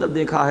تفاسیر کے اندر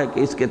دیکھا ہے کہ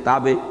اس کے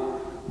تابع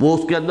وہ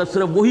اس کے اندر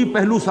صرف وہی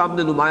پہلو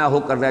سامنے نمایاں ہو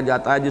کر رہ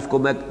جاتا ہے جس کو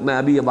میں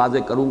ابھی یہ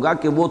واضح کروں گا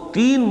کہ وہ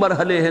 3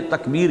 مرحلے ہیں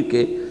تکبیر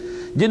کے،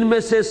 جن میں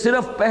سے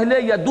صرف پہلے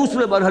یا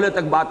دوسرے مرحلے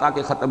تک بات آ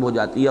کے ختم ہو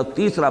جاتی ہے، اور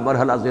تیسرا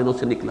مرحلہ ذہنوں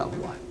سے نکلا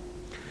ہوا ہے۔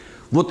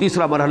 وہ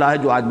تیسرا مرحلہ ہے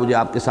جو آج مجھے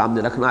آپ کے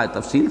سامنے رکھنا ہے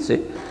تفصیل سے،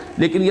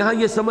 لیکن یہاں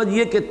یہ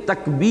سمجھیے کہ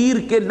تکبیر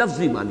کے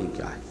لفظی معنی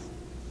کیا ہے۔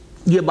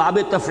 یہ باب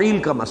تفعیل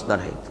کا مصدر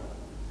ہے،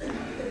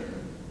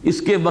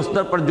 اس کے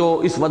مصدر پر جو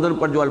اس وزن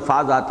پر جو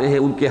الفاظ آتے ہیں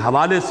ان کے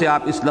حوالے سے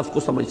آپ اس لفظ کو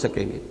سمجھ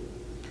سکیں گے۔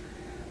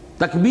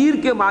 تکبیر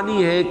کے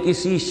معنی ہے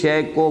کسی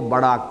شے کو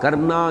بڑا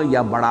کرنا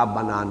یا بڑا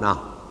بنانا۔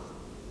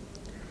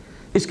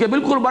 اس کے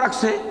بالکل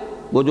برعکس ہے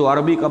وہ جو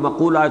عربی کا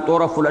مقولہ ہے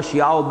تعرف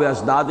الاشیاء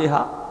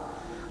باسدادھا،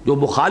 جو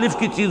مخالف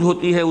کی چیز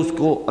ہوتی ہے اس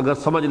کو اگر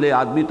سمجھ لے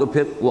آدمی تو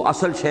پھر وہ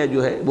اصل شے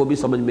جو ہے وہ بھی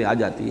سمجھ میں آ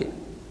جاتی ہے۔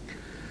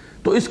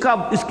 تو اس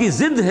کی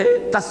ضد ہے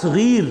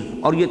تصغیر،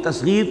 اور یہ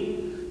تصغیر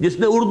جس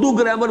نے اردو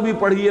گرامر بھی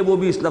پڑھی ہے وہ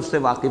بھی اس لفظ سے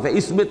واقف ہے۔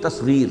 اس میں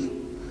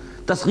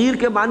تصغیر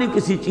کے معنی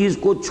کسی چیز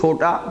کو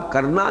چھوٹا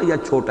کرنا یا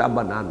چھوٹا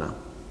بنانا۔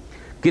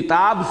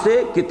 کتاب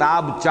سے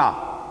کتابچہ،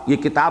 یہ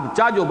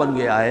کتابچہ جو بن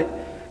گیا ہے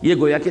یہ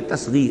گویا کہ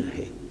تصغیر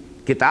ہے۔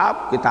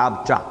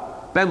 کتابچہ،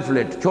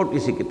 پیمفلیٹ، چھوٹی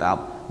سی کتاب،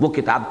 وہ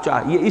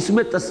کتابچہ، یہ اس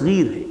میں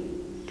تصغیر ہے۔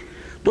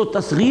 تو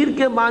تصغیر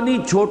کے معنی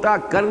چھوٹا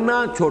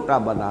کرنا، چھوٹا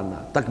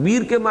بنانا۔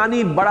 تکبیر کے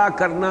معنی بڑا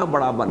کرنا،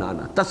 بڑا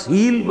بنانا۔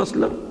 تسہیل،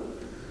 مثلا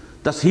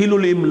تسہیل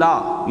الاملاء،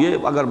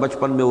 یہ اگر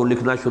بچپن میں وہ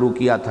لکھنا شروع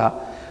کیا تھا،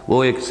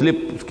 وہ ایک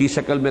سلپ کی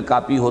شکل میں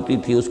کاپی ہوتی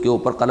تھی، اس کے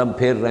اوپر قلم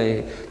پھیر رہے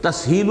ہیں،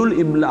 تسہیل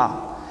الاملاء،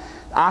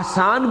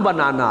 آسان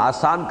بنانا،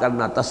 آسان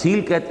کرنا۔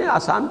 تسہیل کہتے ہیں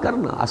آسان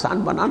کرنا، آسان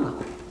بنانا۔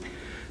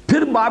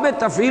 پھر باب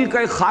تفعیل کا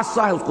ایک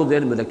خاصہ ہے، اس کو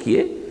ذہن میں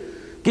رکھیے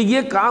کہ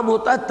یہ کام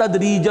ہوتا ہے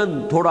تدریجاً،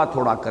 تھوڑا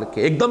تھوڑا کر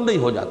کے، ایک دم نہیں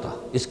ہو جاتا۔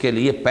 اس کے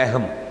لیے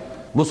پہم،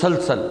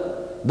 مسلسل،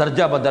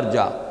 درجہ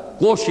بدرجہ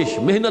کوشش،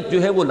 محنت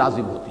جو ہے وہ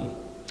لازم ہوتی ہے،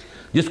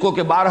 جس کو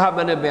کہ بارہا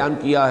میں نے بیان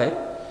کیا ہے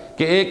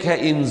کہ ایک ہے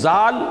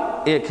انزال،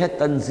 ایک ہے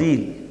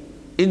تنزیل۔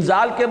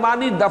 انزال کے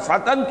معنی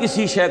دفعتاً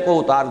کسی شے کو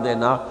اتار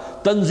دینا،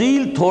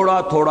 تنزیل تھوڑا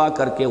تھوڑا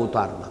کر کے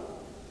اتارنا۔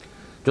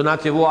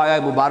 چنانچہ وہ آیہ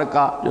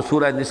مبارکہ جو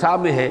سورہ نساء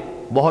میں ہے،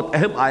 بہت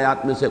اہم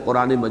آیات میں سے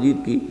قرآن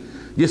مجید کی،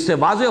 جس سے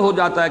واضح ہو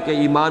جاتا ہے کہ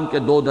ایمان کے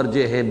 2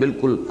 درجے ہیں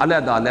بالکل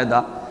علیحدہ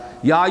علیحدہ۔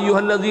 یا ایھا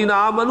الذین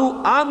آمنوا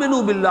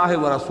آمنوا باللہ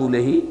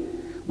ورسولہ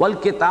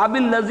والکتاب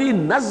الذی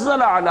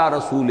نزل علی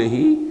رسولہ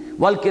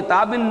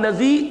والکتاب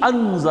الذی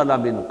انزل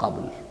من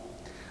قبل۔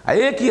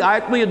 ایک ہی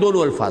آیت میں یہ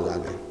دونوں الفاظ آ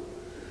گئے۔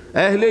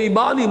 اہل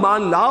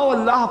ایمان لاؤ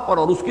اللہ پر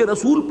اور اس کے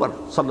رسول پر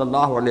صلی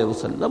اللہ علیہ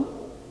وسلم،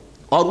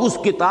 اور اس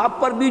کتاب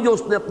پر بھی جو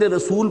اس نے اپنے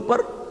رسول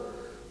پر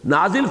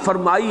نازل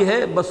فرمائی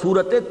ہے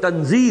بصورت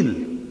تنزیل،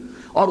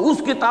 اور اس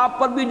کتاب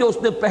پر بھی جو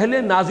اس نے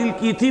پہلے نازل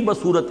کی تھی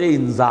بصورت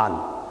انزال۔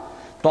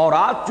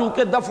 تورات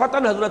چونکہ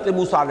دفعتاً حضرت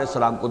موسیٰ علیہ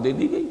السلام کو دے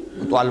دی گئی،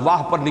 تو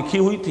الواح پر لکھی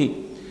ہوئی تھی،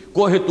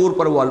 کوہ طور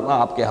پر وہ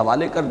الواح آپ کے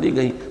حوالے کر دی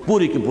گئی،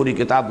 پوری کی پوری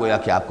کتاب گویا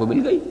کہ آپ کو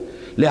مل گئی،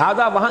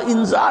 لہذا وہاں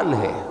انزال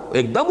ہے،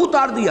 ایک دم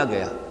اتار دیا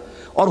گیا۔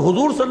 اور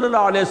حضور صلی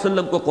اللہ علیہ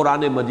وسلم کو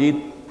قرآن مجید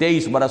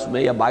 23 برس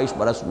میں یا 22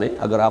 برس میں،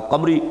 اگر آپ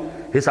قمری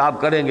حساب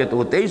کریں گے تو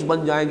وہ 23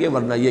 بن جائیں گے،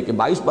 ورنہ یہ کہ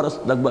 22 برس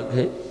لگ بھگ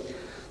ہے۔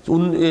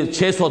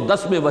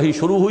 610 میں وہی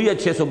شروع ہوئی ہے،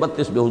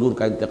 632 میں حضور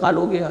کا انتقال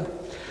ہو گیا،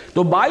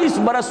 تو 22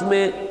 برس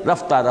میں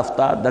رفتہ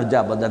رفتہ، درجہ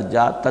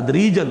بدرجہ،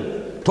 تدریجاً،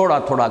 تھوڑا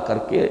تھوڑا کر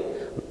کے،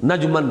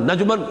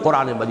 نجمن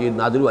قرآن مجید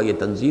نازل ہوا، یہ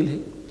تنزیل ہے۔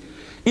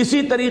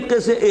 اسی طریقے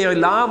سے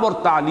اعلام اور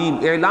تعلیم،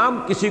 اعلام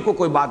کسی کو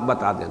کوئی بات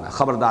بتا دینا،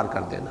 خبردار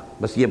کر دینا،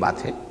 بس یہ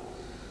بات ہے۔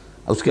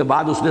 اس کے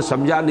بعد اس نے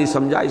سمجھا نہیں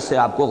سمجھا اس سے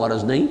آپ کو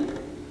غرض نہیں،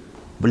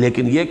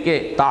 لیکن یہ کہ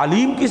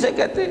تعلیم کسے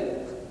کہتے ہیں؟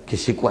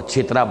 کسی کو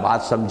اچھی طرح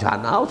بات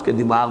سمجھانا، اس کے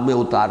دماغ میں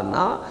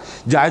اتارنا،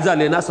 جائزہ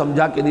لینا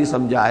سمجھا کہ نہیں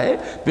سمجھا ہے،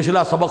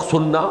 پچھلا سبق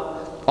سننا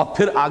اور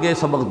پھر آگے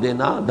سبق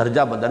دینا،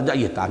 درجہ بدرجہ،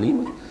 یہ تعلیم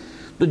ہے۔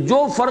 تو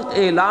جو فرق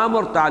اعلام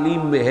اور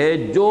تعلیم میں ہے،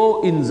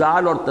 جو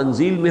انزال اور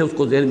تنزیل میں ہے، اس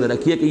کو ذہن میں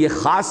رکھیے کہ یہ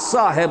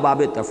خاصہ ہے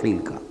باب تفعیل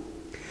کا۔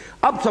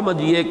 اب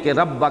سمجھیے کہ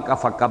ربک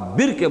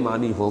فکبر کے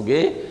معنی ہوں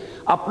گے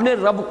اپنے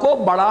رب کو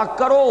بڑا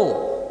کرو،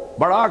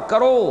 بڑا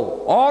کرو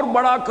اور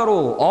بڑا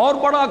کرو اور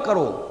بڑا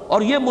کرو،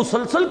 اور یہ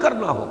مسلسل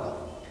کرنا ہوگا۔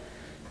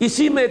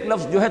 اسی میں ایک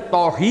لفظ جو ہے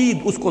توحید،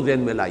 اس کو ذہن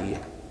میں لائیے۔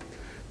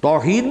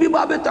 توحید بھی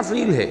باب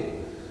تفعیل ہے،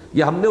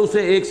 یہ ہم نے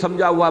اسے ایک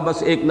سمجھا ہوا،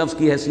 بس ایک لفظ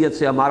کی حیثیت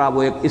سے ہمارا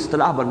وہ ایک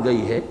اصطلاح بن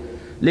گئی ہے،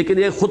 لیکن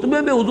ایک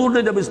خطبے میں حضور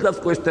نے جب اس لفظ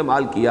کو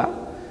استعمال کیا،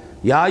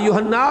 یا ایھا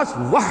الناس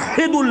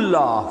وحدوا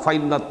اللہ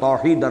فإن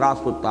التوحید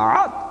رأس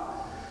الطاعات،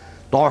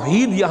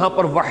 توحید یہاں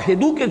پر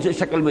وحدو کے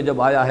شکل میں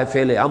جب آیا ہے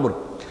فعل امر،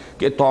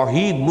 کہ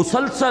توحید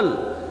مسلسل،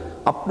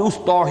 اپنے اس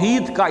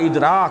توحید کا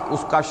ادراک،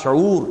 اس کا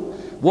شعور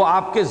وہ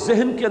آپ کے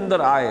ذہن کے اندر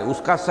آئے،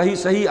 اس کا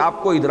صحیح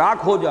آپ کو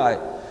ادراک ہو جائے،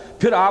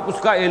 پھر آپ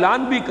اس کا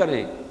اعلان بھی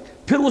کریں،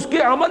 پھر اس کے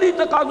عملی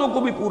تقاضوں کو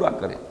بھی پورا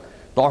کریں۔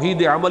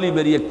 توحید عملی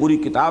میری ایک پوری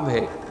کتاب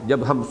ہے،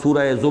 جب ہم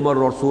سورہ زمر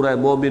اور سورہ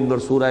مومن اور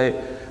سورہ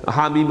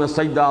حامیم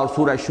سجدہ اور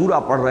سورہ شورى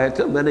پڑھ رہے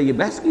تھے، میں نے یہ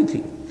بحث کی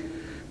تھی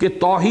کہ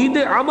توحید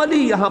عملی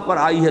یہاں پر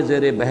آئی ہے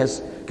زیر بحث،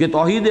 کہ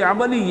توحید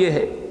عملی یہ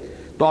ہے،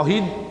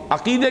 توحید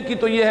عقیدے کی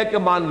تو یہ ہے کہ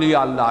مان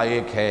لیا اللہ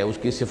ایک ہے، اس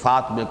کی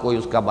صفات میں کوئی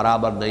اس کا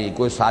برابر نہیں،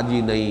 کوئی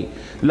ساجی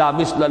نہیں، لا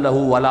مثل لہ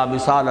ولا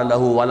مثال لہ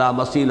ولا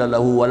مثیل لہ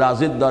ولا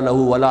ضد لہ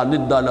ولا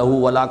ند لہ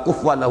ولا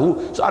کفو لہ،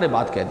 سارے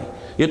بات کہہ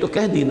دی، یہ تو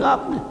کہہ دی نا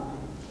آپ نے۔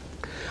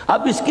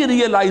 اب اس کی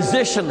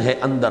ریئلائزیشن ہے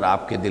اندر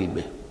آپ کے دل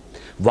میں،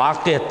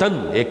 واقعتاً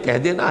ایک کہہ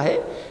دینا ہے،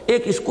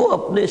 ایک اس کو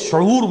اپنے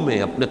شعور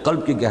میں، اپنے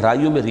قلب کی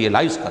گہرائیوں میں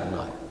ریئلائز کرنا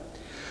ہے۔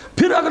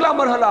 پھر اگلا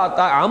مرحلہ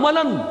آتا ہے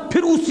عملاً،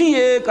 پھر اسی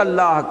ایک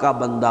اللہ کا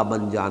بندہ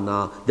بن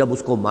جانا۔ جب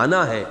اس کو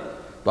مانا ہے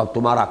تو اب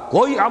تمہارا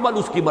کوئی عمل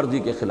اس کی مرضی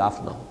کے خلاف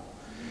نہ ہو،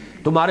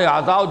 تمہارے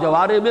اعضاء و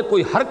جوارح میں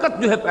کوئی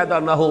حرکت جو ہے پیدا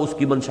نہ ہو اس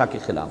کی منشا کے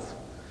خلاف،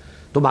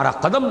 تمہارا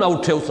قدم نہ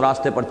اٹھے اس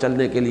راستے پر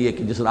چلنے کے لیے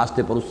کہ جس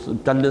راستے پر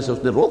چلنے سے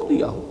اس نے روک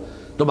دیا ہو،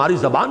 تمہاری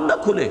زبان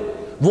نہ کھلے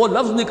وہ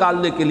لفظ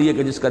نکالنے کے لیے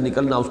کہ جس کا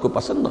نکلنا اس کو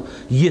پسند نہ۔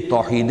 یہ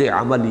توحید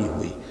عملی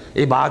ہوئی،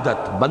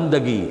 عبادت،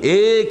 بندگی،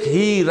 ایک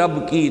ہی رب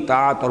کی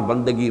اطاعت اور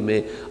بندگی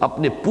میں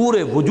اپنے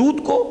پورے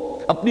وجود کو،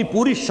 اپنی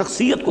پوری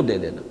شخصیت کو دے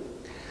دینا۔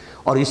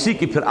 اور اسی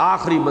کی پھر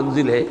آخری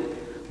منزل ہے،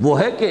 وہ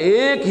ہے کہ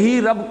ایک ہی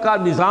رب کا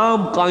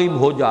نظام قائم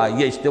ہو جائے۔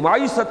 یہ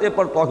اجتماعی سطح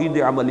پر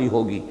توحید عملی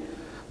ہوگی،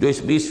 جو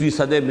اس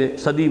 20ویں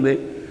صدی میں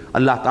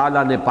اللہ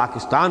تعالیٰ نے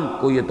پاکستان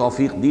کو یہ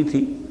توفیق دی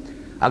تھی،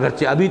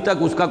 اگرچہ ابھی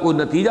تک اس کا کوئی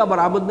نتیجہ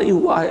برآمد نہیں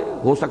ہوا ہے،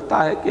 ہو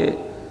سکتا ہے کہ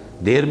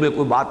دیر میں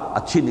کوئی بات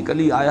اچھی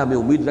نکلی آئے، ہمیں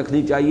امید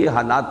رکھنی چاہیے۔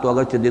 حالات تو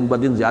اگرچہ دن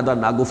بدن زیادہ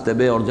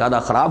ناگفتبے اور زیادہ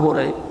خراب ہو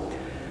رہے ہیں،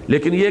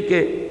 لیکن یہ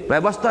کہ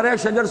پیوستہ رہ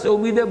شجر سے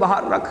امیدیں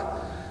باہر رکھ۔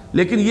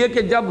 لیکن یہ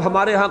کہ جب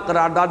ہمارے ہاں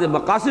قرارداد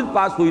مقاصد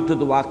پاس ہوئی تھی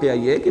تو واقعہ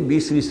یہ ہے کہ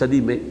 20ویں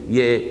صدی میں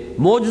یہ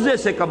معجزے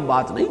سے کم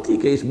بات نہیں تھی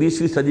کہ اس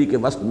 20ویں صدی کے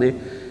وسط میں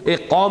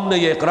ایک قوم نے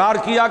یہ اقرار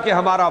کیا کہ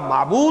ہمارا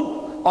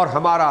معبود اور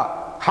ہمارا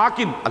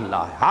حاکم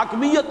اللہ ہے،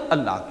 حاکمیت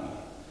اللہ کی ہے،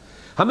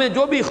 ہمیں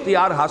جو بھی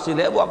اختیار حاصل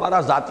ہے وہ ہمارا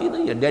ذاتی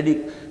نہیں ہے،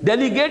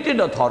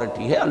 ڈیلیگیٹڈ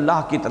اتھارٹی ہے،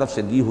 اللہ کی طرف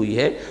سے دی ہوئی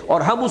ہے،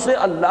 اور ہم اسے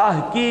اللہ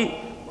کی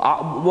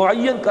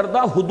معین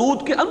کردہ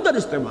حدود کے اندر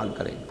استعمال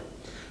کریں گے۔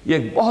 یہ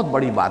ایک بہت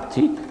بڑی بات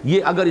تھی۔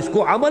 یہ اگر اس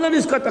کو عملاً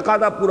اس کا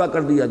تقاضا پورا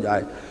کر دیا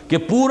جائے کہ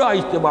پورا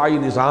اجتماعی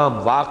نظام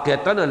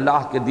واقعتاً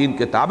اللہ کے دین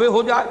کے تابع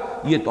ہو جائے،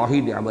 یہ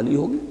توحید عملی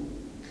ہوگی۔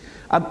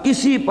 اب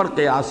اسی پر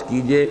قیاس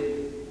کیجئے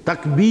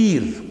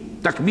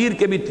تکبیر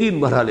کے بھی 3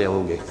 مرحلے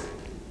ہوں گے۔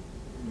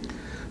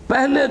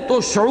 پہلے تو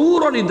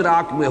شعور اور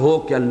ادراک میں ہو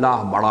کہ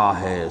اللہ بڑا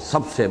ہے،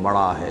 سب سے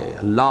بڑا ہے،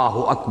 اللہ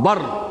اکبر،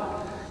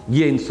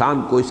 یہ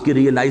انسان کو اس کی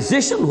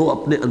ریئلائزیشن ہو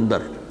اپنے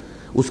اندر،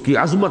 اس کی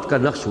عظمت کا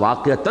نقش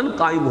واقعتاً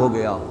قائم ہو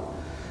گیا ہو۔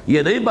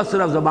 یہ نہیں بس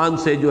صرف زبان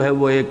سے جو ہے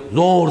وہ ایک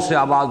زور سے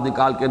آواز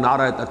نکال کے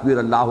نعرہ تکبیر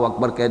اللہ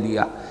اکبر کہہ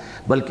دیا،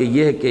 بلکہ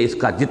یہ ہے کہ اس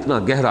کا جتنا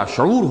گہرا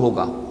شعور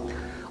ہوگا،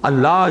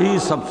 اللہ ہی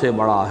سب سے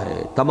بڑا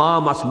ہے،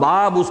 تمام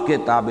اسباب اس کے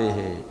تابع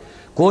ہیں،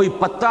 کوئی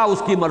پتہ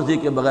اس کی مرضی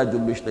کے بغیر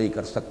جنبش نہیں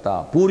کر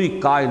سکتا، پوری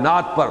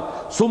کائنات پر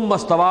ثم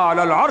استوى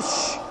علی العرش،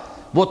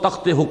 وہ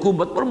تخت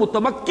حکومت پر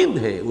متمکن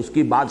ہے، اس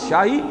کی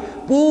بادشاہی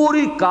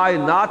پوری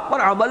کائنات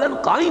پر عملاً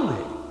قائم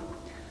ہے۔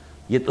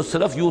 یہ تو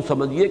صرف یوں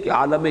سمجھیے کہ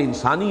عالم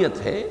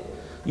انسانیت ہے،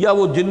 یا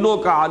وہ جنوں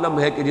کا عالم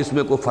ہے کہ جس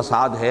میں کوئی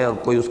فساد ہے اور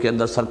کوئی اس کے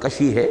اندر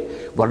سرکشی ہے،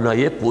 ورنہ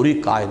یہ پوری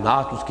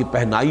کائنات، اس کی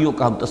پہنائیوں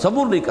کا ہم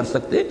تصور نہیں کر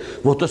سکتے۔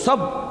 وہ تو سب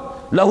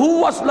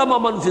لہو اسلم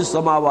من فی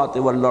السماوات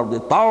والارض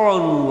طوعا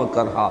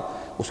وکرہا،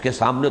 اس کے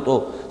سامنے تو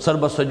سر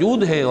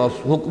بسجود ہیں، اور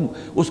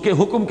اس کے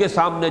حکم کے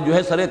سامنے جو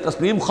ہے سر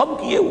تسلیم خم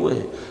کیے ہوئے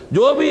ہیں،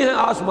 جو بھی ہیں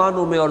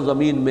آسمانوں میں اور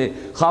زمین میں،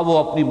 خواہ وہ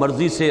اپنی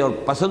مرضی سے اور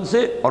پسند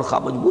سے اور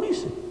خواہ مجبوری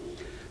سے،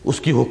 اس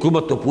کی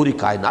حکومت تو پوری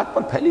کائنات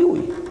پر پھیلی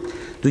ہوئی ہے۔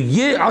 تو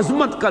یہ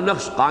عظمت کا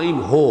نقش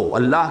قائم ہو،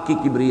 اللہ کی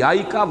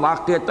کبریائی کا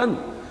واقعتاً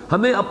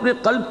ہمیں اپنے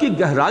قلب کی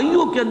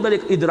گہرائیوں کے اندر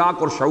ایک ادراک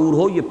اور شعور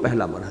ہو، یہ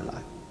پہلا مرحلہ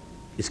ہے۔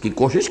 اس کی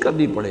کوشش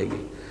کرنی پڑے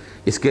گی،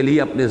 اس کے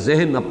لیے اپنے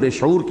ذہن، اپنے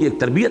شعور کی ایک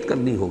تربیت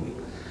کرنی ہوگی۔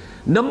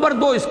 نمبر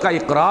 2، اس کا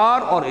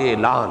اقرار اور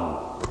اعلان۔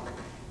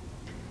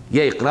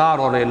 یہ اقرار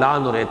اور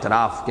اعلان اور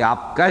اعتراف کہ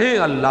آپ کہیں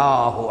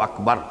اللہ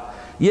اکبر،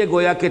 یہ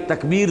گویا کہ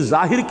تکبیر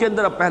ظاہر کے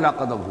اندر اب پہلا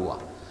قدم ہوا۔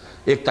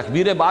 ایک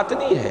تکبیر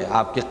باطنی ہے،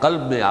 آپ کے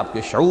قلب میں، آپ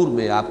کے شعور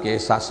میں، آپ کے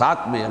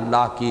احساسات میں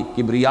اللہ کی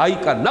کبریائی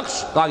کا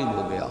نقش قائم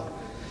ہو گیا،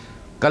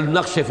 کل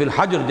نقش فی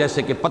الحجر،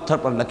 جیسے کہ پتھر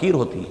پر لکیر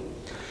ہوتی ہے۔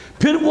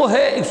 پھر وہ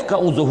ہے اس کا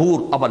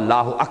ظہور، اب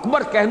اللہ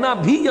اکبر کہنا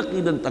بھی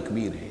یقیناً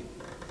تکبیر ہے۔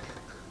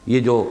 یہ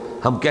جو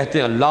ہم کہتے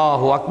ہیں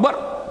اللہ اکبر،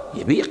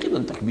 یہ بھی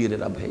یقیناً تکبیر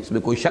رب ہے، اس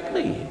میں کوئی شک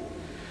نہیں ہے۔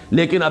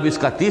 لیکن اب اس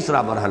کا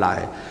تیسرا مرحلہ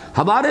ہے،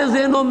 ہمارے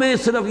ذہنوں میں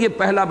صرف یہ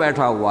پہلا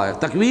بیٹھا ہوا ہے،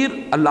 تکبیر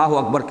اللہ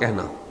اکبر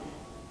کہنا،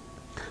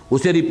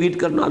 اسے ریپیٹ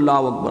کرنا،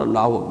 اللہ اکبر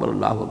اللہ اکبر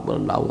اللہ اکبر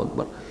اللہ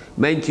اکبر۔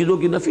 میں ان چیزوں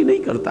کی نفی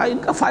نہیں کرتا، ان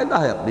کا فائدہ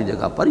ہے اپنی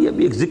جگہ پر، یہ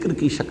بھی ایک ذکر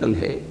کی شکل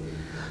ہے۔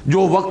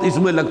 جو وقت اس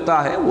میں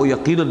لگتا ہے وہ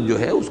یقیناً جو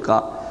ہے اس کا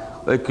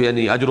ایک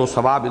یعنی اجر و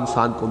ثواب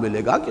انسان کو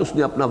ملے گا کہ اس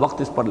نے اپنا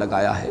وقت اس پر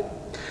لگایا ہے۔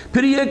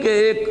 پھر یہ کہ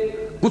ایک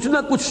کچھ نہ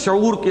کچھ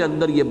شعور کے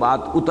اندر یہ بات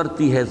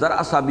اترتی ہے،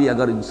 ذرا سا بھی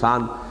اگر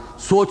انسان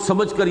سوچ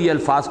سمجھ کر یہ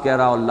الفاظ کہہ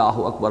رہا اللہ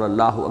اکبر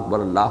اللہ اکبر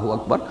اللہ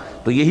اکبر،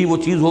 تو یہی وہ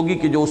چیز ہوگی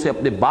کہ جو اسے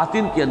اپنے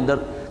باطن کے اندر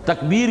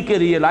تکبیر کے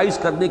ریئلائز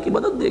کرنے کی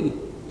مدد دے گی۔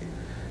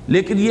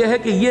 لیکن یہ ہے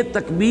کہ یہ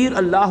تکبیر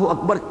اللہ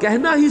اکبر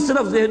کہنا ہی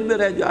صرف ذہن میں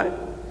رہ جائے،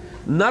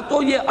 نہ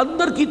تو یہ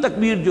اندر کی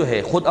تکبیر جو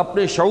ہے خود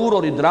اپنے شعور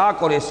اور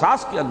ادراک اور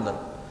احساس کے اندر،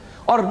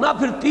 اور نہ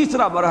پھر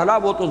تیسرا مرحلہ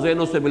وہ تو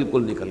ذہنوں سے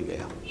بالکل نکل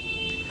گیا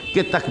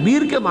کہ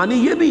تکبیر کے معنی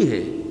یہ بھی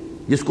ہے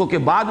جس کو کہ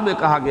بعد میں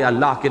کہا گیا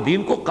اللہ کے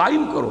دین کو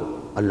قائم کرو،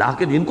 اللہ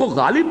کے دین کو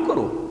غالب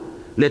کرو،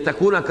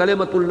 لِتَكُونَ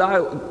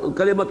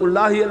کلمۃ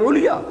اللہ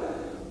العلیٰ،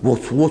 وہ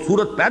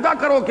صورت پیدا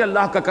کرو کہ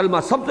اللہ کا کلمہ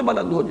سب سے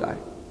بلند ہو جائے،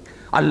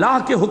 اللہ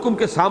کے حکم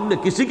کے سامنے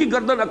کسی کی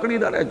گردن اکڑی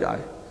نہ رہ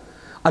جائے،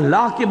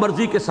 اللہ کی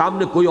مرضی کے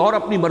سامنے کوئی اور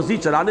اپنی مرضی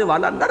چلانے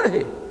والا نہ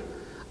رہے۔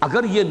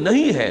 اگر یہ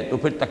نہیں ہے تو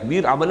پھر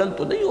تکبیر عملاً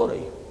تو نہیں ہو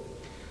رہی،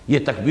 یہ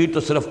تکبیر تو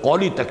صرف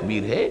قولی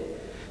تکبیر ہے،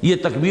 یہ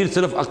تکبیر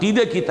صرف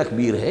عقیدے کی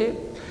تکبیر ہے،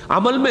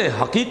 عمل میں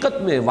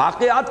حقیقت میں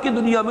واقعات کی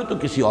دنیا میں تو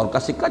کسی اور کا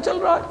سکہ چل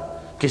رہا ہے،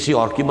 کسی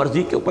اور کی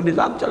مرضی کے اوپر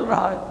نظام چل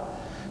رہا ہے۔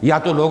 یا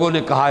تو لوگوں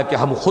نے کہا ہے کہ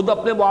ہم خود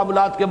اپنے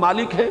معاملات کے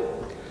مالک ہیں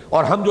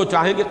اور ہم جو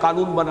چاہیں گے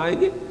قانون بنائیں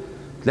گے،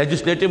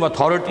 لیجسلیٹو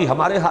اتھارٹی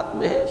ہمارے ہاتھ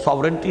میں ہے،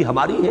 ساورنٹی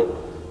ہماری ہے،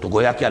 تو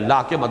گویا کہ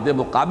اللہ کے مد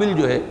مقابل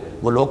جو ہے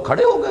وہ لوگ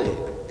کھڑے ہو گئے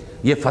ہیں۔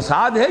 یہ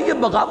فساد ہے، یہ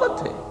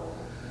بغاوت ہے۔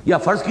 یا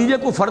فرض کیجئے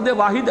کوئی فرد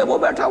واحد ہے، وہ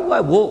بیٹھا ہوا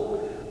ہے، وہ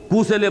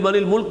پوسے لمن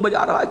الملک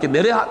بجا رہا ہے کہ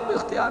میرے ہاتھ میں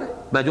اختیار ہے،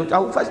 میں جو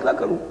چاہوں فیصلہ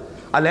کروں،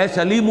 الیس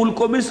لی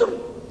ملک مصر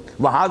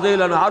وہذہ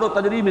الانہار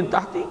تجری من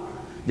تحتی،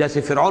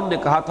 جیسے فرعون نے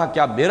کہا تھا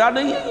کیا میرا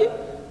نہیں ہے، یہ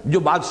جو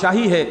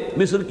بادشاہی ہے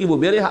مصر کی وہ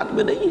میرے ہاتھ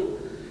میں نہیں ہے،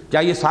 کیا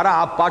یہ سارا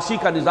آبپاشی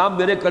کا نظام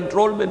میرے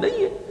کنٹرول میں نہیں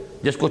ہے،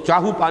 جس کو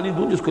چاہوں پانی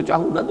دوں، جس کو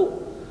چاہوں نہ دوں،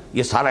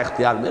 یہ سارا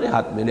اختیار میرے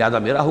ہاتھ میں، لہذا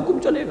میرا حکم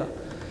چلے گا۔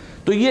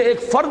 تو یہ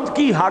ایک فرد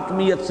کی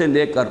حاکمیت سے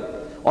لے کر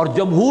اور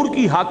جمہور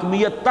کی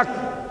حاکمیت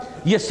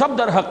تک یہ سب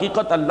در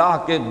حقیقت اللہ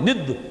کے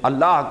ند،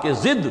 اللہ کے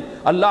ضد،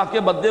 اللہ کے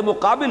مد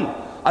مقابل،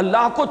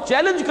 اللہ کو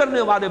چیلنج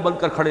کرنے والے بن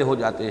کر کھڑے ہو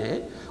جاتے ہیں۔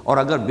 اور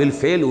اگر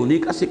بالفعل انہی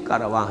کا سکہ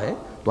رواں ہے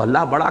تو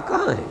اللہ بڑا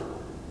کہاں ہے؟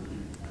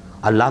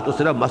 اللہ تو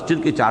صرف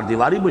مسجد کی چار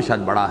دیواری میں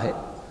شاید بڑا ہے،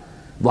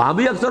 وہاں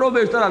بھی اکثر و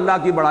بیشتر اللہ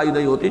کی بڑائی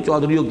نہیں ہوتی،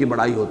 چودھریوں کی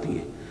بڑائی ہوتی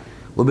ہے،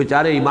 وہ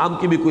بیچارے امام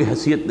کی بھی کوئی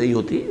حیثیت نہیں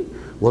ہوتی،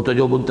 وہ تو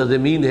جو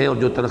منتظمین ہیں اور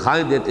جو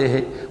تنخواہیں دیتے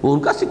ہیں وہ ان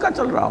کا سکہ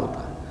چل رہا ہوتا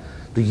ہے۔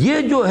 تو یہ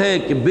جو ہے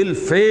کہ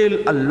بالفعل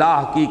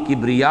اللہ کی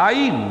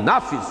کبریائی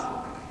نافذ،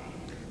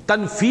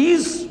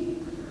 تنفیذ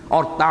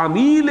اور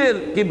تعمیل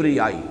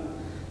کبریائی،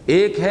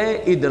 ایک ہے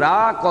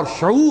ادراک اور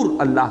شعور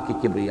اللہ کی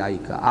کبریائی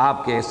کا،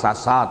 آپ کے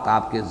احساسات،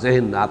 آپ کے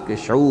ذہن، آپ کے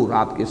شعور،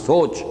 آپ کے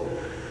سوچ،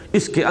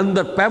 اس کے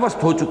اندر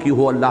پیوست ہو چکی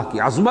ہو اللہ کی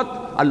عظمت،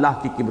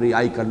 اللہ کی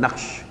کبریائی کا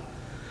نقش۔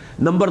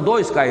 نمبر دو،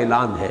 اس کا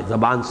اعلان ہے،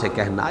 زبان سے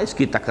کہنا، اس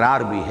کی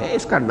تکرار بھی ہے،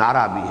 اس کا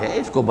نعرہ بھی ہے،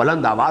 اس کو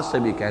بلند آواز سے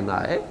بھی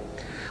کہنا ہے،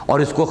 اور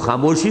اس کو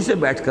خاموشی سے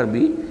بیٹھ کر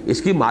بھی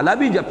اس کی مالا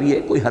بھی جپیے،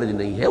 کوئی حرج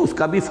نہیں ہے، اس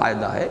کا بھی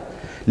فائدہ ہے۔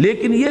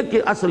 لیکن یہ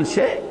کہ اصل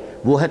شے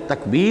وہ ہے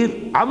تکبیر،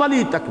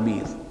 عملی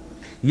تکبیر،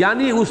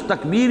 یعنی اس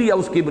تکبیر یا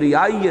اس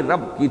کبریائی یہ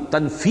رب کی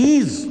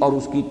تنفیذ اور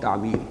اس کی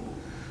تعمیل،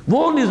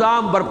 وہ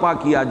نظام برپا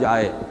کیا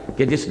جائے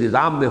کہ جس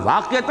نظام میں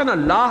واقعتاً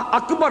اللہ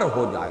اکبر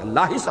ہو جائے،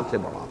 اللہ ہی سب سے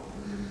بڑا،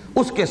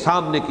 اس کے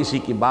سامنے کسی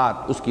کی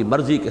بات، اس کی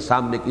مرضی کے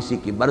سامنے کسی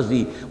کی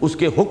مرضی، اس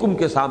کے حکم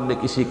کے سامنے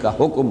کسی کا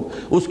حکم،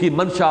 اس کی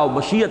منشا و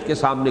مشیت کے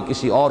سامنے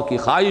کسی اور کی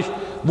خواہش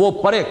وہ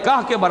پرے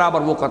کاہ کے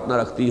برابر وقت نہ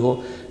رکھتی ہو۔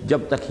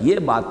 جب تک یہ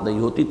بات نہیں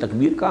ہوتی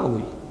تکبیر کہاں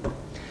ہوئی؟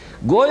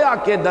 گویا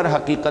کہ در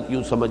حقیقت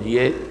یوں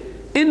سمجھیے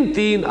ان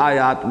تین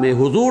آیات میں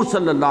حضور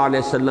صلی اللہ علیہ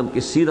وسلم کی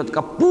سیرت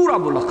کا پورا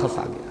ملخص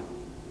آ گیا۔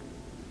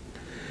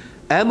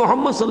 اے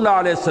محمد صلی اللہ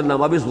علیہ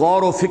وسلم، اب اس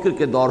غور و فکر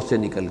کے دور سے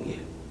نکل گئے،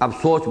 اب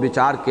سوچ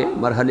بچار کے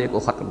مرحلے کو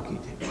ختم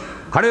کیجئے،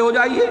 کھڑے ہو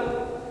جائیے۔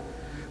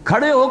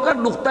 کھڑے ہو کر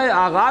نقطہ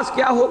آغاز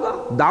کیا ہوگا،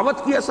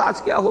 دعوت کی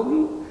اساس کیا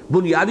ہوگی،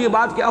 بنیادی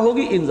بات کیا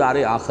ہوگی،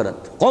 انذار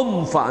آخرت،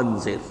 قم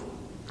فانذر۔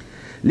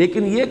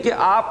 لیکن یہ کہ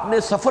آپ نے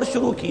سفر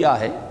شروع کیا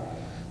ہے،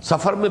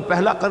 سفر میں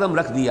پہلا قدم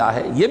رکھ دیا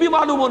ہے، یہ بھی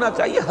معلوم ہونا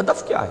چاہیے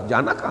ہدف کیا ہے،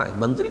 جانا کہاں ہے،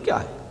 منزل کیا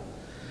ہے۔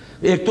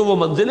 ایک تو وہ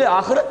منزل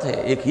آخرت ہے،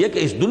 ایک یہ کہ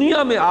اس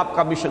دنیا میں آپ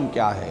کا مشن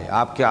کیا ہے،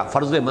 آپ کیا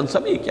فرض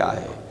منصبی کیا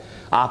ہے،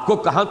 آپ کو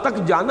کہاں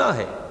تک جانا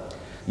ہے۔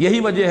 یہی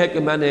وجہ ہے کہ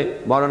میں نے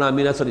مولانا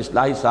امین اصغر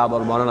اصلاحی صاحب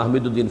اور مولانا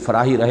حمید الدین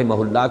فراہی رحمہ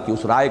اللہ کی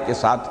اس رائے کے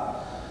ساتھ،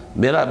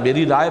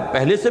 میری رائے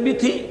پہلے سے بھی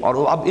تھی اور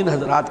اب ان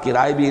حضرات کی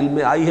رائے بھی علم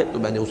میں آئی ہے تو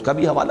میں نے اس کا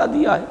بھی حوالہ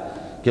دیا ہے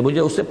کہ مجھے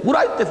اس سے پورا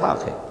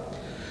اتفاق ہے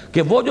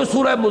کہ وہ جو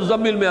سورہ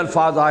مزمل میں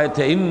الفاظ آئے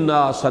تھے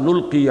انا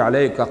سنلقی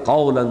علیک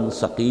قولا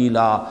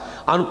ثقیلا،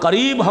 ان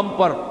قریب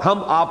ہم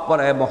آپ پر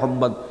اے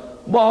محمد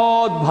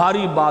بہت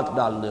بھاری بات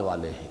ڈالنے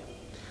والے ہیں،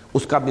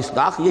 اس کا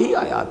مصداق یہی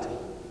آیات ہے،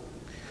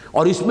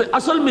 اور اس میں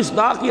اصل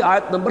مصداق یہ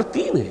آیت نمبر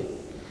 3 ہے۔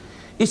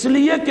 اس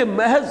لیے کہ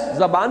محض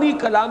زبانی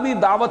کلامی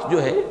دعوت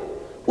جو ہے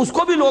اس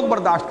کو بھی لوگ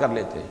برداشت کر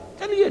لیتے ہیں،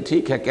 چلیے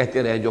ٹھیک ہے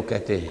کہتے رہیں جو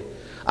کہتے ہیں،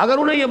 اگر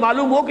انہیں یہ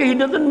معلوم ہو کہ he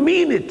doesn't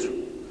mean it،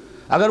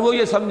 اگر وہ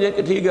یہ سمجھے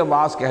کہ ٹھیک ہے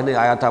واز کہنے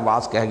آیا تھا،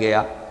 واز کہہ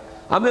گیا،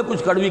 ہمیں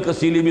کچھ کڑوی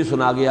کسیلی بھی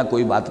سنا گیا،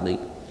 کوئی بات نہیں،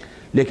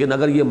 لیکن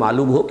اگر یہ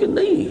معلوم ہو کہ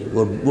نہیں،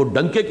 وہ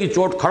ڈنکے کی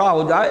چوٹ کھڑا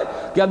ہو جائے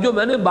کہ اب جو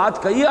میں نے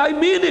بات کہی ہے I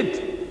mean it،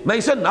 میں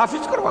اسے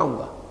نافذ کرواؤں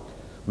گا،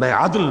 میں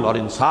عدل اور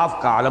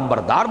انصاف کا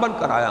علمبردار بن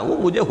کر آیا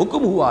ہوں، مجھے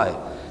حکم ہوا ہے،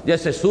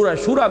 جیسے سورہ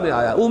شورى میں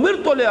آیا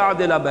امرت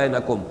لأعدل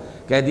بینکم،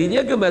 کہہ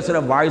دیجئے کہ میں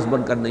صرف واعظ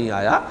بن کر نہیں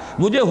آیا،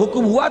 مجھے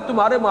حکم ہوا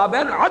تمہارے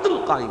مابین عدل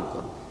قائم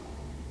کرو۔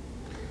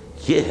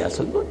 یہ ہے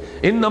اصل میں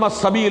انما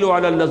السبیل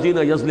علی الذین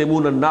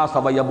یظلمون الناس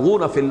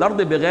ویبغون فی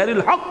الارض بغیر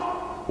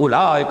الحق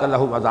اولئک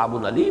لہم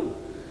عذاب علیم.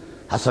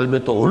 اصل میں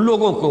تو ان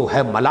لوگوں کو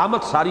ہے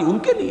ملامت ساری ان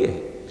کے لیے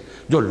ہے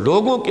جو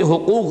لوگوں کے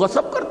حقوق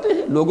غصب کرتے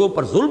ہیں، لوگوں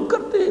پر ظلم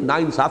کرتے ہیں،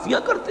 ناانصافیاں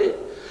کرتے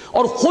ہیں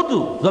اور خود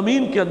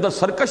زمین کے اندر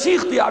سرکشی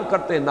اختیار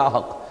کرتے ہیں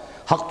ناحق.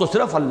 حق تو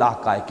صرف اللہ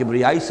کا ہے،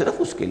 کبریائی صرف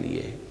اس کے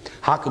لیے ہے،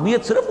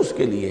 حاکمیت صرف اس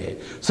کے لیے ہے،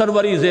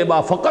 سروری زیبا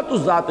فقط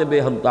اس ذات بے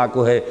ہمتا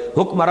کو ہے،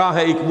 حکمراں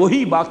ہے ایک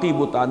وہی باقی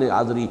بتانے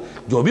آزری.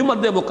 جو بھی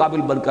مد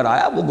مقابل بن کر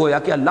آیا وہ گویا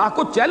کہ اللہ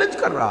کو چیلنج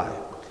کر رہا ہے،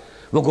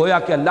 وہ گویا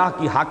کہ اللہ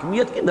کی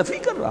حاکمیت کی نفی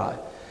کر رہا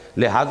ہے.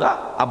 لہٰذا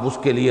اب اس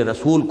کے لیے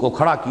رسول کو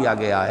کھڑا کیا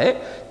گیا ہے.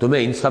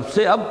 تمہیں ان سب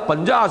سے اب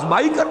پنجہ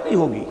آزمائی کرنی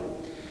ہوگی.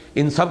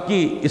 ان سب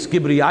کی اس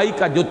کبریائی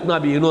کا جتنا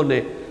بھی انہوں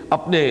نے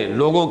اپنے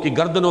لوگوں کی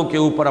گردنوں کے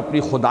اوپر اپنی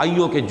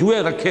خدائیوں کے جوئے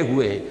رکھے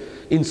ہوئے ہیں،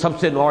 ان سب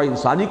سے نوع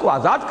انسانی کو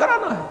آزاد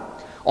کرانا ہے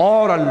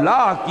اور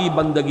اللہ کی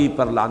بندگی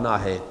پر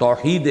لانا ہے.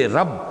 توحید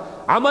رب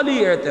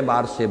عملی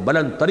اعتبار سے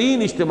بلند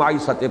ترین اجتماعی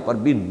سطح پر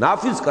بھی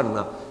نافذ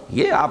کرنا،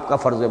 یہ آپ کا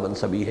فرض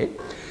منصبی ہے.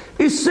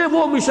 اس سے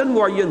وہ مشن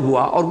معین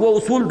ہوا. اور وہ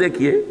اصول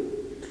دیکھیے،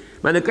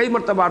 میں نے کئی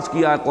مرتبہ عرض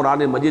کیا ہے،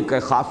 قرآن مجید کا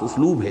ایک خاص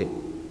اسلوب ہے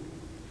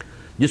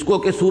جس کو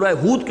کہ سورہ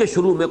ہود کے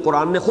شروع میں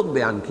قرآن نے خود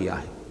بیان کیا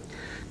ہے.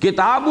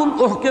 کتاب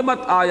احکمت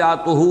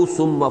آیاتہ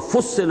ثم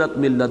فصلت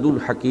من لدن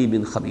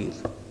حکیم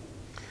خبیر.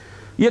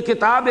 یہ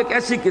کتاب ایک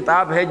ایسی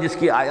کتاب ہے جس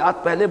کی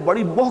آیات پہلے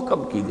بڑی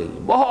محکم کی گئی،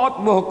 بہت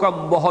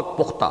محکم، بہت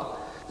پختہ،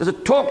 جیسے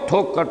ٹھوک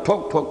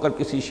ٹھوک کر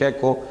کسی شے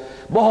کو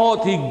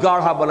بہت ہی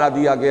گاڑھا بنا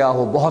دیا گیا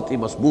ہو، بہت ہی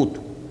مضبوط.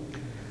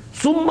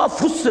 ثم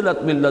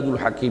فصلت من لدن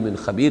حکیم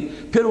خبیر،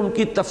 پھر ان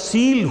کی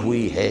تفصیل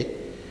ہوئی ہے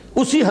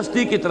اسی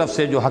ہستی کی طرف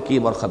سے جو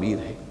حکیم اور خبیر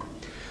ہے.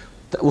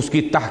 اس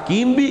کی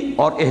تحکیم بھی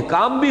اور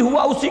احکام بھی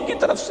ہوا اسی کی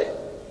طرف سے،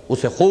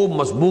 اسے خوب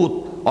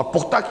مضبوط اور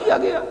پختہ کیا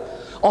گیا،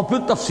 اور پھر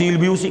تفصیل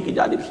بھی اسی کی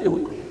جانب سے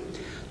ہوئی.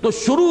 تو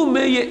شروع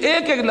میں یہ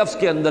ایک ایک لفظ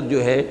کے اندر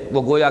جو ہے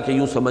وہ گویا کہ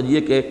یوں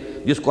سمجھیے کہ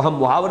جس کو ہم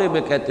محاورے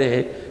میں کہتے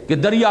ہیں کہ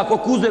دریا کو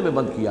کوزے میں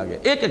بند کیا گیا.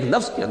 ایک ایک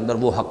لفظ کے اندر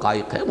وہ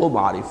حقائق ہیں، وہ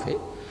معارف ہے.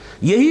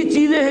 یہی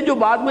چیزیں ہیں جو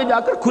بعد میں جا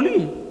کر کھلی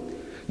ہیں،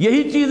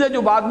 یہی چیزیں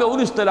جو بعد میں ان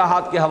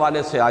اصطلاحات کے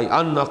حوالے سے آئی،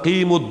 ان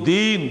نقیم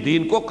الدین،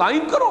 دین کو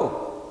قائم کرو.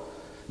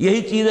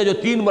 یہی چیزیں جو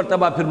 3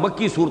 مرتبہ پھر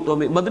مکی صورتوں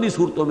میں، مدنی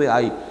صورتوں میں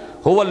آئی،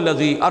 هو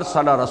الذی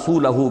ارسل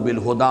رسولہ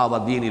بالہدی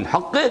ودین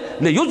الحق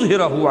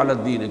لیظہرہ علی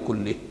الدین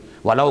کلہ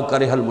ولو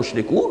کرہ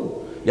المشرکون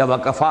یا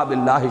وکفی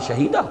باللہ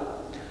شہیدا.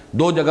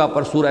 2 جگہ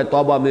پر سورہ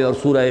توبہ میں اور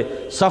سورہ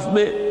صف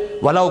میں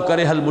ولو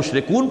کرہ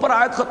المشرکون پر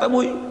آیت ختم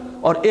ہوئی،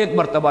 اور ایک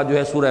مرتبہ جو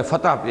ہے سورہ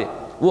فتح پہ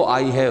وہ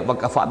آئی ہے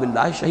وکفی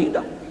باللہ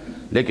شہیدا.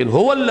 لیکن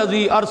هو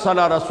الذی ارسل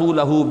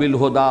رسولہ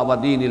بالہدی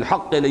ودین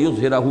الحق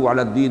لیظہرہ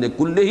علی الدین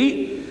کلہ،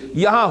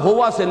 یہاں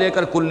ہوا سے لے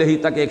کر کلہ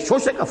تک ایک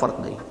شوشے کا فرق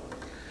نہیں.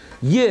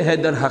 یہ ہے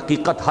در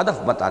حقیقت ہدف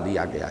بتا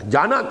دیا گیا،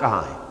 جانا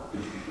کہاں ہے،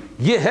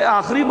 یہ ہے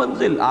آخری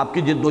منزل، آپ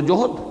کی جد و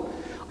جہد.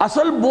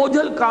 اصل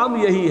بوجھل کام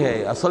یہی ہے،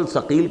 اصل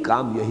ثقیل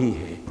کام یہی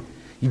ہے.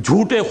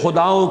 جھوٹے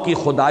خداؤں کی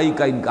خدائی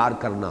کا انکار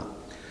کرنا،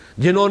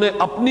 جنہوں نے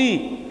اپنی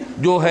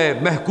جو ہے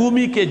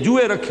محکومی کے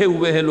جوئے رکھے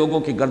ہوئے ہیں لوگوں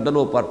کی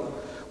گردنوں پر،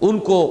 ان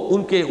کو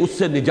ان کے اس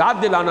سے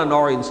نجات دلانا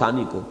نوع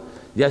انسانی کو.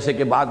 جیسے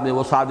کہ بعد میں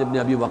وہ سعد بن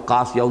ابی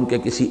وقاص یا ان کے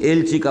کسی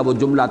ایلچی کا وہ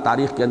جملہ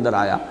تاریخ کے اندر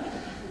آیا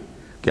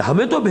کہ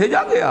ہمیں تو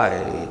بھیجا گیا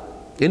ہے،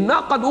 انا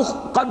قد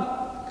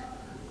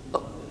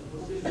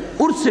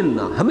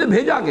ارسلنا، ہمیں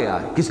بھیجا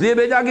گیا ہے. کس لیے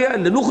بھیجا گیا ہے؟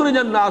 لنخرج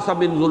الناس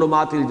من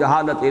ظلمات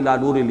الجہالۃ الی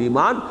نور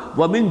الایمان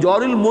ومن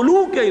جور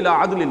الملوک الی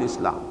عدل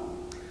الاسلام.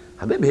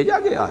 ہمیں بھیجا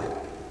گیا ہے،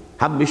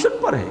 ہم مشن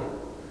پر ہیں.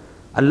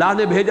 اللہ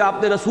نے بھیجا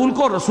اپنے رسول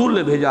کو، رسول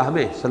نے بھیجا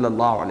ہمیں صلی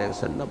اللہ علیہ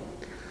وسلم.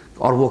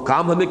 اور وہ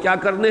کام ہمیں کیا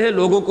کرنے ہیں؟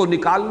 لوگوں کو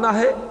نکالنا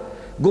ہے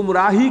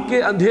گمراہی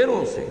کے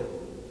اندھیروں سے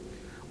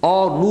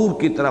اور نور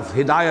کی طرف،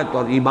 ہدایت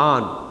اور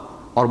ایمان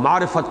اور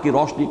معرفت کی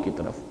روشنی کی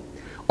طرف،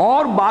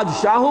 اور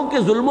بادشاہوں کے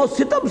ظلم و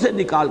ستم سے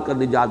نکال کر،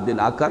 نجات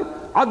دلا کر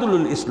عدل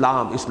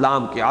الاسلام،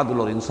 اسلام کے عدل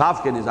اور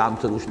انصاف کے نظام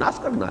سے روشناس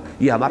کرنا.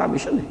 یہ ہمارا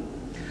مشن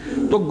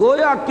ہے. تو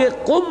گویا کہ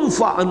قم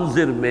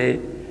فانذر میں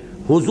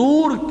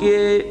حضور کے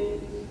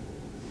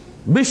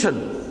مشن،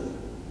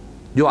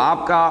 جو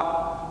آپ کا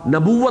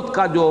نبوت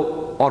کا جو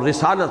اور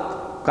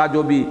رسالت کا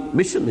جو بھی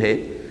مشن ہے،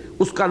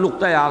 اس کا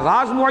نقطہ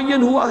آغاز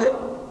معین ہوا ہے،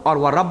 اور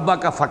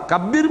وَرَبَّكَ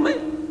فَكَبِّرْ میں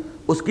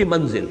اس کی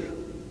منزل،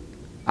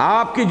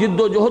 آپ کی جد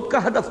و جہد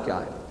کا ہدف کیا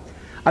ہے.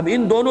 اب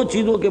ان دونوں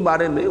چیزوں کے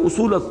بارے میں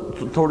اصول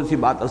تھوڑی سی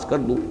بات عرض کر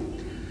دوں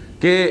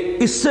کہ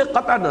اس سے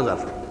قطع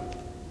نظر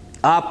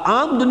آپ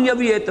عام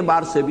دنیاوی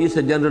اعتبار سے بھی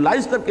اسے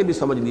جنرلائز کر کے بھی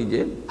سمجھ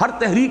لیجئے. ہر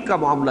تحریک کا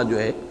معاملہ جو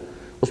ہے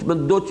اس میں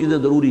 2 چیزیں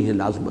ضروری ہیں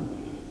لازماً.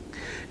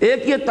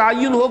 ایک یہ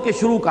تعین ہو کہ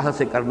شروع کہاں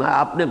سے کرنا ہے.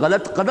 آپ نے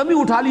غلط قدم ہی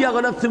اٹھا لیا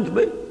غلط سمت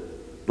میں،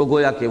 تو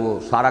گویا کہ وہ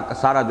سارا کا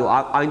سارا جو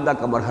آئندہ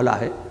کا مرحلہ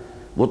ہے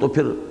وہ تو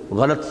پھر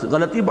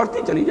غلطی بڑھتی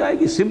چلی جائے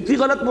گی، سمت ہی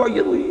غلط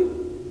معین ہوئی ہے.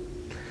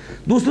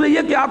 دوسرے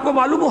یہ کہ آپ کو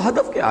معلوم ہو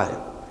ہدف کیا ہے.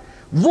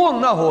 وہ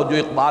نہ ہو جو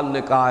اقبال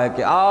نے کہا ہے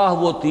کہ آہ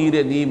وہ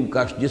تیر نیم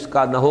کش جس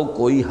کا نہ ہو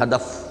کوئی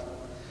ہدف.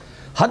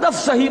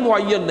 ہدف صحیح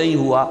معین نہیں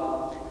ہوا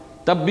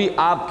تب بھی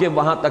آپ کے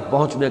وہاں تک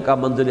پہنچنے کا،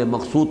 منزل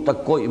مقصود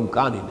تک کوئی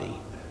امکان ہی نہیں.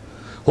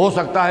 ہو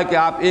سکتا ہے کہ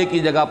آپ ایک ہی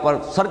جگہ پر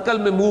سرکل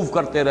میں موو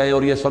کرتے رہیں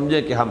اور یہ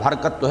سمجھیں کہ ہم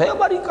حرکت تو ہے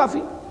ہماری کافی،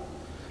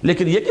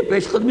 لیکن یہ کہ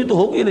پیش قدمی تو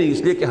ہوگی نہیں،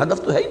 اس لیے کہ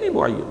ہدف تو ہے ہی نہیں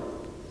معین۔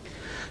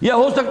 یا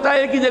ہو سکتا ہے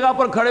ایک ہی جگہ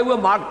پر کھڑے ہوئے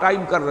مارک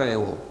ٹائم کر رہے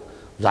ہوں،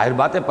 ظاہر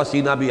بات ہے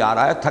پسینہ بھی آ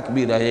رہا ہے، تھک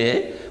بھی رہے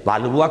ہیں،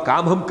 معلوم ہوا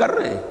کام ہم کر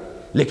رہے ہیں،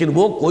 لیکن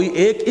وہ کوئی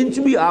 1 انچ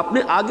بھی آپ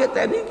نے آگے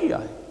طے نہیں کیا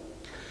ہے۔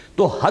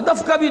 تو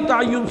ہدف کا بھی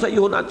تعین صحیح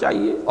ہونا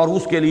چاہیے، اور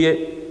اس کے لیے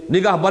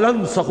نگاہ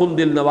بلند سخن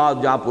دل نواز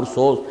جاں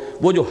پرسوز،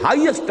 وہ جو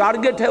ہائیسٹ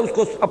ٹارگٹ ہے اس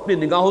کو اپنی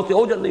نگاہوں سے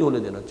اوجھل نہیں ہونے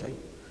دینا چاہیے۔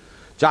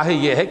 چاہے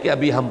یہ ہے کہ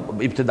ابھی ہم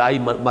ابتدائی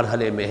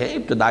مرحلے میں ہیں،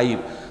 ابتدائی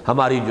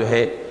ہماری جو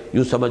ہے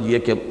یوں سمجھیے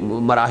کہ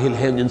مراحل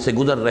ہیں جن سے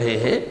گزر رہے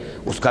ہیں،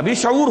 اس کا بھی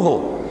شعور ہو،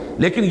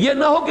 لیکن یہ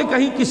نہ ہو کہ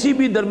کہیں کسی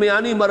بھی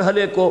درمیانی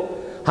مرحلے کو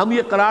ہم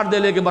یہ قرار دے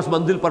لیں کہ بس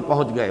منزل پر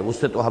پہنچ گئے، اس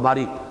سے تو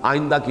ہماری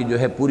آئندہ کی جو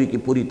ہے پوری کی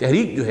پوری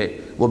تحریک جو ہے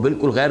وہ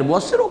بالکل غیر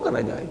مؤثر ہو کر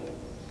رہ جائے گی۔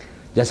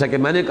 جیسا کہ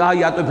میں نے کہا،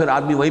 یا تو پھر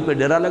آدمی وہیں پہ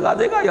ڈیرا لگا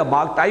دے گا، یا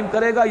مارک ٹائم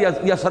کرے گا،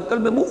 یا سرکل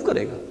میں موو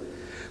کرے گا۔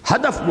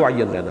 ہدف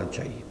معین رہنا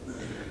چاہیے،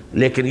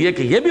 لیکن یہ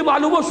کہ یہ بھی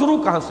معلوم ہو شروع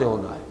کہاں سے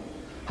ہونا ہے۔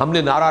 ہم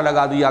نے نعرہ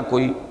لگا دیا،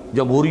 کوئی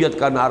جمہوریت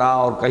کا نعرہ،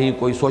 اور کہیں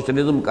کوئی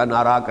سوشلزم کا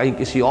نعرہ، کہیں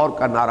کسی اور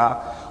کا نعرہ،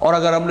 اور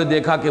اگر ہم نے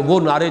دیکھا کہ وہ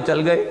نعرے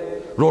چل گئے،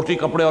 روٹی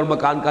کپڑے اور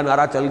مکان کا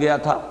نعرہ چل گیا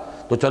تھا،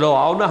 تو چلو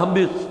آؤ نا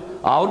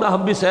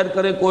ہم بھی سیر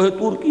کریں کوہ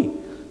طور کی،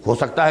 ہو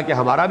سکتا ہے کہ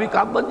ہمارا بھی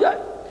کام بن جائے۔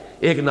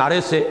 ایک نعرے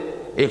سے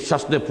ایک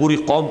شخص نے پوری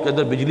قوم کے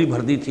اندر بجلی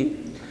بھر دی تھی،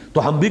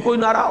 تو ہم بھی کوئی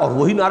نعرہ، اور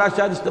وہی نعرہ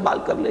شاید استعمال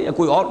کر لیں، یا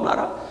کوئی اور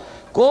نعرہ۔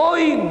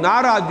 کوئی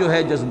نعرہ جو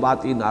ہے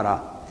جذباتی نعرہ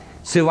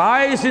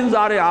سوائے اس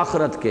انذار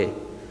آخرت کے،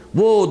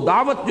 وہ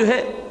دعوت جو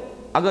ہے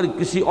اگر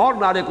کسی اور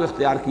نعرے کو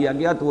اختیار کیا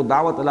گیا تو وہ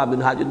دعوت علی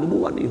منہاج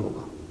النبوہ نہیں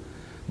ہوگا،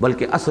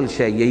 بلکہ اصل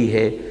شے یہی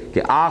ہے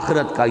کہ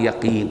آخرت کا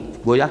یقین،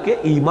 گویا کہ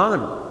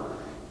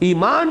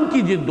ایمان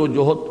کی جد و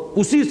جہد،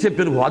 اسی سے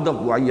پھر وہ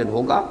ہدف معین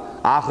ہوگا،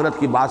 آخرت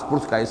کی باز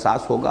پرس کا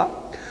احساس ہوگا۔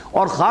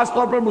 اور خاص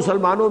طور پر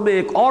مسلمانوں میں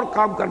ایک اور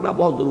کام کرنا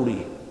بہت ضروری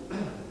ہے،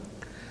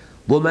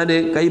 وہ میں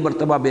نے کئی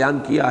مرتبہ بیان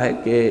کیا ہے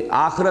کہ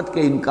آخرت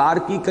کے انکار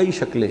کی کئی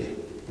شکلیں ہیں۔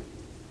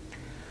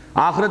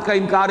 آخرت کا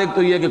انکار ایک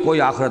تو یہ کہ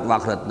کوئی آخرت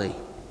واخرت نہیں،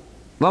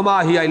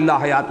 وما ہی الا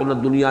حیاتنا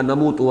الدنیا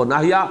نموت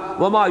ونحیا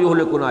وما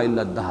یہلکنا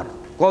الا الدہر،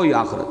 کوئی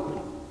آخرت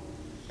نہیں،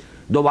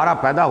 دوبارہ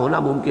پیدا ہونا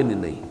ممکن ہی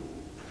نہیں،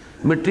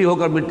 مٹی ہو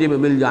کر مٹی میں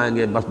مل جائیں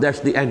گے، بس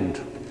دیٹس دی اینڈ۔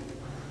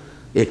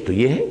 ایک تو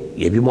یہ ہے،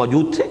 یہ بھی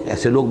موجود تھے،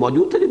 ایسے لوگ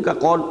موجود تھے جن کا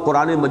قول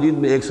قرآن مجید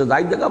میں 1 سے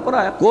زائد جگہ پر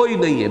آیا، کوئی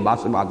نہیں ہے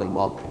باس بعد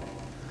الموت۔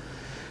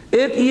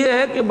 ایک یہ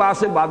ہے کہ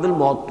باس بعد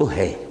الموت تو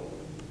ہے،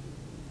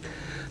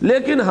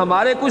 لیکن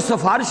ہمارے کچھ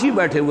سفارشی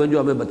بیٹھے ہوئے ہیں جو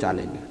ہمیں بچا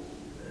لیں گے۔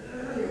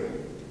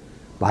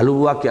 معلوم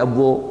ہوا کہ اب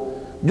وہ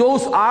جو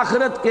اس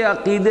آخرت کے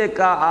عقیدے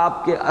کا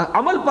آپ کے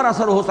عمل پر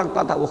اثر ہو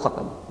سکتا تھا وہ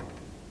ختم۔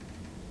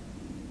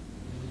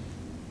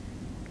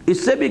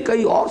 اس سے بھی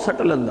کئی اور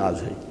سٹل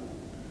انداز ہیں۔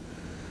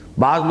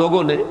 بعض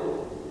لوگوں نے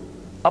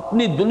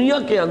اپنی دنیا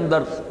کے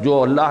اندر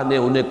جو اللہ نے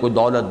انہیں کوئی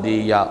دولت دی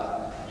یا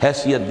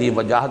حیثیت دی،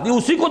 وجاہت دی،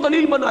 اسی کو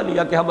دلیل بنا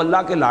لیا کہ ہم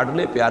اللہ کے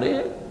لاڈلے پیارے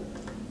ہیں،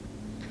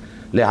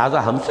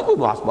 لہٰذا ہم سے کوئی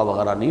محاسبہ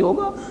وغیرہ نہیں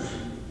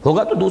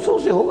ہوگا تو دوسروں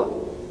سے ہوگا۔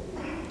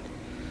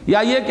 یا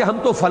یہ کہ ہم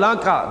تو فلاں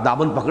کا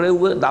دامن پکڑے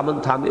ہوئے، دامن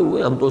تھامے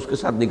ہوئے، ہم تو اس کے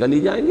ساتھ نکل ہی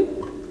جائیں گے،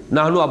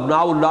 نحن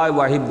ابناء اللہ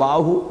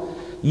واحباہ،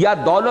 یا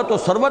دولت و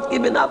ثروت کی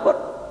بنا پر،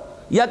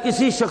 یا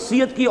کسی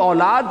شخصیت کی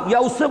اولاد یا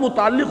اس سے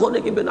متعلق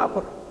ہونے کی بنا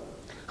پر،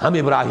 ہم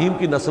ابراہیم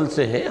کی نسل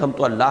سے ہیں، ہم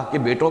تو اللہ کے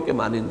بیٹوں کے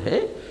مانند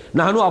ہیں،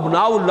 نحن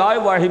ابناء اللہ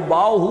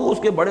واحباہ، اس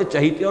کے بڑے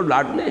چہیتے اور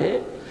لاڈلے ہیں،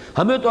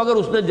 ہمیں تو اگر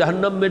اس نے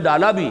جہنم میں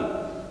ڈالا بھی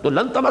تو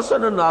لن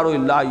تمسنا النار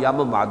الا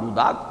ایاما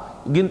معدودات،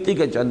 گنتی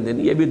کے چند دن،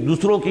 یہ بھی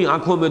دوسروں کی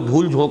آنکھوں میں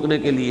دھول جھونکنے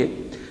کے لیے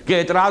کہ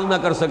اعتراض نہ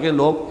کر سکیں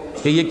لوگ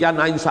کہ یہ کیا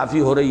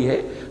ناانصافی ہو رہی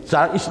ہے،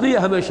 اس لیے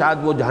ہمیں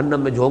شاید وہ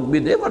جہنم میں جھونک بھی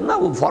دے، ورنہ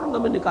وہ فوراً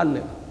ہمیں نکال لے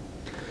گا۔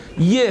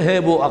 یہ ہے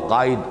وہ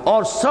عقائد۔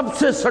 اور سب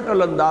سے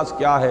سٹل انداز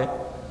کیا ہے؟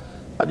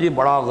 جی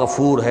بڑا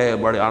غفور ہے،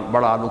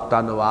 بڑا نکتہ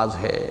نواز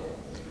ہے،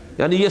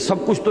 یعنی یہ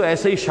سب کچھ تو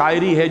ایسے ہی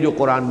شاعری ہے جو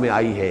قرآن میں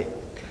آئی ہے،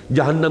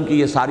 جہنم کی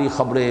یہ ساری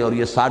خبریں اور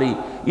یہ ساری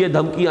یہ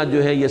دھمکیاں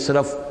جو ہیں یہ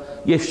صرف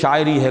یہ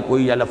شاعری ہے،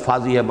 کوئی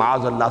الفاظی ہے،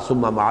 معاذ اللہ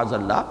ثم معاذ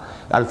اللہ،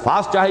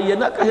 الفاظ چاہے یہ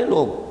نہ کہیں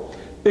لوگ،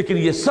 لیکن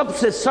یہ سب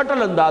سے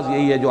سٹل انداز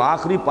یہی ہے جو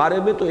آخری پارے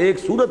میں تو ایک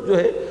سورت جو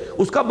ہے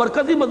اس کا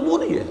مرکزی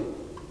مضمون ہی ہے،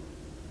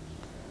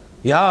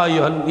 یا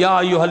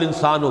ایھا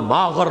الانسان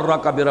ما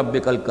غرک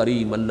بربک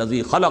الکریم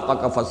الذی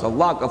خلقک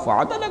فسواک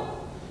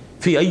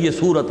فعدلک فی ای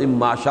صورۃ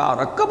ما شاء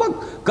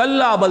رکبک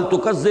کلا بل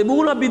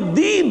تکذبون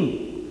بالدین۔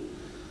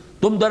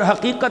 تم در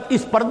حقیقت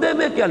اس پردے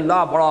میں کہ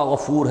اللہ بڑا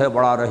غفور ہے،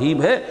 بڑا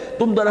رحیم ہے،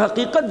 تم در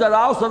حقیقت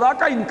جزا و سزا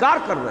کا انکار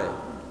کر رہے ہو۔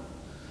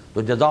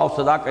 تو جزا و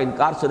سزا کا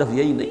انکار صرف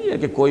یہی نہیں ہے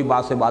کہ کوئی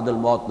باس بعد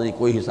الموت نہیں،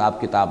 کوئی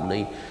حساب کتاب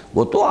نہیں،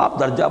 وہ تو آپ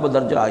درجہ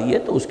بدرجہ آئیے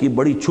تو اس کی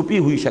بڑی چھپی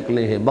ہوئی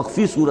شکلیں ہیں،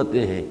 مخفی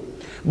صورتیں ہیں،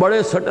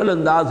 بڑے سٹل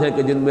انداز ہیں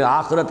کہ جن میں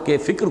آخرت کے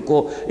فکر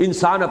کو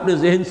انسان اپنے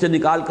ذہن سے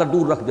نکال کر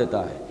دور رکھ دیتا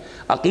ہے۔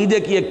 عقیدے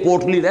کی ایک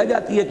پوٹلی رہ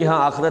جاتی ہے کہ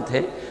ہاں آخرت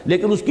ہے،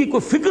 لیکن اس کی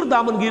کوئی فکر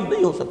دامنگیر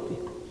نہیں ہو سکتی۔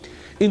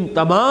 ان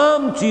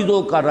تمام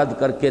چیزوں کا رد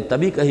کر کے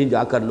تبھی کہیں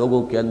جا کر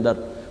لوگوں کے اندر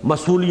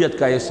مسئولیت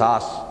کا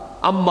احساس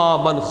اما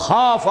من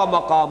خاف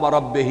مقام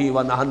ربہ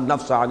ونہى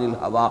النفس عن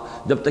الہوى،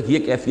 جب تک یہ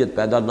کیفیت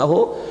پیدا نہ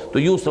ہو تو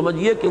یوں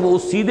سمجھیے کہ وہ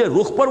اس سیدھے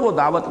رخ پر وہ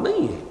دعوت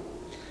نہیں ہے۔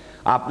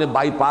 آپ نے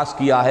بائی پاس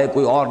کیا ہے،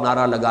 کوئی اور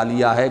نعرہ لگا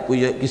لیا ہے،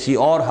 کوئی کسی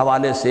اور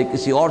حوالے سے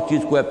کسی اور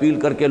چیز کو اپیل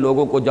کر کے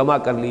لوگوں کو جمع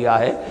کر لیا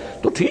ہے،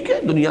 تو ٹھیک ہے،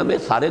 دنیا میں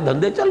سارے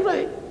دھندے چل رہے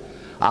ہیں،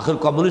 آخر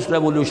کمیونسٹ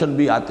ریولوشن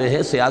بھی آتے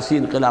ہیں، سیاسی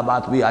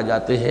انقلابات بھی آ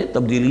جاتے ہیں،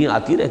 تبدیلیاں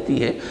آتی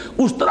رہتی ہیں،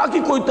 اس طرح کی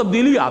کوئی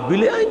تبدیلی آپ بھی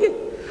لے آئیں گے۔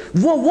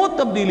 وہ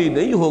تبدیلی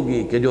نہیں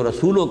ہوگی کہ جو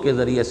رسولوں کے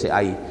ذریعے سے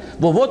آئی،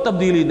 وہ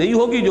تبدیلی نہیں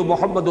ہوگی جو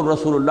محمد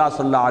الرسول اللہ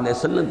صلی اللہ علیہ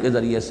وسلم کے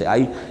ذریعے سے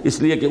آئی، اس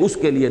لیے کہ اس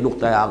کے لیے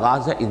نقطہ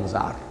آغاز ہے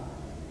انذار۔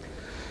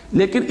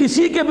 لیکن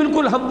اسی کے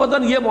بالکل ہم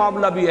بدن یہ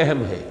معاملہ بھی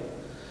اہم ہے،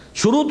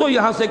 شروع تو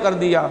یہاں سے کر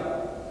دیا،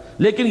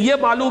 لیکن یہ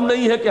معلوم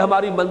نہیں ہے کہ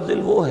ہماری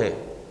منزل وہ ہے،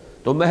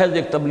 تو محض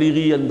ایک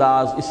تبلیغی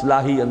انداز،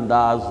 اصلاحی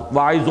انداز،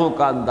 واعظوں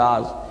کا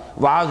انداز،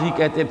 واعظ ہی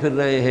کہتے پھر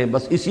رہے ہیں،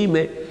 بس اسی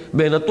میں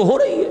محنت تو ہو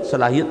رہی ہے،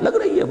 صلاحیت لگ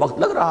رہی ہے، وقت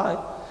لگ رہا ہے،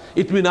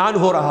 اطمینان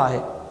ہو رہا ہے،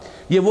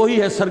 یہ وہی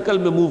ہے سرکل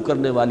میں موو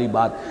کرنے والی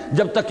بات۔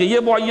 جب تک کہ یہ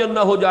معین نہ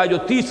ہو جائے جو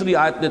تیسری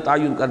آیت نے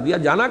تعین کر دیا،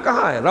 جانا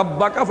کہاں ہے؟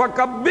 ربک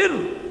فکبر،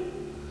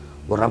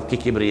 وہ رب کی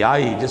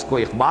کبریائی جس کو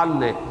اقبال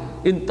نے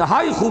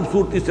انتہائی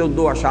خوبصورتی سے ان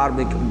دو اشعار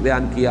میں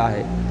بیان کیا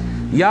ہے،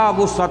 یا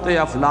وسعت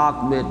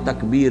افلاق میں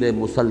تکبیر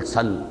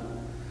مسلسل،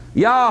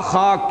 یا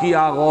خاک کی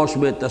آغوش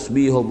میں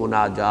تسبیح و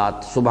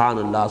مناجات، سبحان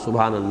اللہ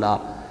سبحان اللہ،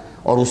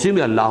 اور اسی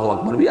میں اللہ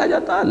اکبر بھی آ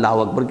جاتا ہے،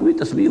 اللہ اکبر کی بھی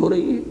تسبیح ہو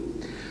رہی ہے۔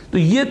 تو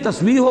یہ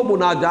تسبیح و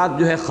مناجات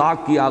جو ہے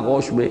خاک کی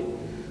آغوش میں،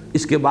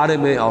 اس کے بارے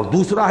میں، اور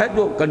دوسرا ہے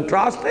جو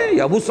کنٹراسٹ ہے،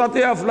 یا وسعت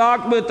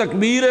افلاق میں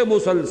تکبیر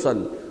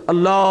مسلسل،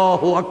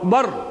 اللہ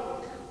اکبر،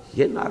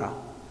 یہ نعرہ،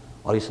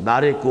 اور اس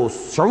نعرے کو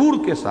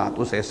شعور کے ساتھ،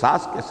 اس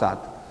احساس کے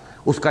ساتھ،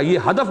 اس کا یہ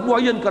ہدف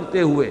معین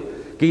کرتے ہوئے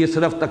کہ یہ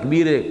صرف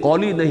تکبیر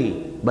قولی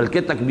نہیں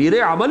بلکہ تکبیر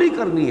عملی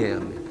کرنی ہے،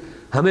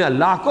 ہمیں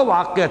اللہ کو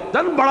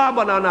واقعتاً بڑا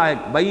بنانا ہے،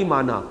 بئی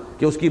معنی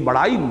کہ اس کی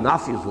بڑائی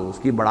نافذ ہو، اس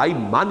کی بڑائی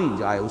مانی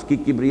جائے، اس کی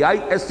کبریائی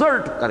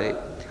ایسرٹ کرے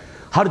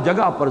ہر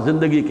جگہ پر،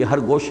 زندگی کے ہر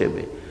گوشے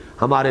میں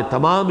ہمارے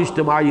تمام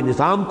اجتماعی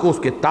نظام کو اس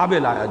کے تابع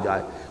لایا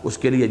جائے، اس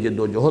کے لیے جد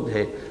و جہد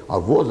ہے۔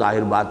 اور وہ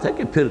ظاہر بات ہے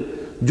کہ پھر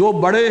جو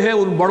بڑے ہیں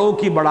ان بڑوں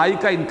کی بڑائی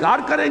کا انکار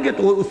کریں گے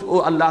تو اس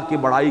اللہ کی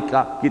بڑائی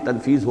کی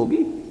تنفیذ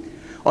ہوگی،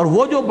 اور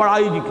وہ جو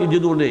بڑائی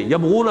جنہوں نے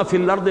یبغون فی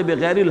الارض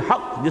بغیر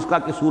الحق، جس کا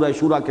کہ سورہ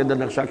شورى کے اندر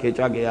نقشہ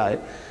کھینچا گیا ہے،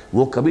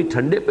 وہ کبھی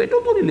ٹھنڈے پیٹوں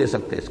تو نہیں لے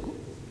سکتے اس کو،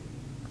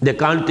 they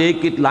can't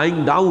take it lying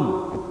down،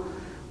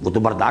 وہ تو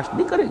برداشت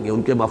نہیں کریں گے،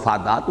 ان کے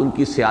مفادات، ان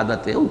کی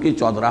سیادتیں، ان کی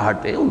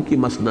چودراہٹیں، ان کی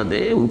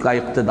مسندیں، ان کا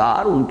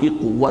اقتدار، ان کی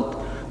قوت،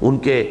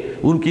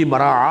 ان کی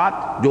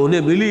مراعات جو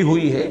انہیں ملی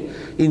ہوئی ہے،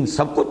 ان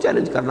سب کو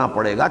چیلنج کرنا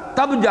پڑے گا،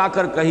 تب جا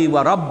کر کہیں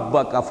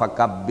وَرَبَّكَ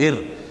فَكَبِّرْ۔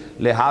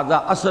 لہذا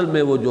اصل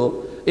میں وہ جو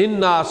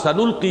اِنَّا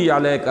سَنُلْقِي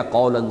عَلَيْكَ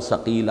قَوْلًا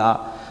ثَقِيلًا،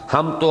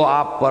 ہم تو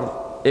آپ پر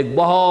ایک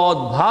بہت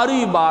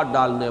بھاری بات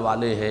ڈالنے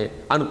والے ہیں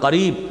ان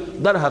قریب،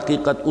 در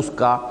حقیقت اس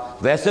کا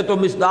ویسے تو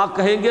مصداق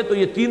کہیں گے تو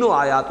یہ تینوں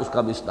آیات اس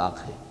کا مصداق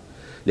ہے،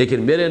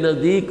 لیکن میرے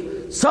نزدیک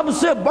سب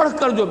سے بڑھ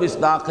کر جو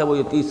مصداق ہے وہ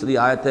یہ تیسری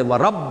آیت ہے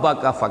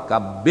وَرَبَّكَ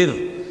فَكَبِّرْ۔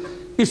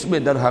 اس میں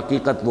در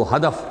حقیقت وہ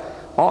ہدف،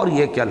 اور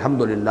یہ کہ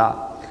الحمدللہ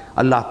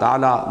اللہ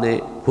تعالیٰ نے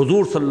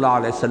حضور صلی اللہ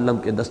علیہ وسلم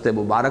کے دست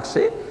مبارک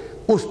سے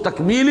اس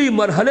تکمیلی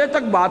مرحلے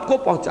تک بات کو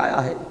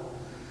پہنچایا ہے۔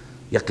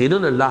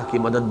 یقیناً اللہ کی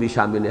مدد بھی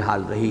شامل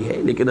حال رہی ہے،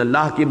 لیکن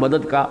اللہ کی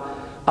مدد کا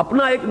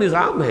اپنا ایک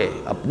نظام ہے،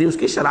 اپنی اس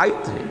کی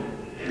شرائط ہے۔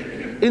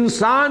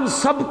 انسان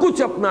سب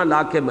کچھ اپنا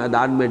لا کے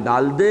میدان میں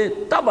ڈال دے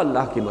تب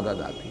اللہ کی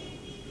مدد آتی ہے۔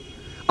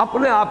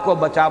 اپنے آپ کو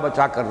بچا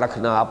بچا کر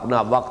رکھنا،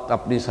 اپنا وقت،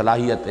 اپنی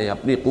صلاحیتیں،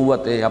 اپنی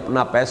قوتیں،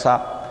 اپنا پیسہ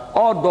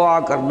اور دعا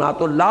کرنا،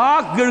 تو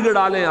لاکھ گڑ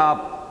گڑا لیں آپ،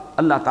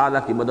 اللہ تعالیٰ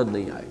کی مدد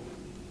نہیں آئے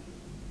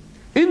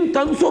گی۔ ان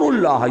تنصروا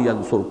اللہ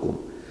ینصرکم،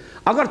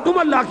 اگر تم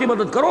اللہ کی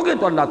مدد کرو گے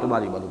تو اللہ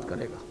تمہاری مدد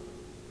کرے گا۔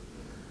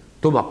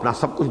 تم اپنا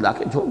سب کچھ لا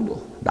کے جھونک دو،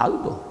 ڈال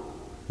دو،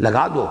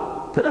 لگا دو،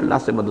 پھر اللہ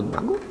سے مدد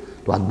مانگو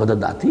تو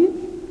مدد آتی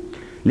ہے۔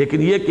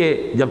 لیکن یہ کہ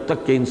جب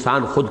تک کہ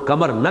انسان خود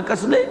کمر نہ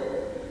کس لے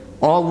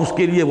اور اس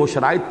کے لیے وہ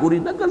شرائط پوری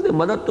نہ کر دے،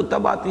 مدد تو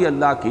تب آتی ہے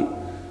اللہ کی۔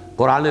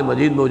 قرآن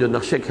مجید میں جو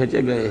نقشے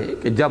کھینچے گئے ہیں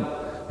کہ جب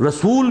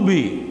رسول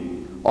بھی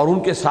اور ان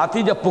کے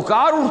ساتھی جب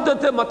پکار اٹھتے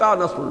تھے متى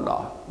نصر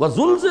اللہ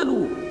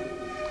وزلزلوا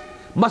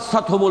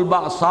مستهم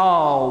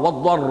البأساء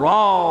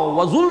والضراء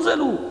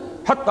وزلزلوا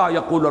حتى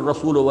يقول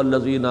الرسول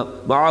والذين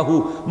معه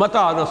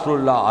متى نصر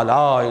الله الا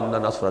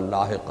ان نصر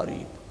الله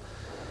قریب۔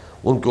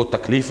 ان کو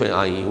تکلیفیں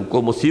آئیں، ان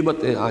کو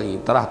مصیبتیں آئیں،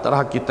 طرح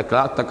طرح کی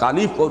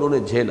تکالیف کو انہوں نے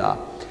جھیلا،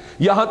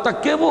 یہاں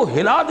تک کہ وہ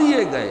ہلا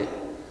دیے گئے،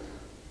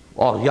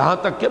 اور یہاں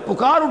تک کہ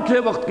پکار اٹھے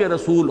وقت کے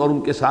رسول اور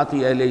ان کے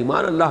ساتھی اہل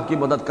ایمان اللہ کی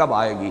مدد کب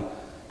آئے گی،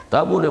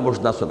 تب انہیں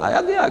مژدہ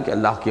سنایا گیا کہ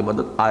اللہ کی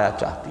مدد آیا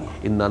چاہتی ہے،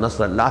 ان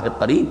نصر اللہ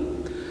قریب۔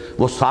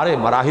 وہ سارے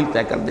مراحل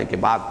طے کرنے کے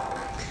بعد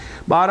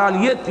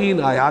بہرحال یہ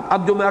تین آیات،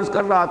 اب جو میں عرض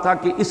کر رہا تھا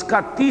کہ اس کا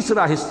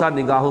تیسرا حصہ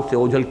نگاہوں سے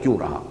اوجھل کیوں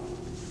رہا،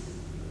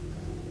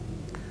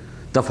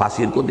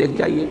 تفاسیر کو دیکھ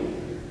جائیے،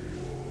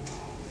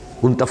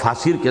 ان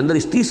تفاسیر کے اندر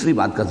اس تیسری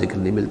بات کا ذکر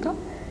نہیں ملتا۔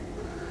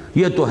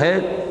 یہ تو ہے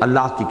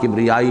اللہ کی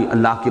کبریائی،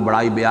 اللہ کی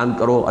بڑائی بیان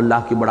کرو،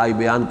 اللہ کی بڑائی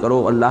بیان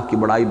کرو، اللہ کی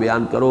بڑائی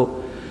بیان کرو،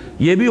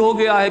 یہ بھی ہو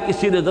گیا ہے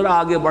کسی نے ذرا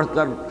آگے بڑھ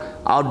کر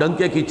اور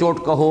ڈنکے کی چوٹ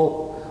کہو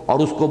اور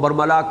اس کو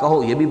برملا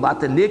کہو، یہ بھی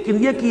بات ہے،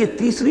 لیکن یہ کہ یہ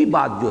تیسری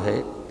بات جو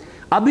ہے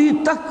ابھی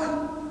تک،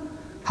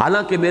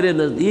 حالانکہ میرے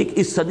نزدیک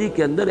اس صدی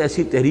کے اندر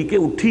ایسی تحریکیں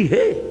اٹھی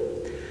ہے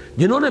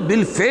جنہوں نے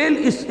بالفعل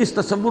اس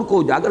تصور کو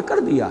اجاگر کر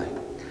دیا ہے،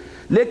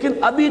 لیکن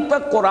ابھی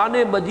تک قرآن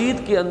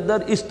مجید کے اندر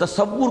اس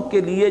تصور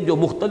کے لیے جو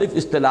مختلف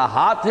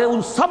اصطلاحات ہیں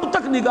ان سب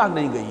تک نگاہ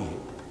نہیں گئی ہے۔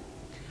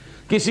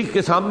 کسی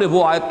کے سامنے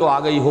وہ آیت تو آ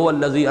گئی، هو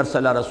الذی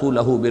ارسل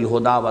رسولہ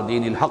بالہدی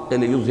ودین الحق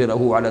لیظہرہ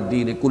علی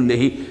الدین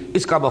کلہ،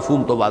 اس کا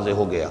مفہوم تو واضح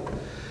ہو گیا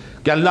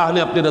کہ اللہ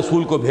نے اپنے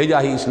رسول کو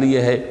بھیجا ہی اس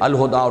لیے ہے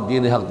الہدی اور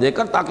دین حق دے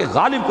کر، تاکہ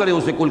غالب کرے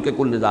اسے کل کے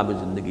کل نظام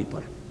زندگی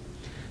پر۔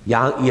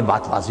 یہاں یہ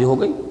بات واضح ہو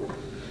گئی۔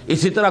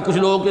 اسی طرح کچھ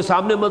لوگوں کے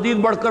سامنے مزید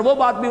بڑھ کر وہ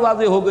بات بھی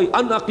واضح ہو گئی،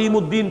 ان اقیم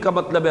الدین کا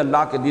مطلب ہے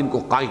اللہ کے دین کو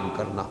قائم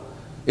کرنا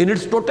ان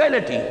اٹس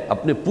ٹوٹیلٹی،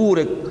 اپنے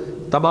پورے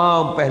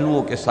تمام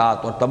پہلوؤں کے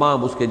ساتھ اور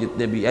تمام اس کے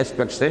جتنے بھی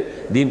ایسپیکٹس ہیں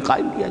دین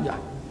قائم کیا جائے۔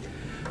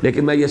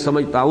 لیکن میں یہ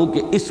سمجھتا ہوں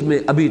کہ اس میں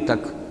ابھی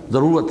تک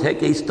ضرورت ہے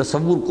کہ اس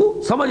تصور کو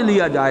سمجھ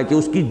لیا جائے کہ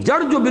اس کی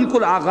جڑ جو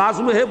بالکل آغاز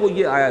میں ہے وہ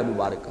یہ آیہ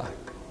مبارکہ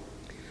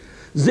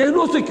ہے۔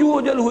 ذہنوں سے کیوں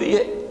اوجھل ہوئی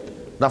ہے؟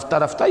 رفتہ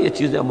رفتہ یہ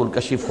چیزیں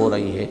منکشف ہو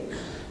رہی ہیں،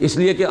 اس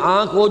لیے کہ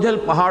آنکھ اوجھل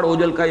پہاڑ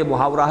اوجھل کا یہ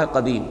محاورہ ہے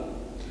قدیم۔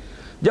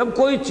 جب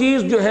کوئی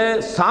چیز جو ہے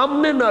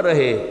سامنے نہ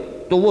رہے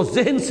تو وہ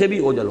ذہن سے بھی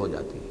اوجھل ہو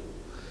جاتی ہے۔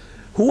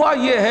 ہوا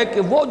یہ ہے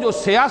کہ وہ جو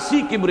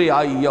سیاسی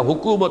کبریائی یا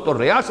حکومت اور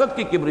ریاست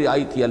کی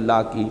کبریائی تھی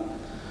اللہ کی،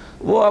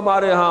 وہ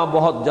ہمارے ہاں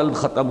بہت جلد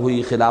ختم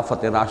ہوئی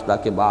خلافت راشدہ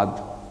کے بعد۔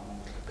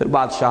 پھر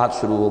بادشاہت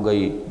شروع ہو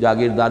گئی،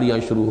 جاگیرداریاں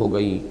شروع ہو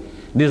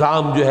گئیں،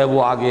 نظام جو ہے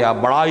وہ آ گیا،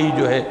 بڑائی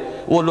جو ہے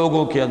وہ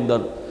لوگوں کے اندر،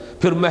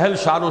 پھر محل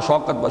شان و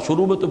شوکت،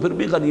 شروع میں تو پھر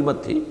بھی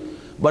غنیمت تھی،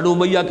 بنو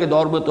امیہ کے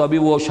دور میں تو ابھی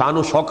وہ شان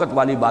و شوکت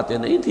والی باتیں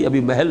نہیں تھی، ابھی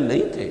محل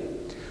نہیں تھے،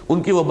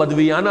 ان کی وہ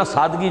بدویانہ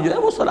سادگی جو ہے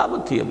وہ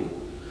سلامت تھی ابھی۔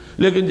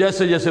 لیکن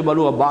جیسے جیسے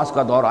بنو عباس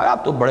کا دور آیا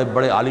تو بڑے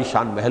بڑے عالی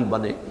شان محل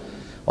بنے،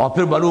 اور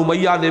پھر بنو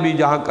امیہ نے بھی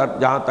جہاں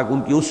تک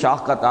ان کی اس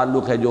شاخ کا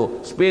تعلق ہے جو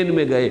اسپین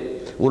میں گئے،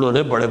 انہوں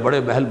نے بڑے بڑے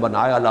محل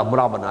بنایا،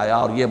 الحمرا بنایا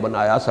اور یہ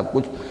بنایا سب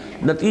کچھ۔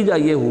 نتیجہ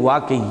یہ ہوا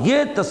کہ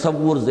یہ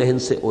تصور ذہن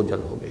سے اوجھل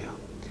ہو گیا،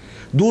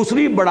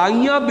 دوسری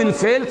بڑائیاں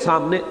بالفعل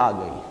سامنے آ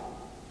گئی،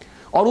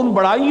 اور ان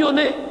بڑائیوں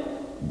نے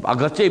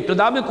اگرچہ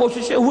ابتدا میں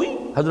کوششیں ہوئی،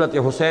 حضرت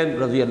حسین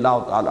رضی اللہ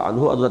تعالی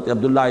عنہ، حضرت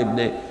عبداللہ ابن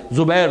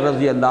زبیر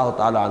رضی اللہ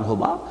تعالی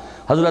عنہما،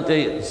 حضرت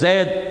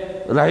زید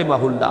رحمہ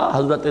اللہ،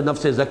 حضرت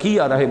نفس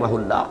زکیہ رحمہ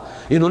اللہ،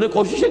 انہوں نے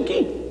کوششیں کی،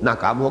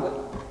 ناکام ہو گئے۔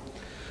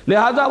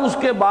 لہذا اس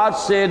کے بعد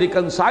سے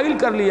ریکنسائل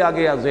کر لیا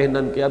گیا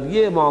ذہناً کہ اب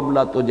یہ معاملہ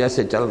تو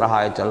جیسے چل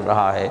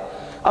رہا ہے،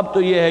 اب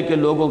تو یہ ہے کہ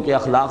لوگوں کے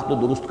اخلاق تو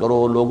درست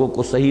کرو، لوگوں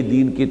کو صحیح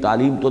دین کی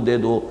تعلیم تو دے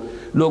دو،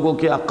 لوگوں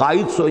کے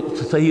عقائد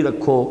صحیح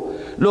رکھو،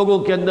 لوگوں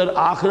کے اندر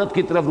آخرت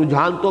کی طرف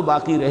رجحان تو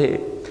باقی رہے،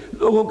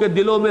 لوگوں کے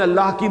دلوں میں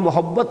اللہ کی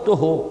محبت تو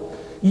ہو۔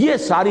 یہ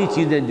ساری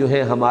چیزیں جو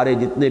ہیں ہمارے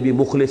جتنے بھی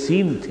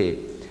مخلصین تھے،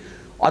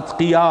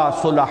 اتقیاء،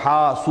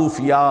 صلحاء،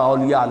 صوفیاء،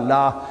 اولیاء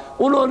اللہ،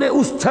 انہوں نے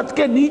اس چھت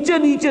کے نیچے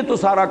نیچے تو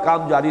سارا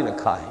کام جاری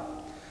رکھا ہے،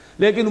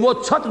 لیکن وہ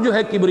چھت جو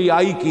ہے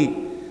کبریائی کی،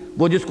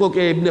 وہ جس کو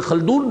کہ ابن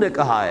خلدون نے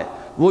کہا ہے،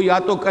 وہ یا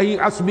تو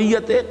کہیں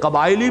عصبیت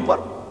قبائلی پر،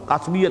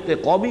 عصبیت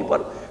قومی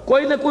پر،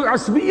 کوئی نہ کوئی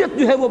عصبیت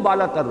جو ہے وہ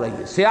بالا تر رہی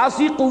ہے،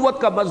 سیاسی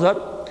قوت کا مظہر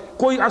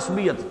کوئی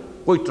عصبیت،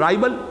 کوئی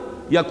ٹرائبل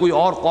یا کوئی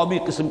اور قومی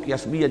قسم کی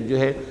عصبیت جو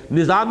ہے،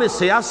 نظام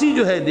سیاسی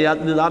جو ہے،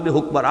 نظام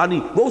حکمرانی،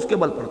 وہ اس کے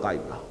بل پر قائم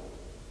رہا۔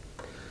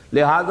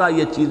 لہذا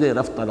یہ چیزیں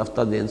رفتہ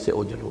رفتہ ذہن سے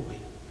اوجھل ہو گئی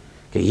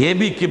کہ یہ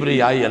بھی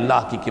کبریائی،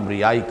 اللہ کی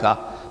کبریائی کا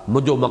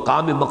جو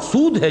مقام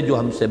مقصود ہے، جو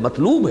ہم سے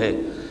مطلوب ہے،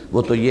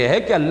 وہ تو یہ ہے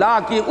کہ اللہ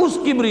کی اس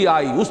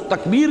کبریائی، اس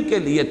تکبیر کے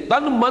لیے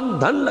تن من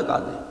دھن لگا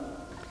دیں۔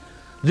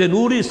 ز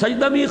نوری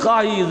سجدمی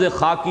خواہی، ز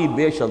خاکی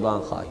بے شداں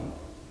خواہی۔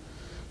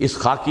 اس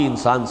خاکی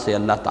انسان سے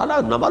اللہ تعالیٰ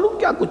نہ معلوم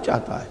کیا کچھ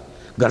چاہتا ہے،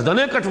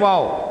 گردنیں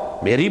کٹواؤ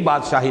میری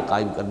بادشاہی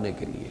قائم کرنے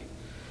کے لیے،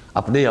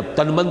 اپنے اب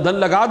تن من دھن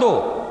لگا دو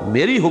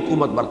میری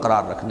حکومت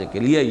برقرار رکھنے کے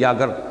لیے، یا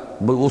اگر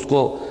اس کو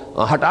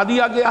ہٹا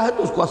دیا گیا ہے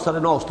تو اس کو اثر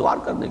نو استوار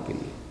کرنے کے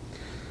لیے۔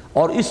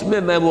 اور اس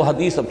میں وہ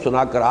حدیث اب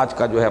سنا کر آج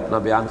کا جو ہے اپنا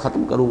بیان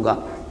ختم کروں گا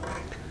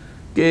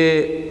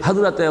کہ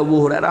حضرت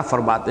ابو ہریرہ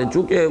فرماتے ہیں،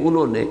 چونکہ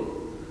انہوں نے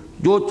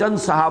جو چند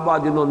صحابہ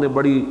جنہوں نے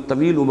بڑی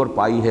طویل عمر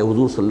پائی ہے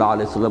حضور صلی اللہ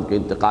علیہ وسلم کے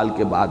انتقال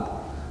کے بعد،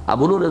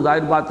 اب انہوں نے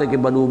ظاہر بات ہے کہ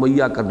بنو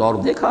امیہ کا دور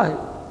دیکھا ہے،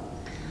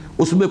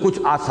 اس میں کچھ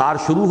آثار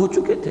شروع ہو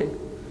چکے تھے،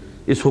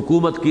 اس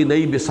حکومت کی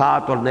نئی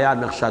بساط اور نیا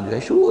نقشہ جو ہے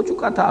شروع ہو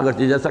چکا تھا،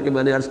 اگرچہ جیسا کہ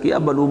میں نے عرض کیا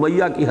بنو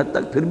امیہ کی حد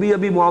تک پھر بھی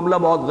ابھی معاملہ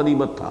بہت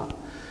غنیمت تھا،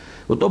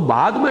 وہ تو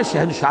بعد میں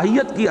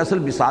شہنشاہیت کی اصل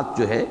بساط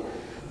جو ہے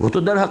وہ تو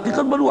در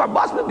حقیقت بنو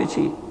عباس میں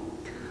بچھی،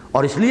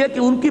 اور اس لیے کہ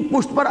ان کی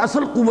پشت پر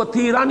اصل قوت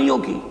تھی ایرانیوں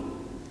کی،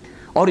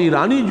 اور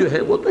ایرانی جو ہے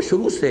وہ تو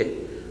شروع سے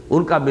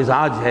ان کا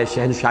مزاج ہے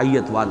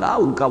شہنشاہیت والا،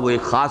 ان کا وہ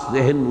ایک خاص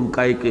ذہن، ان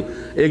کا ایک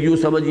یوں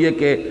سمجھیے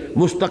کہ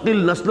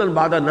مستقل نسل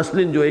بعد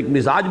نسل جو ایک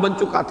مزاج بن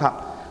چکا تھا،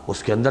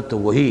 اس کے اندر تو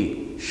وہی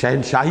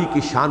شہنشاہی کی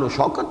شان و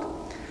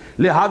شوکت۔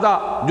 لہذا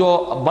جو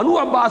بنو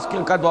عباس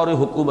کا دور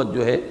حکومت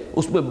جو ہے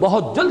اس میں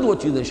بہت جلد وہ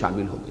چیزیں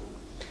شامل ہو گئی،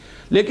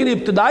 لیکن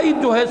ابتدائی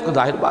جو ہے اس کا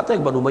ظاہر بات ہے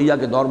بنو امیہ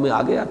کے دور میں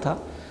آ گیا تھا۔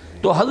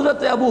 تو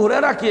حضرت ابو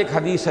ہریرہ کی ایک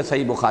حدیث ہے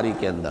صحیح بخاری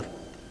کے اندر،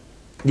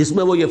 جس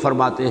میں وہ یہ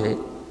فرماتے ہیں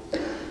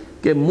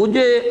کہ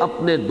مجھے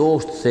اپنے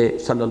دوست سے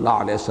صلی اللہ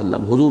علیہ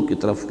وسلم، حضور کی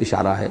طرف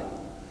اشارہ ہے،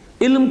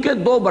 علم کے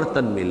 2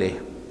 برتن ملے۔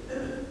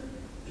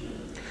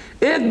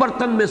 ایک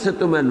برتن میں سے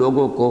تو میں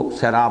لوگوں کو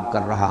سیراب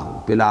کر رہا ہوں،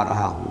 پلا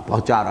رہا ہوں،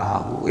 پہنچا رہا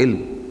ہوں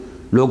علم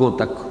لوگوں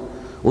تک،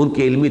 ان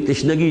کی علمی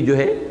تشنگی جو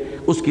ہے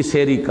اس کی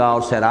سیری کا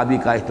اور سیرابی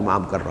کا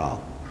اہتمام کر رہا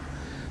ہوں،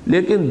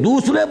 لیکن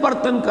دوسرے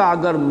برتن کا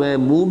اگر میں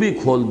منہ بھی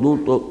کھول دوں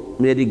تو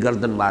میری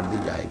گردن مار دی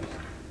جائے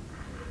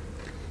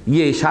گی۔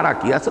 یہ اشارہ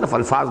کیا، صرف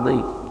الفاظ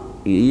نہیں،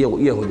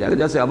 یہ ہو جائے گا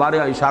جیسے ہمارے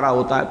یہاں اشارہ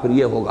ہوتا ہے پھر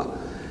یہ ہوگا۔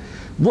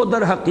 وہ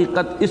در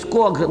حقیقت اس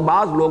کو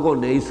بعض لوگوں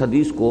نے اس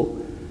حدیث کو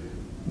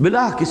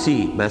بلا کسی،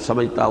 میں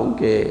سمجھتا ہوں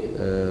کہ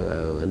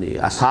یعنی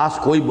اساس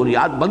کوئی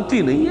بنیاد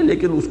بنتی نہیں ہے،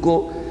 لیکن اس کو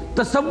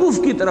تصوف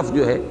کی طرف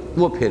جو ہے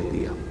وہ پھیر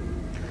دیا،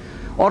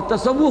 اور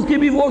تصوف کی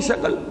بھی وہ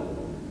شکل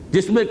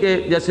جس میں کہ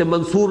جیسے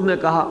منصور نے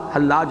کہا،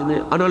 حلاج نے،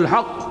 انا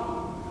الحق،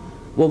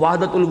 وہ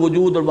وحدت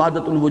الوجود، اور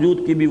وحدت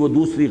الوجود کی بھی وہ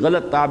دوسری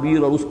غلط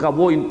تعبیر اور اس کا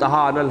وہ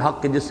انتہا انا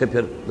الحق، جس سے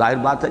پھر ظاہر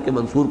بات ہے کہ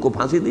منصور کو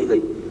پھانسی دی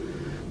گئی۔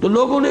 تو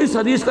لوگوں نے اس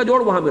حدیث کا جوڑ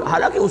وہاں میں،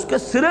 حالانکہ اس کے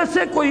سرے سے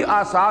کوئی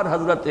آثار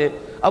حضرت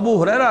ابو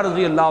ہریرہ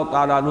رضی اللہ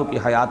تعالیٰ عنہ کی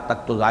حیات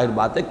تک تو ظاہر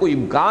بات ہے کوئی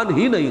امکان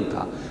ہی نہیں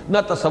تھا، نہ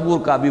تصور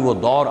کا بھی وہ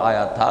دور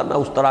آیا تھا، نہ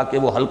اس طرح کے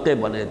وہ حلقے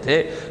بنے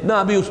تھے، نہ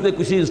ابھی اس نے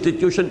کسی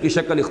انسٹیٹیوشن کی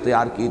شکل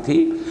اختیار کی تھی۔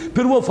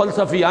 پھر وہ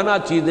فلسفیانہ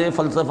چیزیں،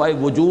 فلسفہ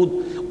وجود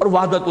اور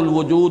وحدت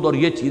الوجود اور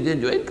یہ چیزیں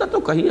جو ہے ان کا تو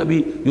کہیں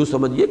ابھی یوں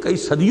سمجھیے کئی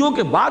صدیوں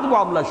کے بعد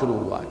معاملہ شروع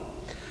ہوا ہے۔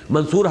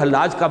 منصور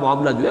حلاج کا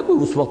معاملہ جو ہے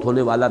کوئی اس وقت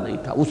ہونے والا نہیں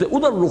تھا، اسے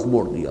ادھر رخ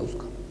موڑ دیا اس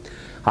کا۔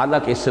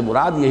 حالانکہ اس سے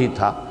مراد یہی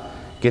تھا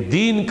کہ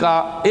دین کا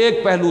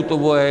ایک پہلو تو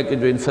وہ ہے کہ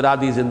جو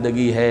انفرادی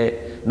زندگی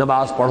ہے،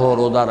 نماز پڑھو،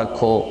 روزہ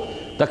رکھو،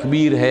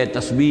 تکبیر ہے،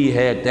 تسبیح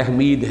ہے،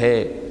 تحمید ہے،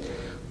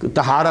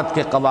 طہارت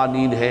کے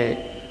قوانین ہیں،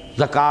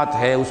 زکوٰۃ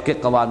ہے، اس کے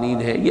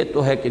قوانین ہیں، یہ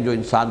تو ہے کہ جو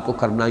انسان کو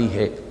کرنا ہی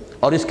ہے،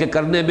 اور اس کے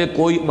کرنے میں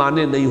کوئی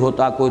مانع نہیں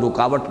ہوتا، کوئی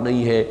رکاوٹ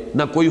نہیں ہے،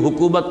 نہ کوئی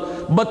حکومت،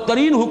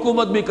 بدترین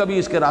حکومت بھی کبھی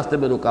اس کے راستے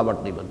میں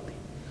رکاوٹ نہیں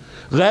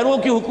بنتی۔ غیروں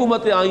کی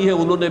حکومتیں آئی ہیں،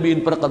 انہوں نے بھی ان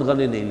پر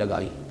قدغنیں نہیں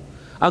لگائی۔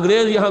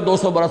 انگریز یہاں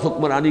 200 برس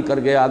حکمرانی کر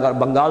گیا، اگر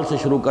بنگال سے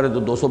شروع کریں تو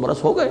 200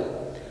 برس ہو گئے،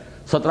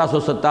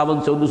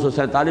 1757 سے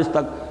 1947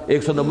 تک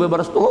 190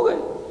 برس تو ہو گئے۔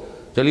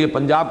 چلیے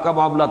پنجاب کا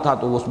معاملہ تھا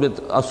تو اس میں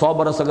 100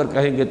 برس اگر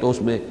کہیں گے تو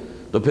اس میں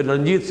تو پھر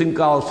رنجیت سنگھ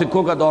کا اور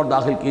سکھوں کا دور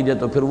داخل کیجئے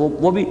تو پھر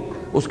وہ بھی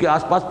اس کے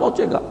آس پاس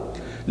پہنچے گا۔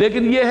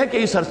 لیکن یہ ہے کہ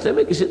اس عرصے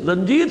میں کسی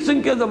رنجیت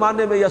سنگھ کے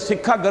زمانے میں یا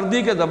سکھا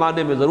گردی کے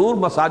زمانے میں ضرور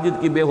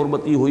مساجد کی بے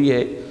حرمتی ہوئی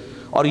ہے،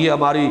 اور یہ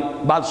ہماری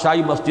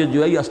بادشاہی مسجد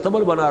جو ہے یہ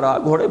استبل بنا رہا،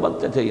 گھوڑے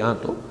بنتے تھے یہاں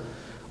تو،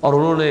 اور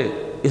انہوں نے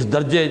اس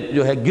درجے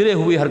جو ہے گرے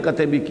ہوئی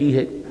حرکتیں بھی کی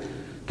ہے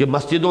کہ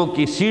مسجدوں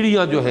کی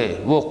سیڑھیاں جو ہیں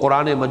وہ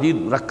قرآن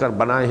مجید رکھ کر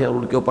بنائے ہیں، اور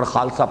ان کے اوپر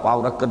خالصہ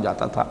پاؤں رکھ کر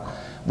جاتا تھا۔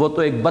 وہ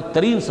تو ایک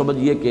بدترین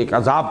سمجھیے کہ ایک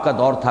عذاب کا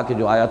دور تھا کہ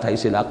جو آیا تھا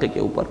اس علاقے کے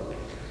اوپر۔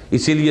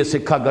 اسی لیے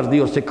سکھا گردی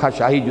اور سکھا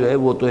شاہی جو ہے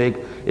وہ تو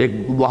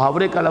ایک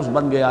محاورے کا لفظ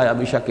بن گیا ہے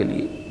ہمیشہ کے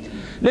لیے۔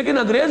 لیکن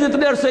انگریز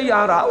اتنے عرصے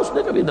یہاں رہا، اس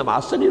نے کبھی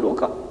نماز سے نہیں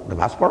روکا،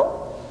 نماز پڑھو۔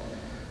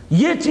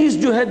 یہ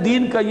چیز جو ہے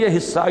دین کا یہ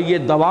حصہ یہ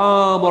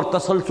دوام اور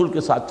تسلسل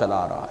کے ساتھ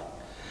چلا رہا ہے،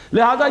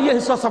 لہذا یہ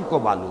حصہ سب کو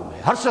معلوم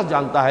ہے، ہر شخص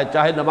جانتا ہے،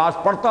 چاہے نماز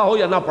پڑھتا ہو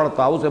یا نہ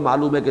پڑھتا ہو، اسے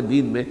معلوم ہے کہ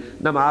دین میں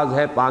نماز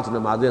ہے، 5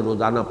 نمازیں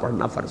روزانہ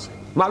پڑھنا فرض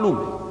ہے، معلوم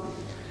ہے۔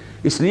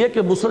 اس لیے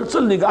کہ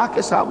مسلسل نگاہ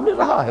کے سامنے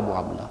رہا ہے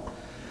معاملہ،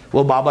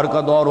 وہ بابر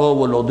کا دور ہو،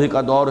 وہ لودھی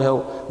کا دور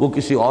ہو، وہ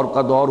کسی اور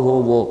کا دور ہو،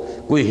 وہ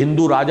کوئی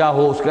ہندو راجہ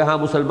ہو، اس کے ہاں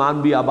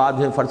مسلمان بھی آباد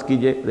ہیں، فرض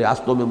کیجئے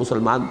ریاستوں میں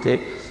مسلمان تھے،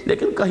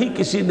 لیکن کہیں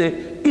کسی نے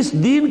اس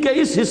دین کے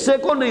اس حصے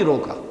کو نہیں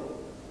روکا۔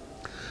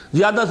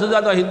 زیادہ سے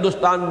زیادہ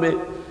ہندوستان میں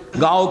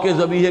گاؤں کے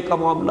ذبیحے کا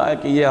معاملہ ہے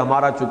کہ یہ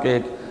ہمارا چونکہ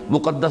ایک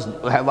مقدس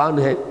حیوان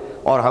ہے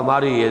اور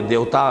ہماری یہ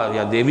دیوتا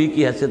یا دیوی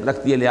کی حیثیت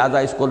رکھتی ہے، لہذا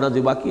اس کو نہ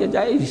ذبح کیا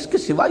جائے۔ اس کے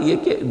سوا یہ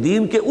کہ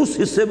دین کے اس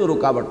حصے میں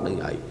رکاوٹ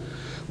نہیں آئی،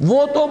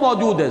 وہ تو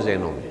موجود ہے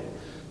ذہنوں میں،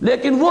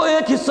 لیکن وہ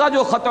ایک حصہ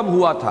جو ختم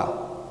ہوا تھا،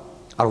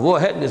 اور وہ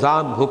ہے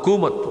نظام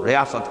حکومت،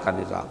 ریاست کا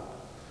نظام،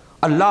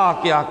 اللہ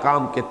کے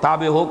احکام کے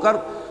تابع ہو کر،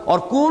 اور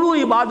کونوا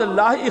عباد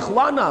اللہ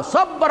اخوانا،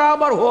 سب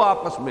برابر ہو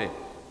آپس میں،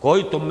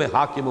 کوئی تم میں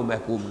حاکم و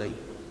محکوم نہیں،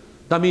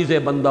 تمیز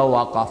بندہ و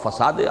آقا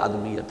فساد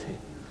آدمیت ہے،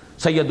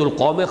 سید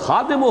القوم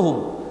خادمہم،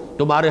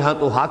 تمہارے ہاں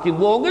تو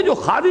حاکم وہ ہوں گے جو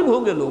خادم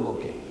ہوں گے لوگوں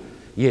کے،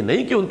 یہ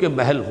نہیں کہ ان کے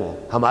محل ہوں۔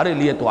 ہمارے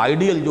لیے تو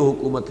آئیڈیل جو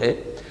حکومت ہے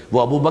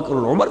وہ ابو بکر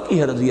اور عمر کی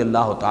ہے رضی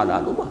اللہ تعالیٰ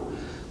عنہما،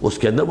 اس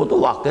کے اندر وہ تو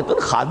واقعتاً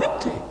خادم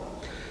تھے۔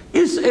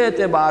 اس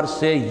اعتبار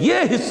سے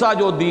یہ حصہ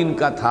جو دین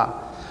کا تھا،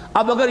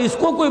 اب اگر اس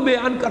کو کوئی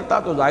بیان کرتا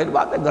تو ظاہر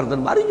بات ہے گردن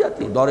ماری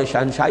جاتی دور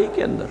شہنشاہی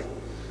کے اندر۔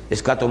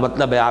 اس کا تو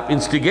مطلب ہے آپ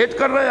انسٹیگیٹ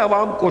کر رہے ہیں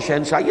عوام کو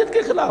شہنشاہیت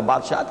کے خلاف،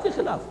 بادشاہت کے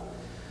خلاف۔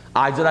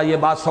 آج ذرا یہ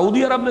بات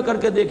سعودی عرب میں کر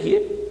کے دیکھیے،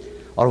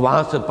 اور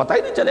وہاں سے پتہ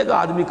ہی نہیں چلے گا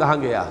آدمی کہاں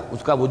گیا،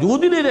 اس کا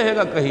وجود ہی نہیں رہے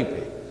گا کہیں پہ،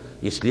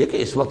 اس لیے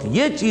کہ اس وقت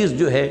یہ چیز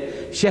جو ہے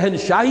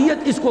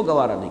شہنشاہیت اس کو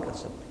گوارا نہیں کر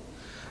سکتی۔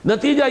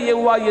 نتیجہ یہ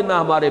ہوا، یہ نہ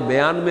ہمارے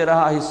بیان میں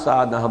رہا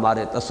حصہ، نہ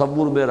ہمارے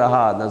تصور میں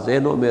رہا، نہ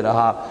ذہنوں میں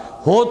رہا،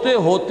 ہوتے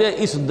ہوتے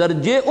اس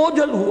درجے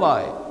اوجھل ہوا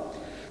ہے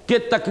کہ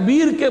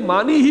تکبیر کے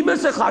معنی ہی میں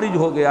سے خارج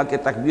ہو گیا کہ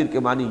تکبیر کے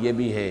معنی یہ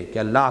بھی ہے کہ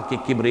اللہ کی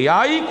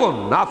کبریائی کو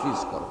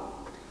نافذ کرو۔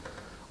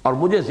 اور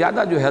مجھے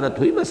زیادہ جو حیرت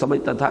ہوئی، میں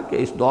سمجھتا تھا کہ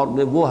اس دور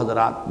میں وہ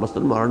حضرات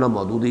مثلا مولانا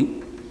مودودی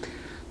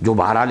جو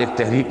بہرحال ایک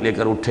تحریک لے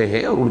کر اٹھے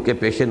ہیں اور ان کے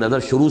پیش نظر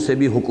شروع سے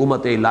بھی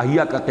حکومت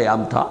الہیہ کا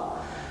قیام تھا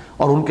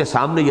اور ان کے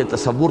سامنے یہ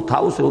تصور تھا،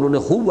 اسے انہوں نے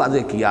خوب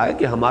واضح کیا ہے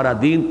کہ ہمارا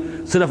دین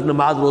صرف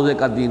نماز روزے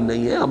کا دین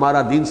نہیں ہے،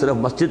 ہمارا دین صرف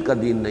مسجد کا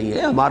دین نہیں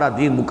ہے، ہمارا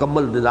دین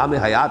مکمل نظام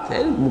حیات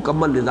ہے،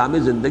 مکمل نظام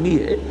زندگی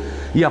ہے،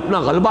 یہ اپنا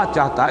غلبہ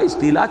چاہتا ہے،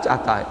 استیلا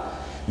چاہتا ہے۔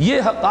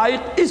 یہ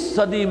حقائق اس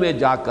صدی میں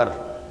جا کر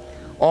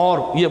اور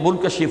یہ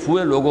منکشف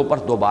ہوئے لوگوں پر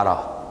دوبارہ،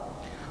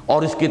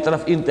 اور اس کی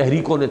طرف ان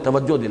تحریکوں نے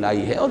توجہ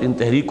دلائی ہے، اور ان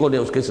تحریکوں نے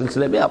اس کے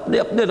سلسلے میں اپنے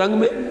اپنے رنگ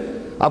میں،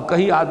 اب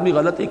کہیں آدمی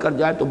غلطی کر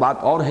جائے تو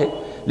بات اور ہے،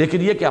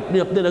 لیکن یہ کہ اپنے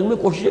اپنے رنگ میں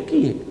کوششیں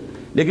کی ہیں۔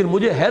 لیکن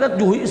مجھے حیرت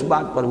جو ہوئی اس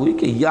بات پر ہوئی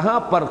کہ یہاں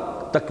پر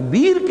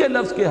تکبیر کے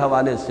لفظ کے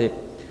حوالے سے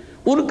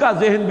ان کا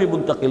ذہن بھی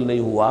منتقل نہیں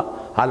ہوا،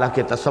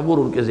 حالانکہ تصور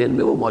ان کے ذہن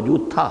میں وہ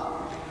موجود تھا۔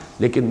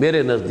 لیکن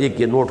میرے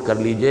نزدیک یہ نوٹ کر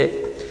لیجئے،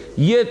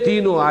 یہ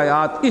تینوں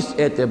آیات اس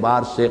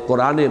اعتبار سے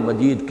قرآن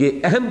مجید کے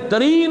اہم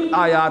ترین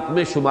آیات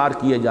میں شمار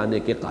کیے جانے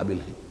کے قابل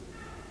ہیں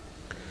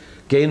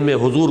کہ ان میں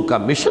حضور کا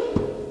مشن،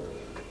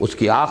 اس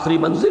کی آخری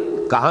منزل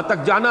کہاں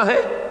تک جانا ہے،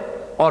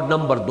 اور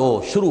نمبر 2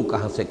 شروع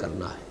کہاں سے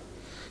کرنا ہے۔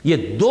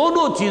 یہ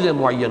دونوں چیزیں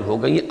معین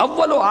ہو گئی ہیں۔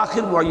 اول و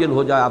آخر معین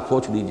ہو جائے، آپ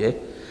سوچ لیجئے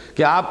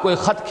کہ آپ کو ایک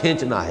خط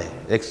کھینچنا ہے،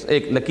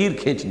 ایک لکیر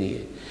کھینچنی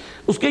ہے،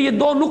 اس کے یہ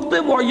 2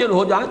 نقطے معین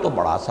ہو جائیں تو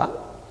بڑا آسان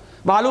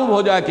معلوم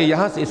ہو جائے کہ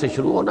یہاں سے اسے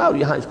شروع ہونا ہے اور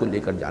یہاں اس کو لے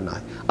کر جانا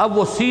ہے۔ اب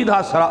وہ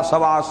سیدھا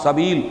سوا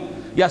سبیل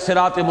یا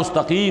صراط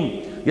مستقیم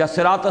یا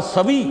صراط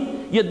السوی،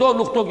 یہ 2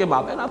 نقطوں کے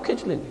مابین آپ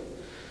کھینچ لیں گے۔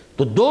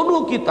 تو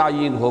دونوں کی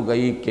تعیین ہو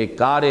گئی کہ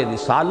کار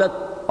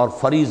رسالت اور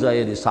فریضہ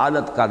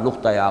رسالت کا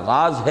نقطہ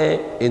آغاز ہے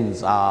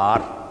انذار،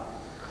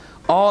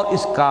 اور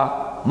اس کا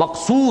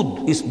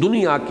مقصود اس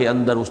دنیا کے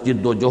اندر اس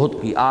جد و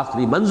جہد کی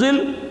آخری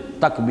منزل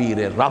تکبیر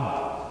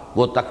رب۔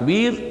 وہ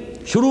تکبیر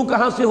شروع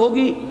کہاں سے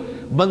ہوگی؟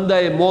 بندہ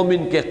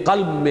مومن کے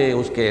قلب میں،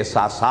 اس کے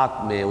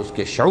احساسات میں، اس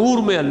کے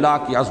شعور میں اللہ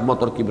کی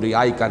عظمت اور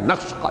کبریائی کا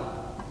نقش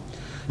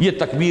قلب، یہ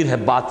تکبیر ہے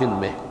باطن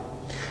میں۔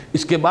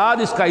 اس کے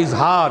بعد اس کا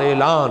اظہار،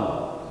 اعلان،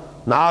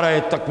 نعرہ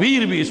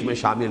تکبیر بھی اس میں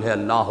شامل ہے،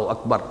 اللہ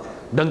اکبر،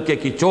 ڈنکے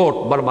کی چوٹ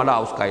برملا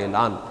اس کا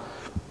اعلان،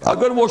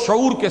 اگر وہ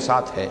شعور کے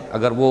ساتھ ہے،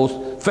 اگر وہ اس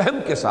فہم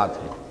کے ساتھ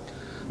ہے۔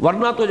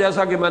 ورنہ تو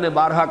جیسا کہ میں نے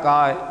بارہا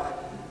کہا ہے،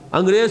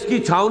 انگریز کی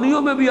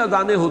چھاونیوں میں بھی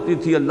اذانیں ہوتی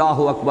تھی،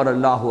 اللہ اکبر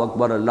اللہ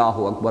اکبر اللہ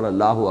اکبر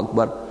اللہ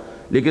اکبر،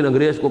 لیکن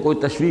انگریز کو کوئی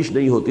تشویش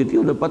نہیں ہوتی تھی،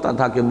 انہیں پتہ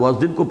تھا کہ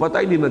مؤذن کو پتہ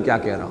ہی نہیں میں کیا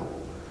کہہ رہا ہوں۔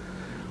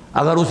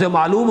 اگر اسے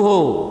معلوم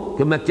ہو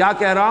کہ میں کیا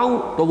کہہ رہا ہوں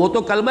تو وہ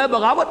تو کلمہ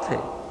بغاوت ہے۔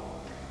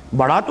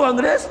 بڑا تو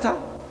انگریز تھا،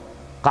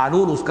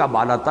 قانون اس کا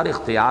بالا تر،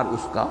 اختیار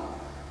اس کا،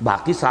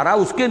 باقی سارا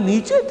اس کے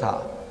نیچے تھا۔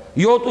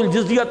 یوت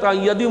الجزیۃ عن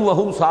ید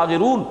وہم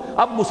صاغرون،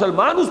 اب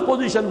مسلمان اس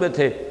پوزیشن میں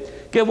تھے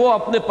کہ وہ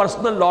اپنے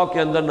پرسنل لاء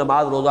کے اندر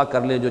نماز روزہ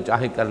کر لیں، جو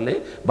چاہیں کر لیں،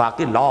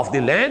 باقی لا آف دی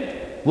لینڈ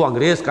وہ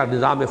انگریز کا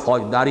نظام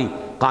فوجداری،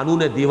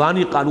 قانون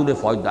دیوانی، قانون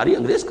فوجداری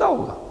انگریز کا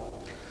ہوگا۔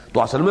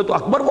 تو اصل میں تو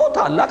اکبر وہ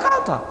تھا، اللہ کہا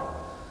تھا،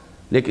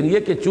 لیکن یہ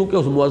کہ چونکہ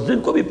اس مؤذن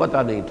کو بھی پتہ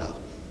نہیں تھا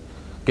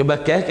کہ میں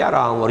کہہ کیا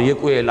رہا ہوں اور یہ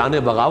کوئی اعلان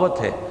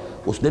بغاوت ہے،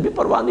 اس نے بھی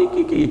پرواہ نہیں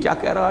کی کہ یہ کیا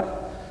کہہ رہا ہے۔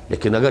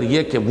 لیکن اگر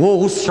یہ کہ وہ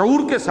اس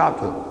شعور کے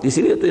ساتھ ہو،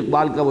 اسی لیے تو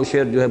اقبال کا وہ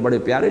شعر جو ہے بڑے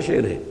پیارے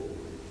شعر ہے،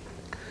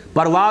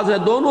 پرواز ہے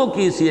دونوں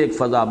کی اسی ایک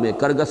فضا میں،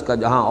 کرگس کا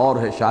جہاں اور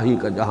ہے شاہی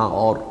کا جہاں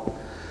اور،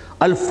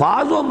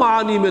 الفاظ و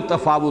معانی میں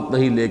تفاوت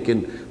نہیں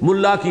لیکن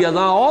ملا کی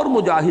اذاں اور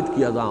مجاہد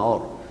کی اذاں اور۔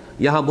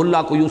 یہاں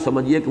ملا کو یوں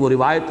سمجھیے کہ وہ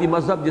روایتی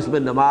مذہب جس میں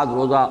نماز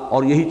روزہ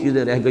اور یہی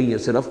چیزیں رہ گئی ہیں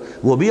صرف،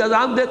 وہ بھی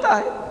اذان دیتا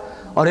ہے،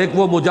 اور ایک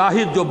وہ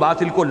مجاہد جو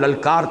باطل کو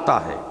للکارتا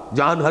ہے،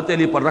 جان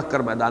ہتھیلی پر رکھ کر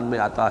میدان میں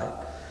آتا ہے،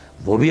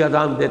 وہ بھی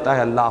اذان دیتا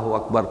ہے اللہ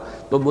اکبر۔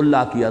 تو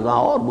ملا کی اذاں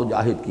اور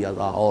مجاہد کی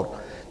اذاں اور۔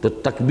 تو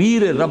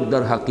تکبیر رب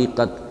در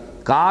حقیقت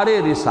کار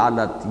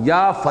رسالت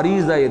یا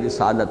فریضہ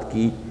رسالت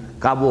کی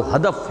کا وہ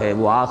ہدف ہے،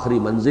 وہ آخری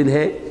منزل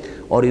ہے۔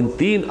 اور ان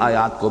 3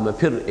 آیات کو میں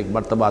پھر ایک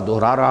مرتبہ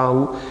دہرا رہا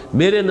ہوں،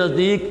 میرے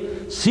نزدیک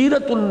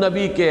سیرت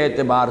النبی کے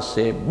اعتبار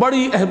سے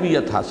بڑی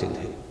اہمیت حاصل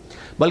ہے۔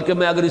 بلکہ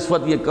میں اگر اس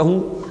وقت یہ کہوں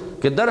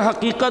کہ در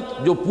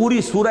حقیقت جو پوری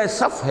سورہ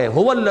صف ہے،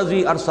 هو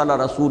الذی ارسل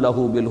رسولہ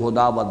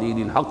بالہدی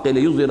ودین الحق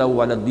لیظہرہ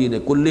علی الدین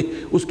کلہ،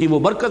 اس کی وہ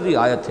مرکزی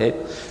آیت ہے،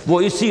 وہ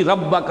اسی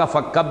ربک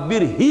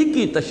فکبر ہی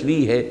کی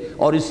تشریح ہے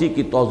اور اسی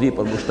کی توضیح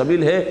پر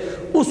مشتمل ہے،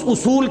 اس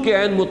اصول کے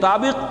عین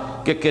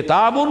مطابق کہ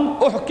کتاب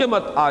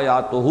احکمت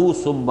آیاتہ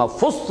ثم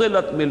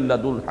فصلت من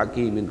لدن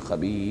حکیم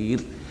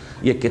خبیر۔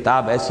 یہ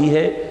کتاب ایسی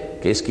ہے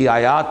کہ اس کی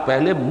آیات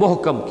پہلے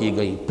محکم کی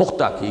گئیں،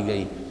 پختہ کی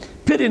گئیں،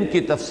 پھر ان کی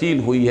تفصیل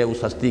ہوئی ہے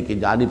اس ہستی کی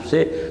جانب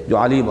سے جو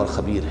علیم اور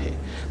خبیر ہے۔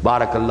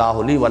 بارک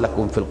اللہ لی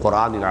ولکم فی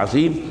القرآن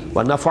العظیم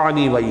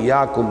ونفعنی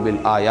وإیاکم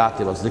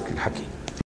بالآیات والذکر الحکیم۔